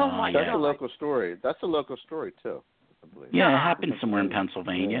 Oh, my God. That's a local story. That's a local story, too, I believe. Yeah, it happened somewhere in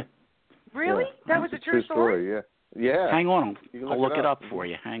Pennsylvania. Really? Yeah. That was a true story? Yeah. Yeah. Hang on. I'll look it up for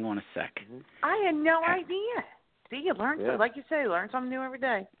you. Hang on a sec. I had no idea. See, you learn something. Like you say, you learn something new every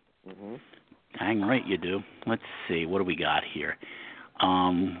day. Hang right, you do. Let's see. What do we got here?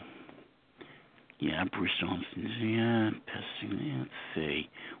 Yeah, Bruce Johnson. Yeah, let's see.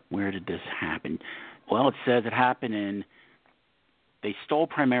 Where did this happen? Well, it says it happened they stole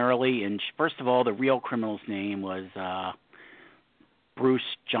primarily, and first of all, the real criminal's name was Bruce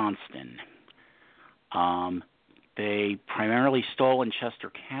Johnston. They primarily stole in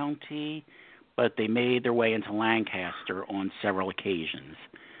Chester County, but they made their way into Lancaster on several occasions.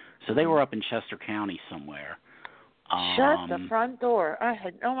 So they were up in Chester County somewhere. Shut the front door.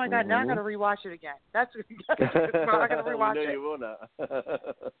 Oh, my God, now I'm going to rewatch it again. That's I'm going to rewatch it. No, you will not.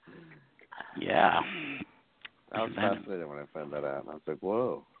 Yeah. I was fascinated when I found that out. I was like,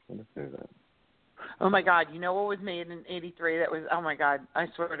 whoa, what is that? Oh, my God. You know what was made in 83 that was, oh, my God, I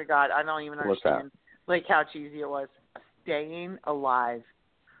swear to God, I don't even understand like how cheesy it was. Staying Alive.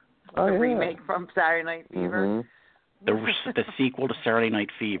 The remake from Saturday Night Fever. The sequel to Saturday Night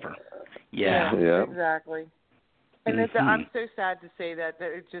Fever. Yeah. Exactly. And I'm so sad to say that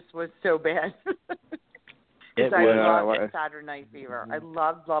it just was so bad. I loved Saturday Night Fever. I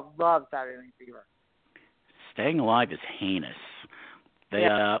loved Saturday Night Fever. Staying Alive is heinous. They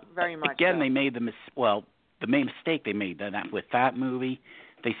very much. Again, so. they made the main mistake they made that with that movie,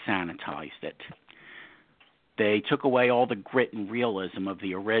 they sanitized it. They took away all the grit and realism of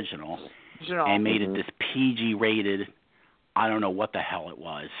the original and made it this PG-rated, I don't know what the hell it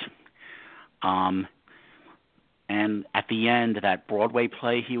was. And at the end, that Broadway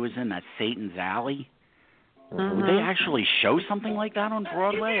play he was in, that Satan's Alley, would they actually show something like that on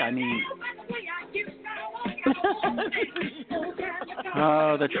Broadway? I mean,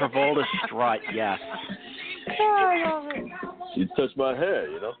 the Travolta strut, yes. I love it. You touched my hair,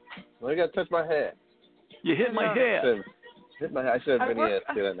 you know? Well, you got to touch my hair. You hit my hair. Hit my hair. I should have Vinny ask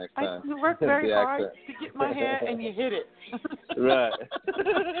you that next time. I worked very hard to get my hair, and you hit it. Right.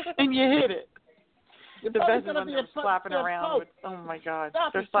 And you hit it. The best is when they're slapping around with, oh, my God.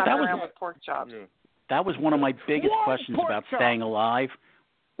 They're slapping around with pork chops. That was one of my biggest questions about Staying Alive.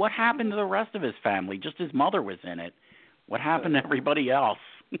 What happened to the rest of his family? Just his mother was in it. What happened to everybody else?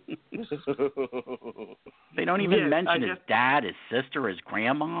 They don't even mention his dad, his sister, his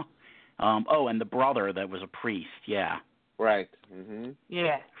grandma. And the brother that was a priest. Yeah. Right.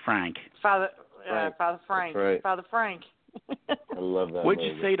 Yeah. Frank. Father Frank. Right. Father Frank. I love that. What'd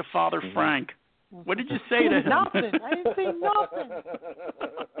you say to Father Frank? What did you say to him? Nothing. I didn't say nothing.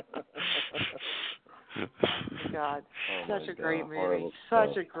 Oh, my God. Such a great movie.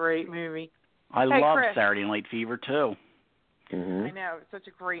 Such a great movie. I love Chris. Saturday Night Fever, too. I know. It's such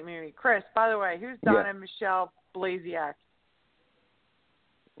a great movie. Chris, by the way, who's Donna and Michelle Blasiak?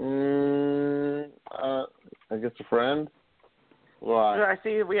 I guess a friend. Why? I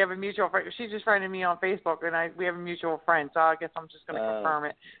see we have a mutual friend. She's just friended me on Facebook, and we have a mutual friend, so I guess I'm just going to confirm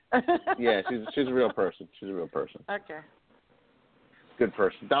it. Yeah, she's a real person. She's a real person. Okay. Good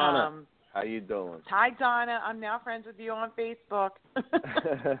person. Donna, how you doing? Hi, Donna. I'm now friends with you on Facebook.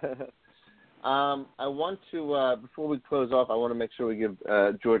 I want to, before we close off, I want to make sure we give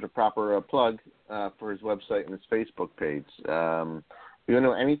George a proper plug for his website and his Facebook page. If you don't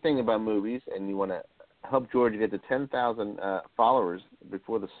know anything about movies and you want to help George get to 10,000 followers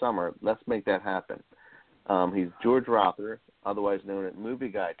before the summer, let's make that happen. He's George Rother, otherwise known at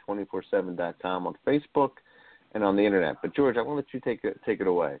MovieGuy247.com on Facebook and on the Internet. But, George, I want to let you take it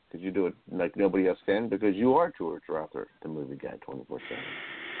away because you do it like nobody else can because you are George Rother, the Movie Guy 24/7.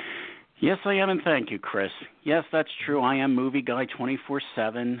 Yes, I am, and thank you, Chris. Yes, that's true. I am Movie Guy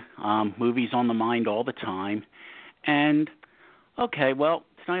 24/7. Movies on the mind all the time. And, okay, well,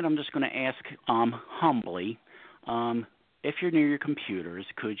 tonight I'm just going to ask humbly, if you're near your computers,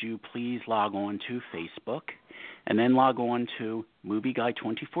 could you please log on to Facebook and then log on to Movie Guy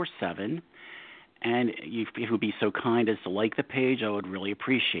 24/7? And if you would be so kind as to like the page, I would really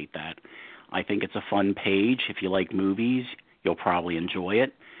appreciate that. I think it's a fun page. If you like movies, you'll probably enjoy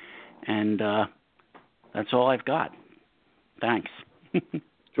it. And that's all I've got. Thanks.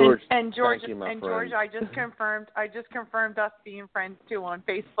 George, and George, thank you, my and friend. George, I just confirmed us being friends too on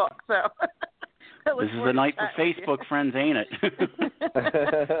Facebook. So this is a night for Facebook friends, ain't it?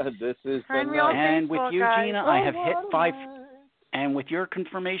 This is Friend the me on night. And Facebook, with you, guys. Gina, I have hit 5. And with your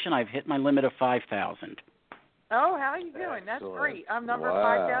confirmation, I've hit my limit of 5,000. Oh, how are you doing? That's great. I'm number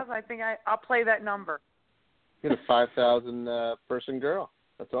 5,000. I think I'll play that number. You're a 5,000 person girl.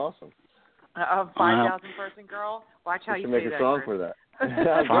 That's awesome. A 5,000 person girl. Watch how you make say a that. song Chris. for that.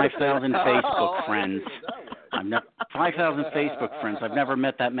 5,000 Facebook friends. 5,000 Facebook friends. I've never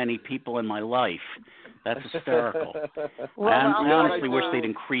met that many people in my life. That's hysterical. I honestly wish they'd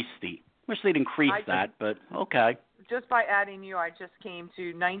increase that, but okay. Just by adding you, I just came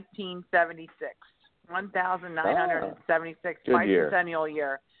to 1976. 1,976. Bicentennial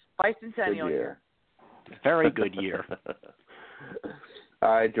year. Bicentennial year. Very good year. All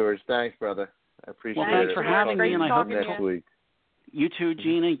right, George. Thanks, brother. I appreciate it. Well, thanks for having me, and I hope next week. You too,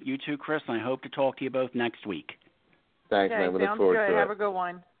 Gina. You too, Chris. And I hope to talk to you both next week. Thanks, man. We look forward to it. Have a good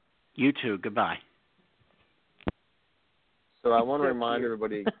one. You too. Goodbye. So I want to remind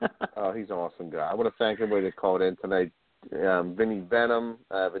everybody, he's an awesome guy. I want to thank everybody that called in tonight. Vinny Benham,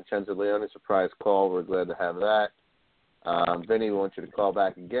 Vincenzo Leone, surprise call. We're glad to have that. Vinny, we want you to call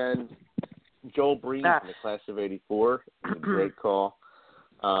back again. Joel Breeze in the class of 84, a great call.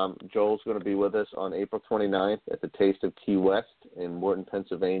 Joel's going to be with us on April 29th at the Taste of Key West in Morton,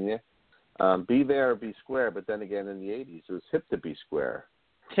 Pennsylvania. Be there or be square, but then again, in the 80s, it was hip to be square.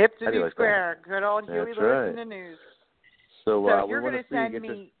 Hip to be like square. That? Good old Huey Lewis right. in the news. So you're going to send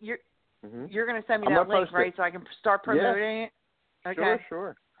me you're going to send me I'm that link, it. right? So I can start promoting it. Okay.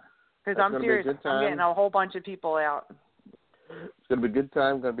 Sure. Because I'm serious. I'm getting a whole bunch of people out. It's going to be a good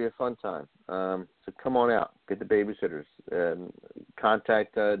time. It's going to be a fun time. So come on out. Get the babysitters.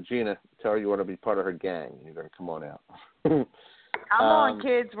 Contact Gina. Tell her you want to be part of her gang. You're going to come on out. Come on,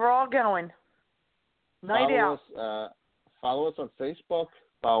 kids. We're all going. Night out. Follow us on Facebook.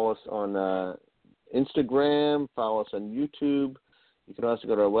 Follow us on Instagram. Follow us on YouTube. You can also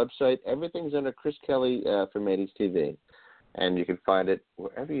go to our website. Everything's under Chris Kelly from 80's TV. And you can find it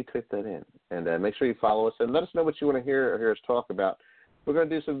wherever you type that in. And make sure you follow us and let us know what you want to hear us talk about. We're going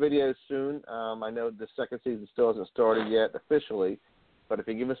to do some videos soon. I know the second season still hasn't started yet officially, but if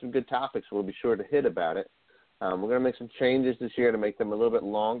you give us some good topics, we'll be sure to hit about it. We're going to make some changes this year to make them a little bit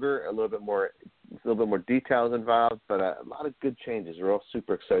longer, a little bit more details involved, but a lot of good changes. We're all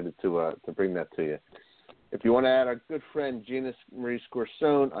super excited to bring that to you. If you want to add our good friend Gina Marie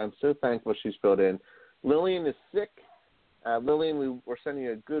Scorsone, I'm so thankful she's filled in. Lillian is sick. Lillian, we're sending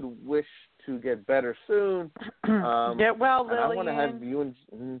you a good wish to get better soon. Get well, Lillian. I want to have you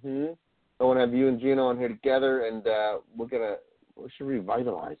and Gina on here together, and we should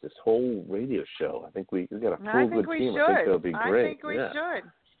revitalize this whole radio show. I think we got a full good team. I think it'll be great. I think we should.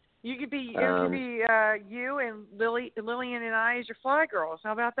 You could be it could be you and Lillian and I as your fly girls.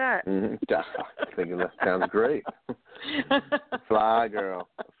 How about that? I think that sounds great. Fly girl.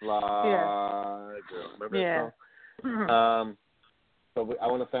 Remember that song? So I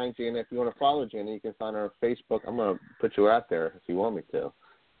want to thank Gina. If you want to follow Gina, you can find her on Facebook. I'm going to put you out there if you want me to.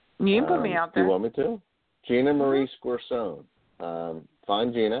 You can put me out there. Do you want me to? Gina Marie Scorsone.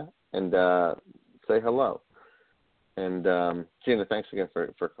 Find Gina and say hello. And Gina, thanks again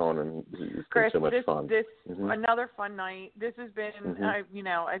for calling. It's Chris, been so much fun. Another fun night. This has been,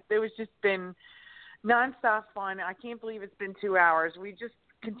 it was just been nonstop fun. I can't believe it's been 2 hours. We just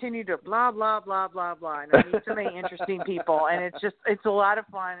continue to blah, blah, blah, blah, blah. And I meet so many interesting people. And it's a lot of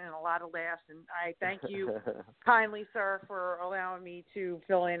fun and a lot of laughs. And I thank you kindly, sir, for allowing me to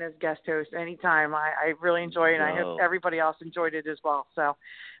fill in as guest host anytime. I really enjoy it. And I hope everybody else enjoyed it as well. So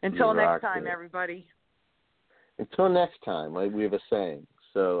until next time, everybody. Until next time, we have a saying.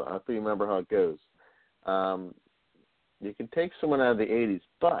 So I hope you remember how it goes. You can take someone out of the 80s,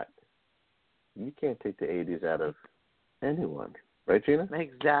 but you can't take the 80s out of anyone. Right, Gina?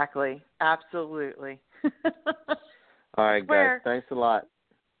 Exactly. Absolutely. All right, guys. Thanks a lot.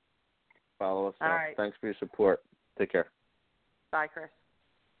 Follow us. All right. Thanks for your support. Take care. Bye, Chris.